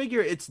 because this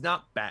figure, it's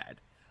not bad.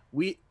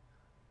 We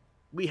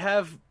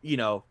have, you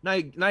know,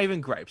 not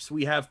even gripes.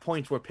 We have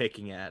points we're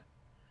picking at,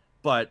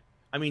 but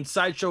I mean,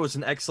 Sideshow is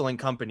an excellent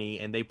company,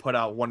 and they put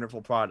out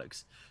wonderful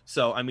products.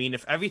 So I mean,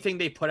 if everything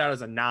they put out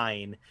is a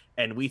 9,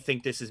 and we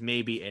think this is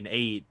maybe an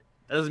 8,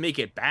 that doesn't make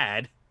it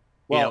bad.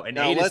 Well, an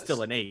now 8 is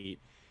still an 8.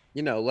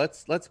 You know,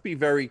 let's be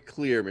very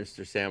clear,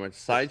 Mr. Sandwich.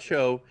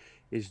 Sideshow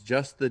is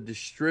just the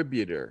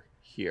distributor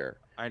here.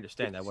 I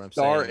understand that. What I'm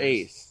Star saying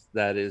Ace,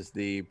 that is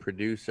the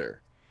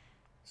producer.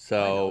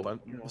 So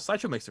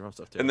Sideshow makes their own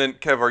stuff too. And then,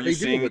 Kev, are you they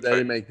seeing? do, but they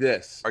didn't make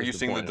this. Are you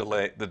seeing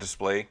the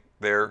display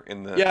there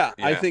in the? Yeah,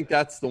 I think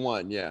that's the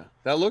one. Yeah,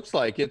 that looks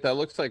like it. That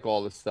looks like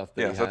all the stuff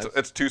that he so has.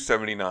 it's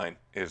 $279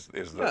 is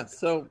the. Yeah,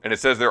 so and it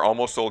says they're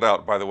almost sold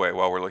out. By the way,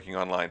 while we're looking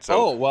online. So.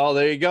 Oh well,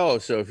 there you go.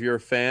 So if you're a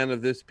fan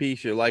of this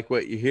piece, you like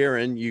what you're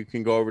hearing, you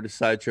can go over to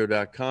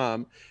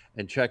sideshow.com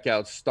and check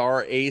out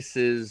Star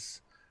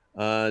Ace's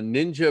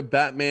Ninja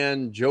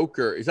Batman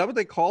Joker. Is that what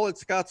they call it,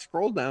 Scott?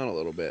 Scroll down a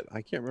little bit.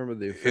 I can't remember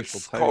the official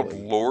title. It's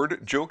called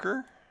Lord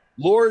Joker.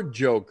 Lord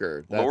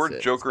Joker. That's Lord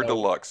it. Joker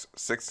Deluxe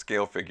 6th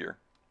scale figure.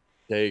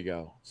 There you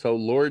go. So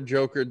Lord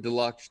Joker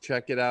Deluxe.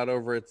 Check it out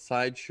over at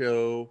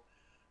sideshow.com.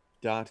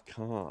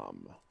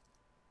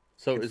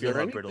 So is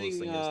there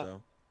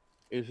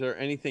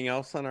anything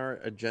else on our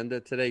agenda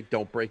today?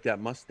 Don't break that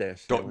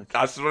mustache. Don't.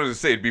 That's what I was going to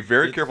say. Be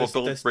very careful.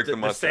 Don't break the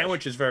mustache. The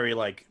sandwich is very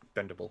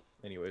bendable.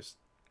 Anyways.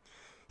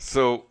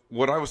 So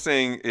what I was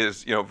saying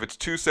is, you know, if it's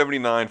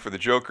 $279 for the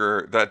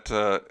Joker, that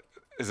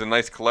is a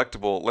nice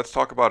collectible. Let's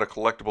talk about a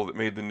collectible that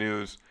made the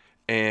news.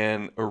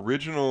 An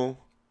original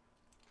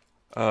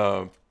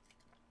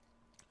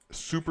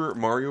Super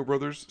Mario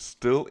Brothers,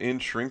 still in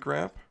shrink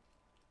wrap,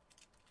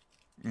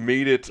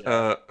 made it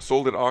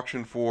sold at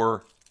auction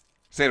for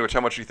Sandwich.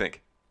 How much do you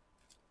think?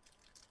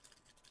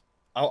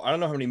 I don't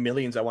know how many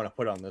millions I want to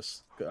put on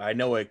this. I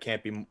know it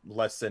can't be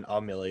less than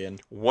 $1 million.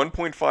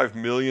 $1.5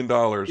 million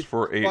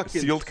for a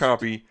sealed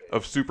copy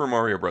of Super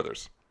Mario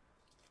Brothers.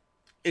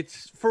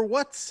 It's for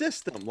what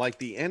system? Like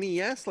the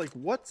NES? Like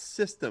what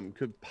system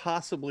could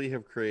possibly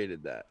have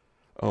created that?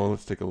 Oh,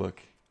 let's take a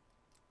look.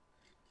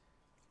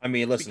 I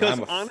mean, listen, because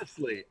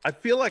honestly, I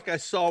feel like I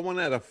saw one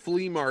at a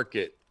flea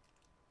market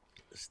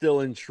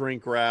still in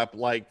shrink wrap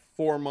like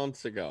 4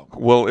 months ago.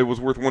 Well, it was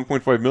worth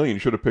 $1.5 million. You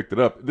should have picked it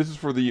up. This is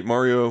for the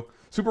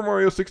Super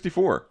Mario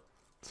 64.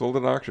 Sold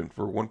at auction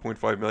for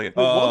 $1.5 million.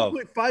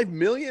 $1.5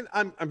 million?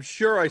 I'm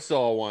sure I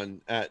saw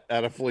one at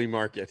a flea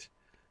market.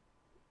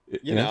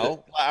 You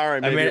know, all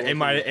right. I mean, it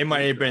might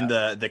have been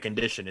the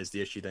condition is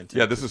the issue then too.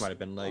 Yeah, this might have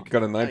been like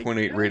got a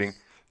 9.8 rating.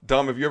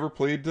 Dom, have you ever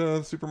played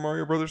Super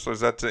Mario Brothers? So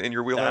is that in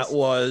your wheelhouse? That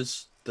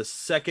was the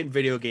second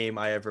video game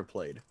I ever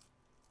played.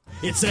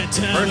 It's that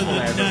time of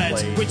the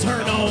night. We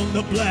turn on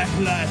the black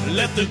light.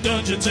 Let the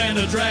Dungeons and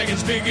the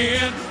Dragons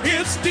begin.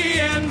 It's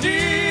D&D.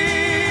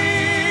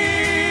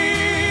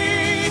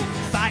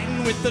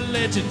 Fighting with the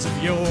legends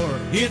of yore.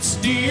 It's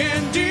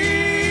D&D.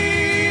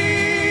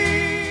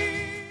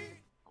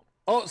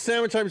 Oh,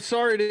 Sandwich, I'm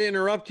sorry to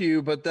interrupt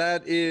you, but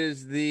that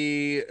is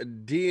the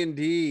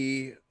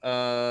D&D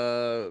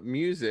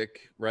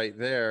music right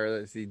there.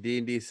 That's the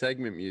D&D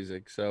segment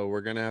music. So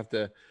we're gonna have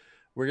to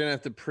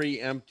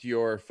preempt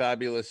your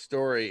fabulous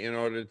story in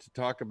order to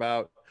talk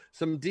about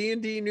some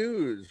D&D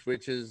news,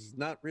 which is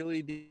not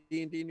really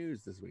D&D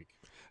news this week.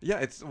 Yeah,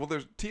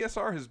 there's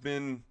TSR has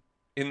been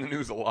in the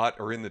news a lot,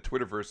 or in the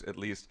Twitterverse at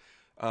least.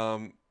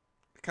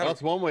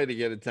 That's one way to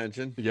get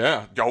attention.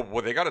 Yeah.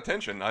 Well, they got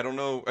attention. I don't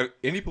know.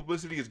 Any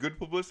publicity is good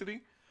publicity.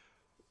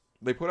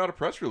 They put out a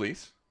press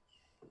release.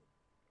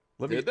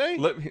 Did they?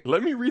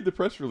 Let me read the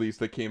press release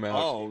that came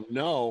out. Oh,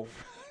 no.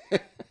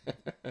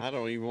 I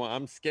don't even want...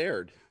 I'm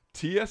scared.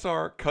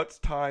 TSR cuts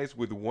ties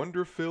with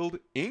Wonder-Filled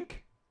Inc.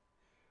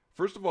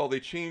 First of all, they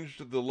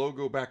changed the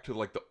logo back to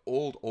like the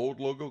old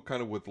logo,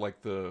 kind of with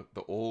like the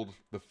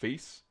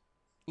face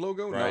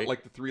logo, right. Not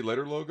like the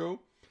 3-letter logo.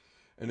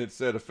 And it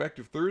said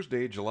effective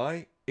Thursday,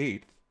 July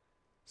 8th,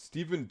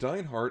 Steven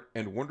Deinhardt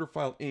and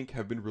Wonderfile Inc.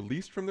 have been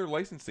released from their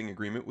licensing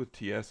agreement with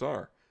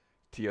TSR.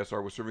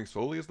 TSR was serving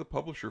solely as the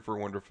publisher for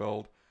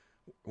Wonderfilled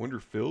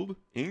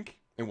Inc.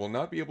 and will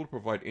not be able to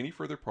provide any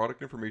further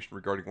product information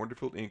regarding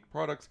Wonderfilled Inc.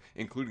 products,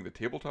 including the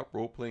tabletop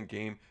role-playing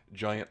game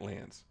Giant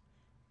Lands.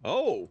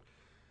 Oh.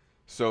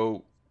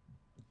 So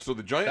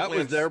the Giant Lands... That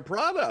was their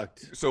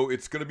product. So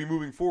it's going to be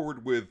moving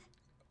forward with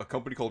a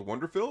company called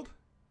Wonderfilled,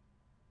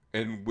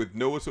 and with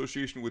no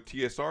association with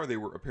TSR. They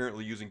were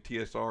apparently using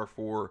TSR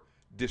for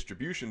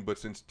distribution, but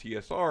since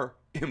TSR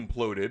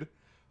imploded,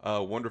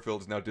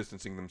 Wonderfilled is now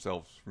distancing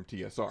themselves from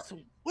TSR. So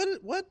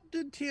what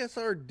did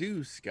TSR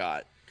do,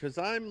 Scott? Because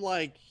I'm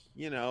like,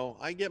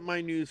 I get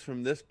my news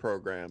from this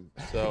program.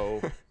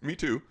 So Me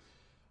too.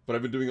 But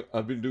I've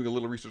been doing a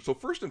little research. So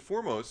first and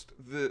foremost,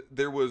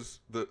 there was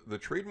the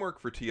trademark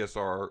for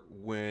TSR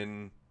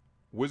when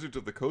Wizards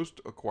of the Coast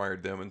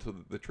acquired them, and so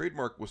the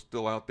trademark was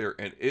still out there,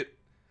 and it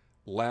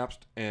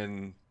lapsed,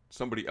 and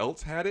somebody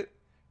else had it,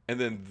 and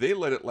then they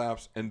let it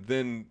lapse, and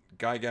then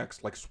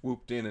Gygax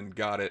swooped in and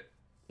got it,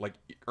 like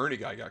Ernie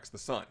Gygax, the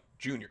son,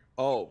 Jr.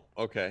 Oh,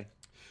 okay.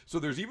 So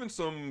there's even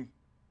some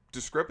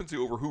discrepancy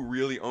over who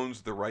really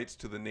owns the rights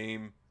to the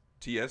name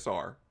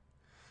TSR.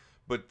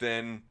 But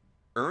then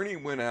Ernie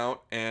went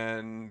out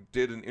and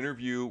did an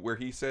interview where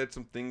he said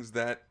some things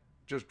that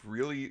just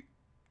really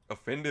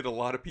offended a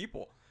lot of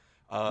people.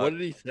 What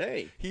did he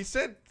say? He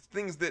said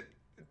things that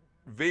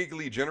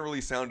vaguely,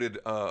 generally sounded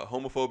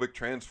homophobic,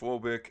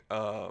 transphobic,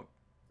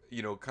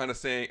 kind of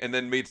saying, and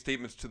then made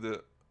statements to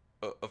the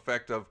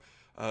effect of,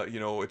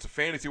 it's a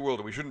fantasy world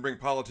and we shouldn't bring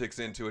politics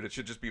into it. It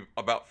should just be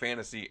about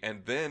fantasy.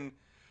 And then,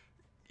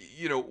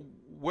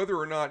 whether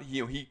or not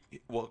he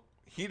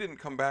didn't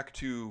come back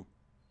to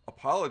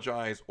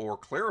apologize or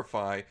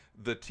clarify,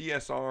 the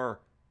TSR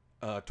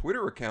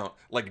Twitter account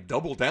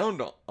doubled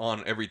down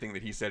on everything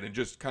that he said and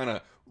just kind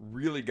of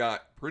really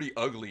got pretty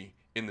ugly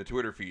in the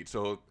Twitter feed.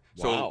 So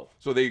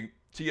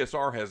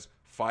TSR has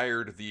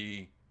fired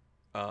the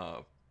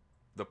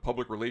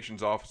public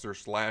relations officer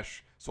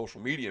 /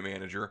 social media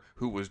manager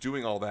who was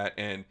doing all that,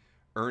 and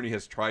Ernie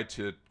has tried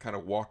to kind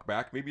of walk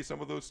back maybe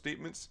some of those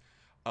statements.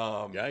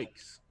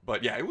 Yikes!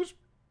 But yeah, it was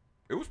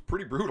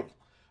pretty brutal.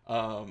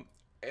 And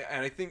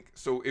I think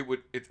so.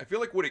 I feel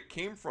like what it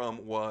came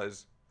from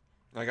was,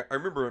 I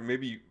remember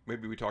maybe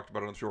we talked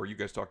about it on the show, or you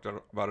guys talked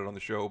about it on the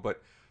show,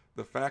 but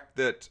the fact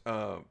that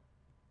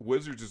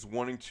Wizards is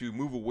wanting to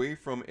move away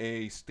from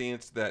a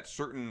stance that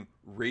certain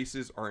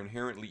races are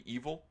inherently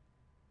evil,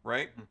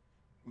 right?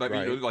 I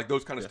mean,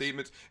 those kind of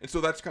statements. And so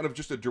that's kind of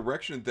just a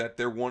direction that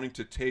they're wanting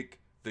to take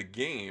the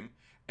game.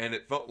 And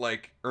it felt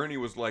like Ernie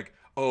was like,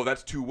 oh,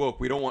 that's too woke.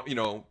 We don't want,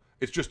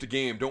 it's just a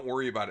game. Don't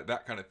worry about it.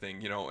 That kind of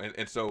thing,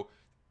 And so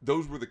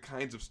those were the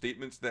kinds of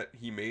statements that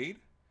he made,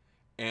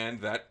 and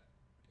that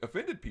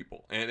offended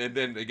people. And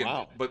then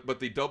again, but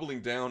the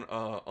doubling down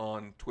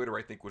on Twitter,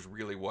 I think, was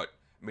really what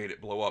made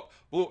it blow up.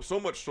 So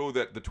much so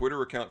that the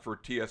Twitter account for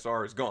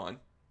TSR is gone,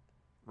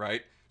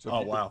 right?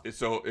 So wow.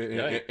 So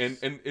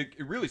and it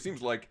really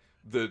seems like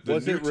the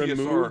was new it TSR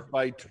removed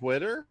by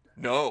Twitter?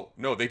 No,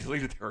 they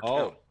deleted their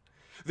account.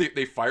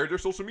 They fired their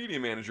social media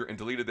manager and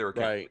deleted their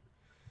account.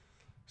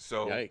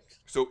 Right.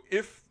 So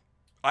if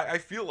I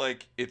feel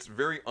like it's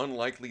very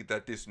unlikely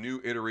that this new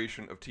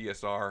iteration of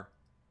TSR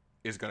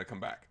is going to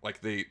come back.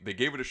 They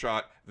gave it a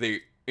shot.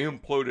 They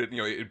imploded.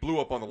 It blew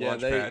up on the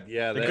launch pad.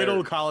 The good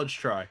old college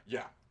try.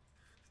 Yeah.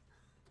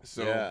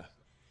 So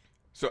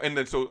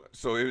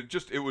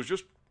it was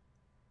just.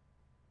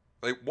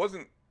 It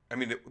wasn't. I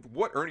mean,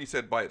 what Ernie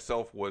said by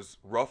itself was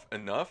rough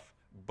enough,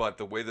 but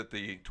the way that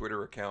the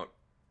Twitter account,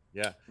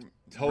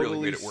 totally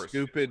really made it worse.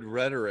 Stupid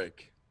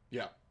rhetoric.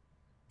 Yeah.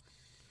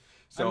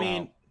 So I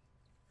mean,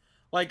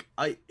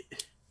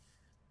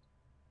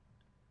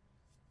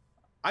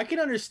 I can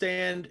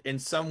understand in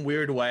some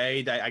weird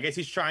way that I guess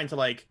he's trying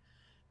to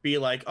be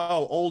like,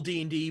 oh, old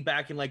D&D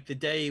back in the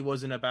day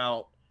wasn't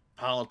about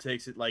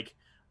politics.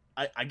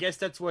 I guess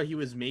that's where he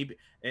was, maybe,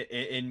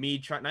 in me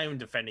trying, not even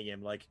defending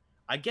him.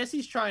 I guess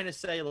he's trying to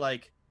say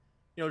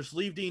just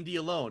leave D&D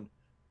alone.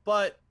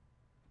 But,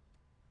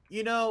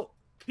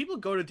 people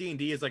go to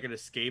D&D as an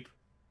escape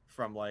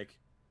from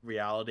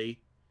reality.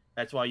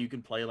 That's why you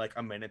can play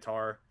a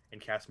Minotaur and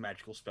cast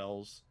magical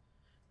spells.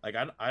 I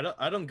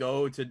don't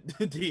go to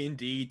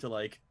D&D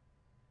to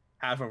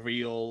have a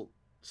real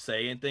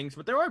say in things,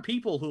 but there are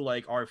people who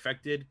are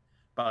affected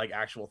by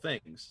actual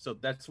things. So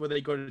that's where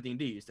they go to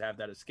D&D, is to have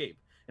that escape.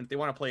 And if they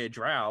want to play a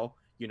drow,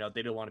 they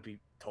don't want to be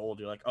told,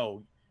 you're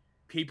oh,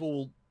 people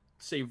will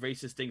say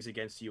racist things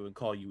against you and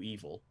call you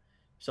evil.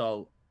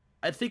 So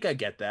I think I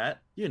get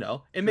that.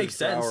 It makes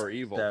sense. Drow are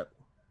evil.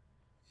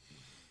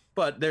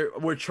 But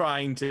we're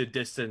trying to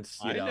distance.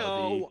 I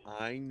know.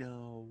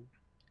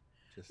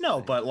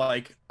 But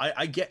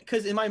I get,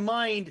 because in my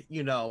mind,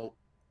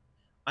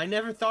 I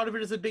never thought of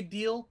it as a big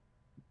deal,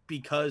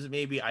 because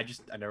maybe I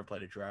never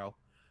played a drow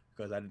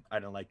because I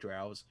don't like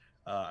drows.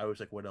 I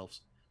was wood elves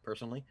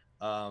personally.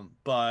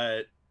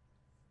 But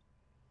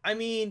I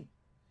mean,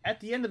 at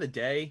the end of the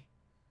day,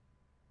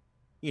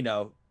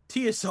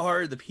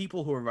 TSR, the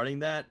people who are running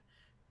that,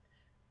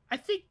 I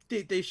think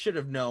they should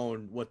have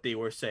known what they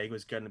were saying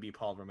was going to be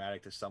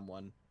problematic to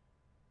someone.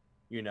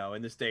 You know,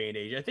 in this day and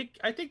age,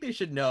 I think they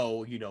should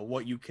know, you know,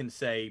 what you can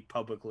say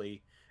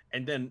publicly,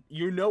 and then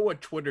you know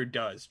what Twitter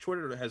does.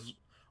 Twitter has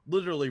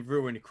literally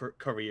ruined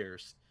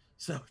careers.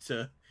 So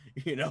to,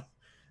 you know,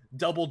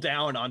 double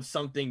down on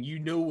something you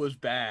knew was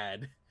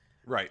bad,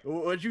 right?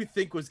 What did you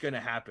think was going to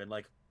happen?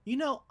 Like, you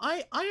know,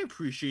 I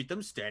appreciate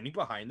them standing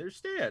behind their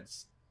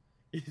stance.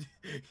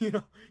 you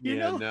know,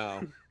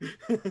 no.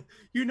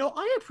 You know,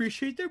 I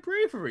appreciate their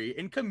bravery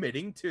in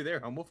committing to their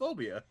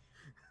homophobia.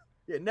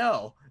 Yeah,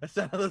 no, that's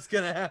not how that's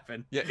gonna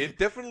happen. Yeah, it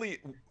definitely,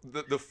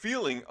 the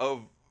feeling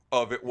of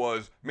it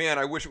was, man,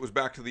 I wish it was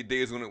back to the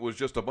days when it was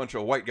just a bunch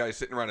of white guys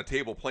sitting around a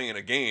table playing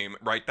a game,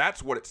 right?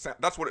 That's what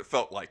it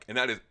felt like, and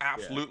that is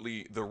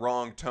absolutely the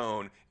wrong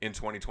tone in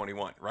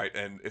 2021, right?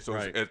 And so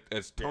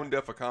as tone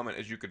deaf a comment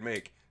as you could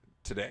make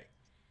today.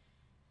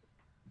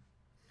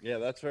 Yeah,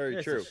 that's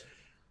very true.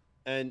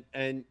 And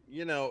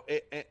you know,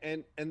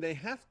 and they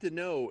have to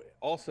know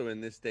also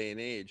in this day and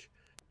age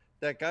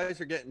that guys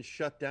are getting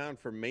shut down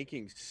for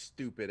making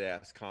stupid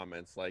ass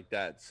comments like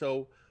that.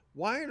 So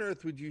why on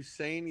earth would you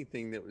say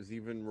anything that was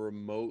even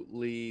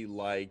remotely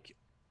like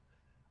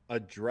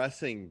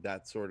addressing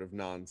that sort of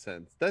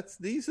nonsense?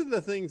 These are the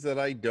things that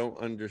I don't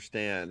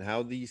understand,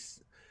 how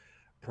these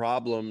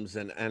problems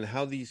and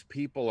how these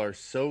people are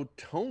so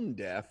tone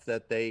deaf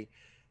that they,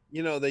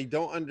 you know, they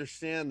don't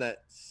understand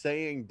that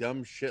saying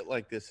dumb shit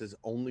like this is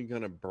only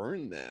going to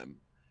burn them.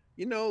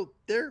 You know,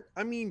 they're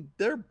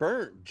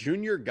burnt.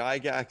 Junior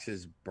Gygax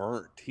is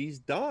burnt. He's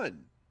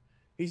done.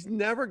 He's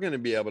never going to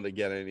be able to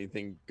get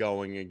anything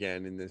going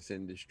again in this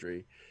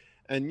industry.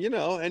 And, you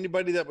know,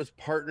 anybody that was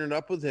partnered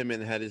up with him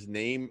and had his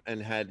name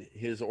and had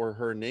his or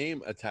her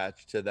name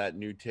attached to that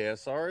new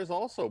TSR is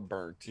also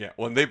burnt. Yeah,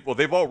 well,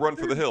 they've all run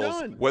for the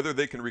hills. Done. Whether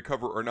they can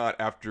recover or not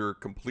after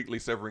completely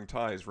severing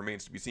ties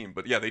remains to be seen.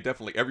 But yeah,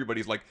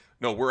 everybody's like,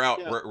 no, we're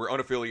out. Yeah. We're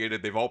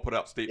unaffiliated. They've all put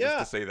out statements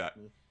to say that.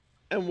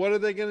 And what are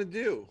they going to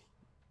do?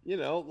 You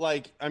know,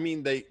 like, I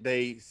mean,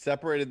 they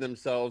separated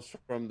themselves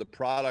from the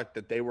product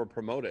that they were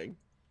promoting.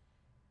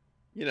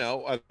 You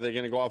know, are they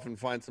going to go off and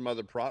find some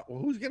other product? Well,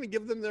 who's going to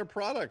give them their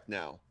product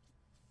now?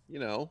 You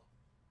know,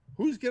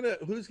 who's going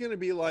to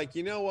be like,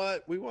 you know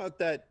what? We want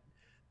that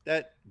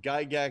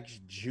Gygax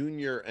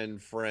Jr. and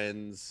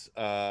friends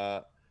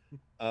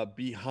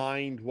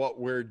behind what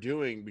we're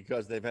doing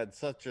because they've had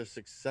such a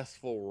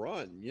successful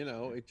run. You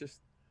know, it just,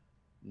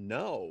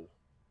 no,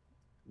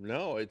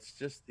 it's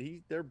just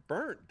they're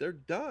burnt. They're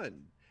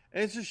done.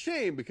 And it's a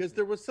shame because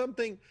there was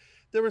something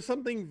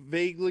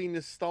vaguely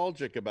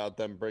nostalgic about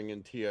them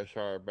bringing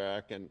TSR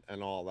back and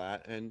all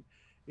that. And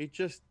it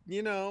just,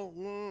 you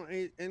know,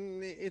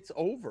 it's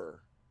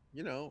over.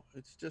 You know,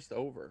 it's just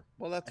over.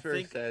 Well, that's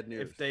very sad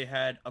news. If they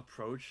had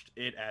approached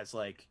it as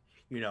like,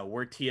 you know,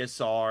 we're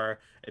TSR,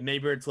 and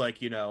maybe it's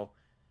like, you know,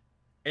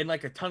 in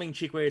like a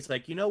tongue-in-cheek way, it's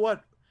like, you know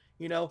what?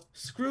 You know,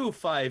 screw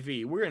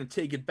 5e. We're going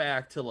to take it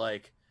back to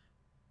like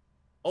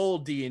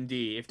old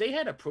D&D. If they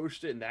had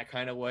approached it in that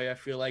kind of way, I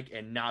feel like,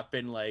 and not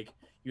been like,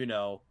 you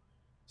know,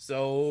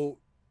 so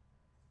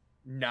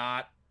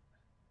not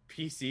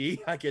PC,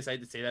 I guess I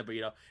had to say that, but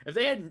you know, if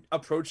they had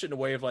approached it in a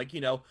way of like,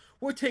 you know,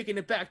 we're taking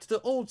it back to the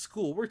old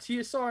school, we're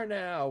TSR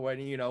now,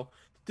 and you know,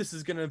 this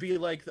is gonna be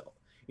like the,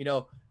 you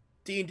know,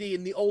 D&D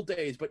in the old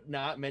days, but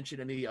not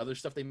mention any of the other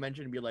stuff they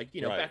mentioned, and be like,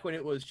 you know, back when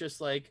it was just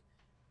like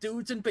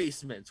dudes in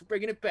basements, we're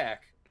bringing it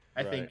back.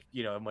 I think,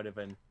 you know, it might have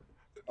been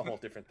a whole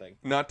different thing.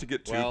 Not to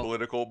get too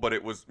political, but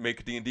it was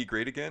make D&D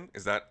great again.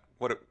 Is that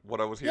what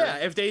I was hearing? Yeah,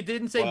 if they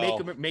didn't say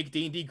make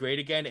D&D great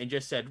again and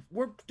just said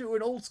we're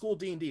doing old school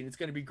D&D and it's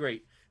going to be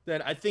great,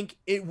 then I think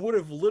it would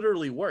have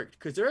literally worked.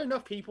 Because there are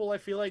enough people I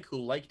feel like who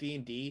like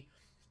D&D,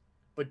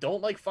 but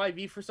don't like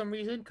 5e for some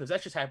reason. Because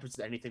that just happens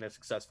to anything that's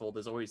successful.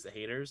 There's always the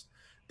haters.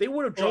 They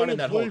would have drawn in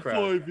that whole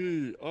crowd.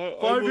 5e.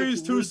 5e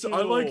is too.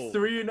 I like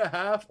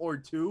 3.5 or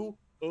 2.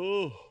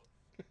 Oh.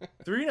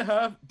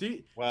 3.5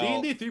 D&D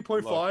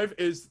 3.5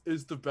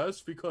 is the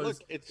best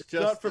because it's just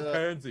not for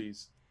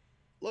pansies.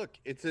 Look,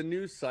 it's a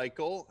new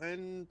cycle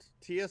and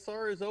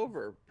TSR is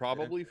over,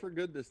 probably for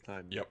good this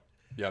time. Yep.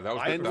 Yeah, that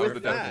was the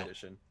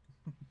definition.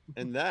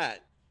 And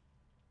that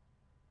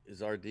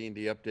is our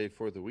D&D update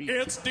for the week.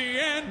 It's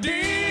D&D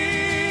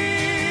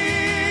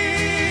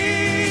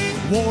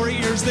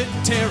Warriors that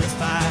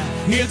terrify.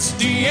 It's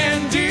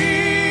D&D.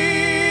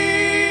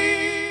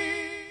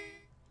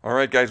 All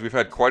right, guys, we've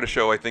had quite a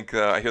show. I think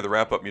I hear the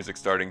wrap-up music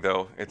starting,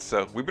 though. It's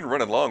we've been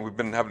running long. We've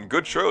been having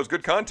good shows,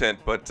 good content,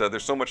 but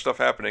there's so much stuff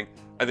happening.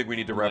 I think we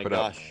need to wrap it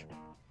up.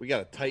 We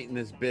got to tighten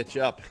this bitch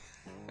up.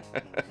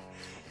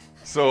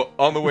 So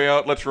on the way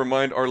out, let's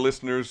remind our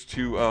listeners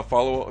to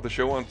follow the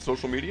show on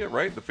social media,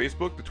 right? The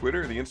Facebook, the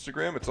Twitter, the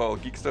Instagram. It's all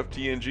Geek Stuff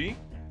TNG.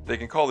 They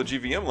can call the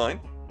GVM line.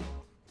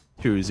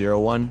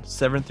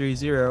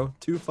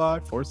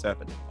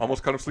 201-730-2547.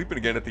 Almost caught him sleeping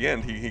again at the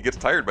end. He gets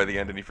tired by the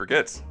end and he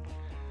forgets.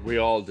 We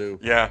all do.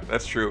 Yeah,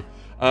 that's true.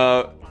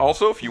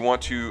 Also, if you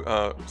want to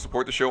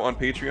support the show on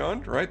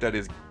Patreon, right, that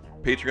is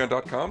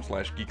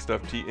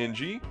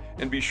patreon.com/geekstufftng,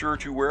 and be sure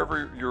to,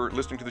 wherever you're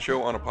listening to the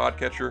show on a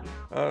podcatcher,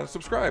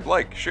 subscribe,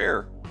 like,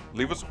 share,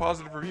 leave us a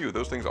positive review.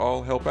 Those things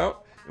all help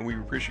out, and we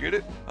appreciate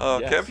it.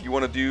 Yes. Kev, you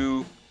want to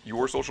do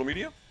your social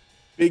media?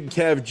 Big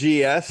Kev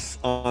GS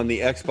on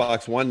the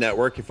Xbox One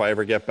network if I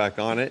ever get back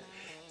on it,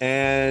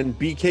 and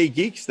BK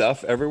Geek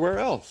Stuff everywhere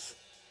else.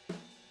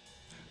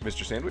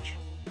 Mr. Sandwich?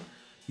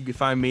 You can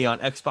find me on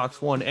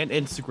Xbox One and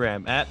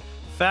Instagram at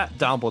Fat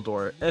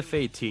Dumbledore,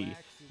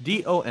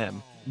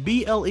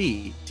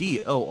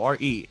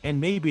 FATDOMBLEDORE,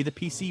 and maybe the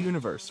PC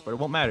universe, but it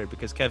won't matter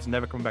because Kev's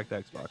never coming back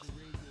to Xbox.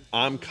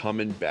 I'm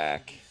coming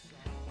back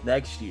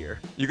next year.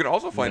 You can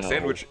also find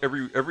Sandwich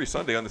every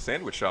Sunday on the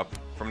Sandwich Shop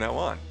from now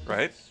on,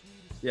 right?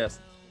 Yes.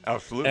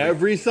 Absolutely.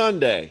 Every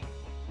Sunday.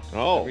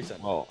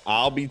 Oh,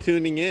 I'll be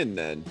tuning in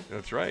then.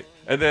 That's right.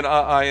 And then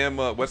I am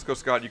West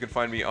Coast Scott. You can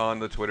find me on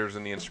the Twitters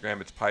and the Instagram.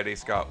 It's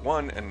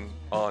PieDayScott1 and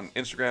on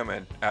Instagram,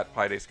 and at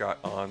PieDayScott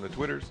on the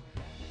Twitters.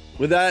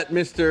 With that,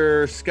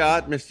 Mr.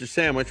 Scott, Mr.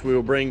 Sandwich, we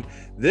will bring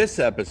this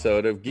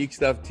episode of Geek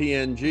Stuff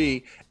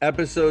TNG,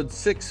 episode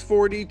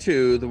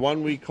 642, the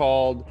one we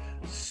called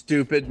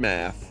Stupid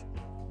Math,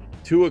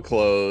 to a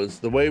close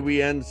the way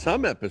we end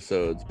some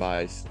episodes,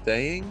 by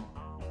saying...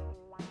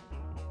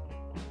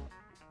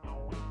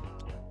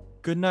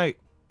 Good night,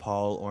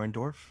 Paul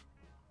Orndorff.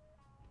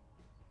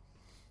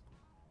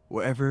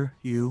 Wherever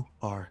you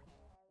are.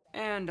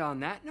 And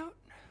on that note,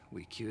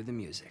 we cue the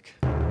music.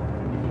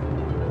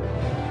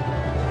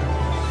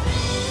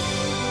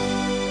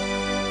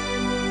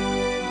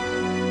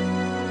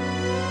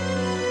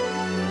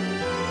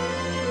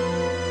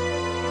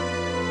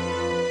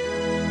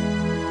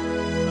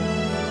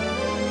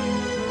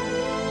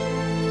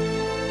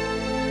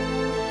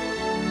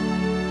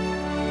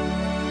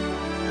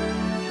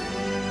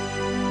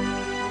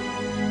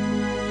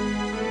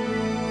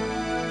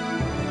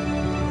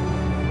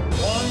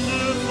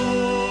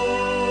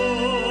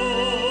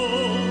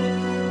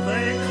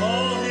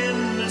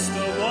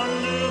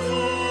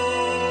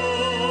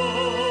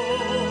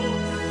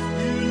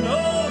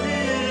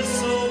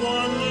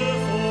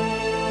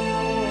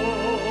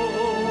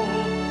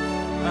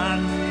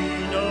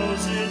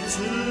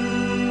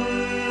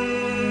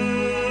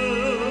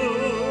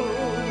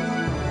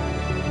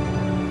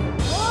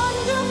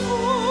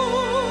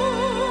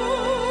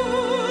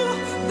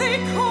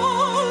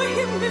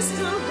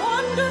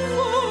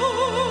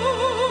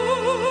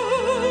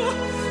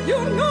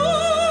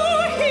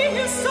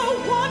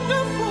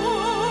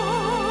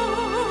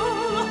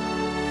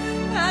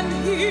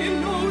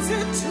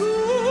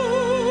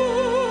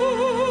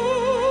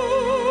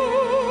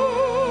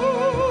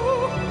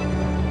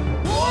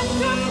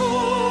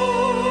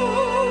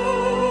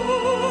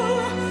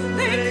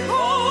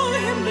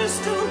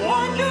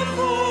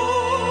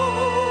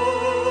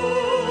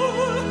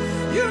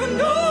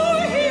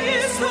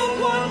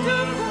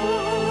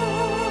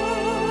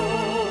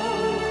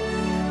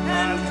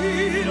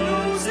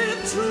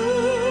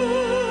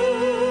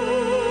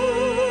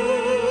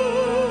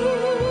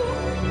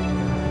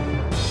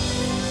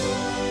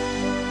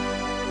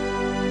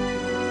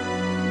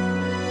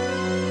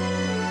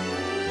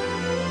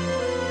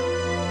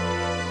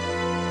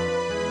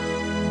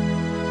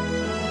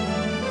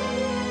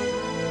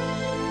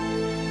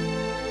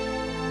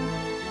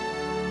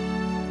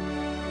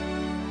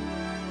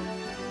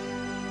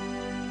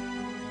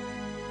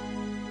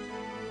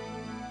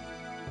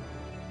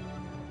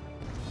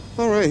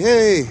 All right,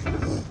 hey.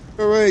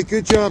 All right,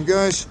 good job,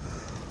 guys.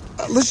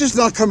 Let's just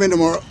not come in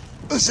tomorrow.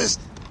 Let's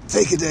just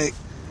take a day.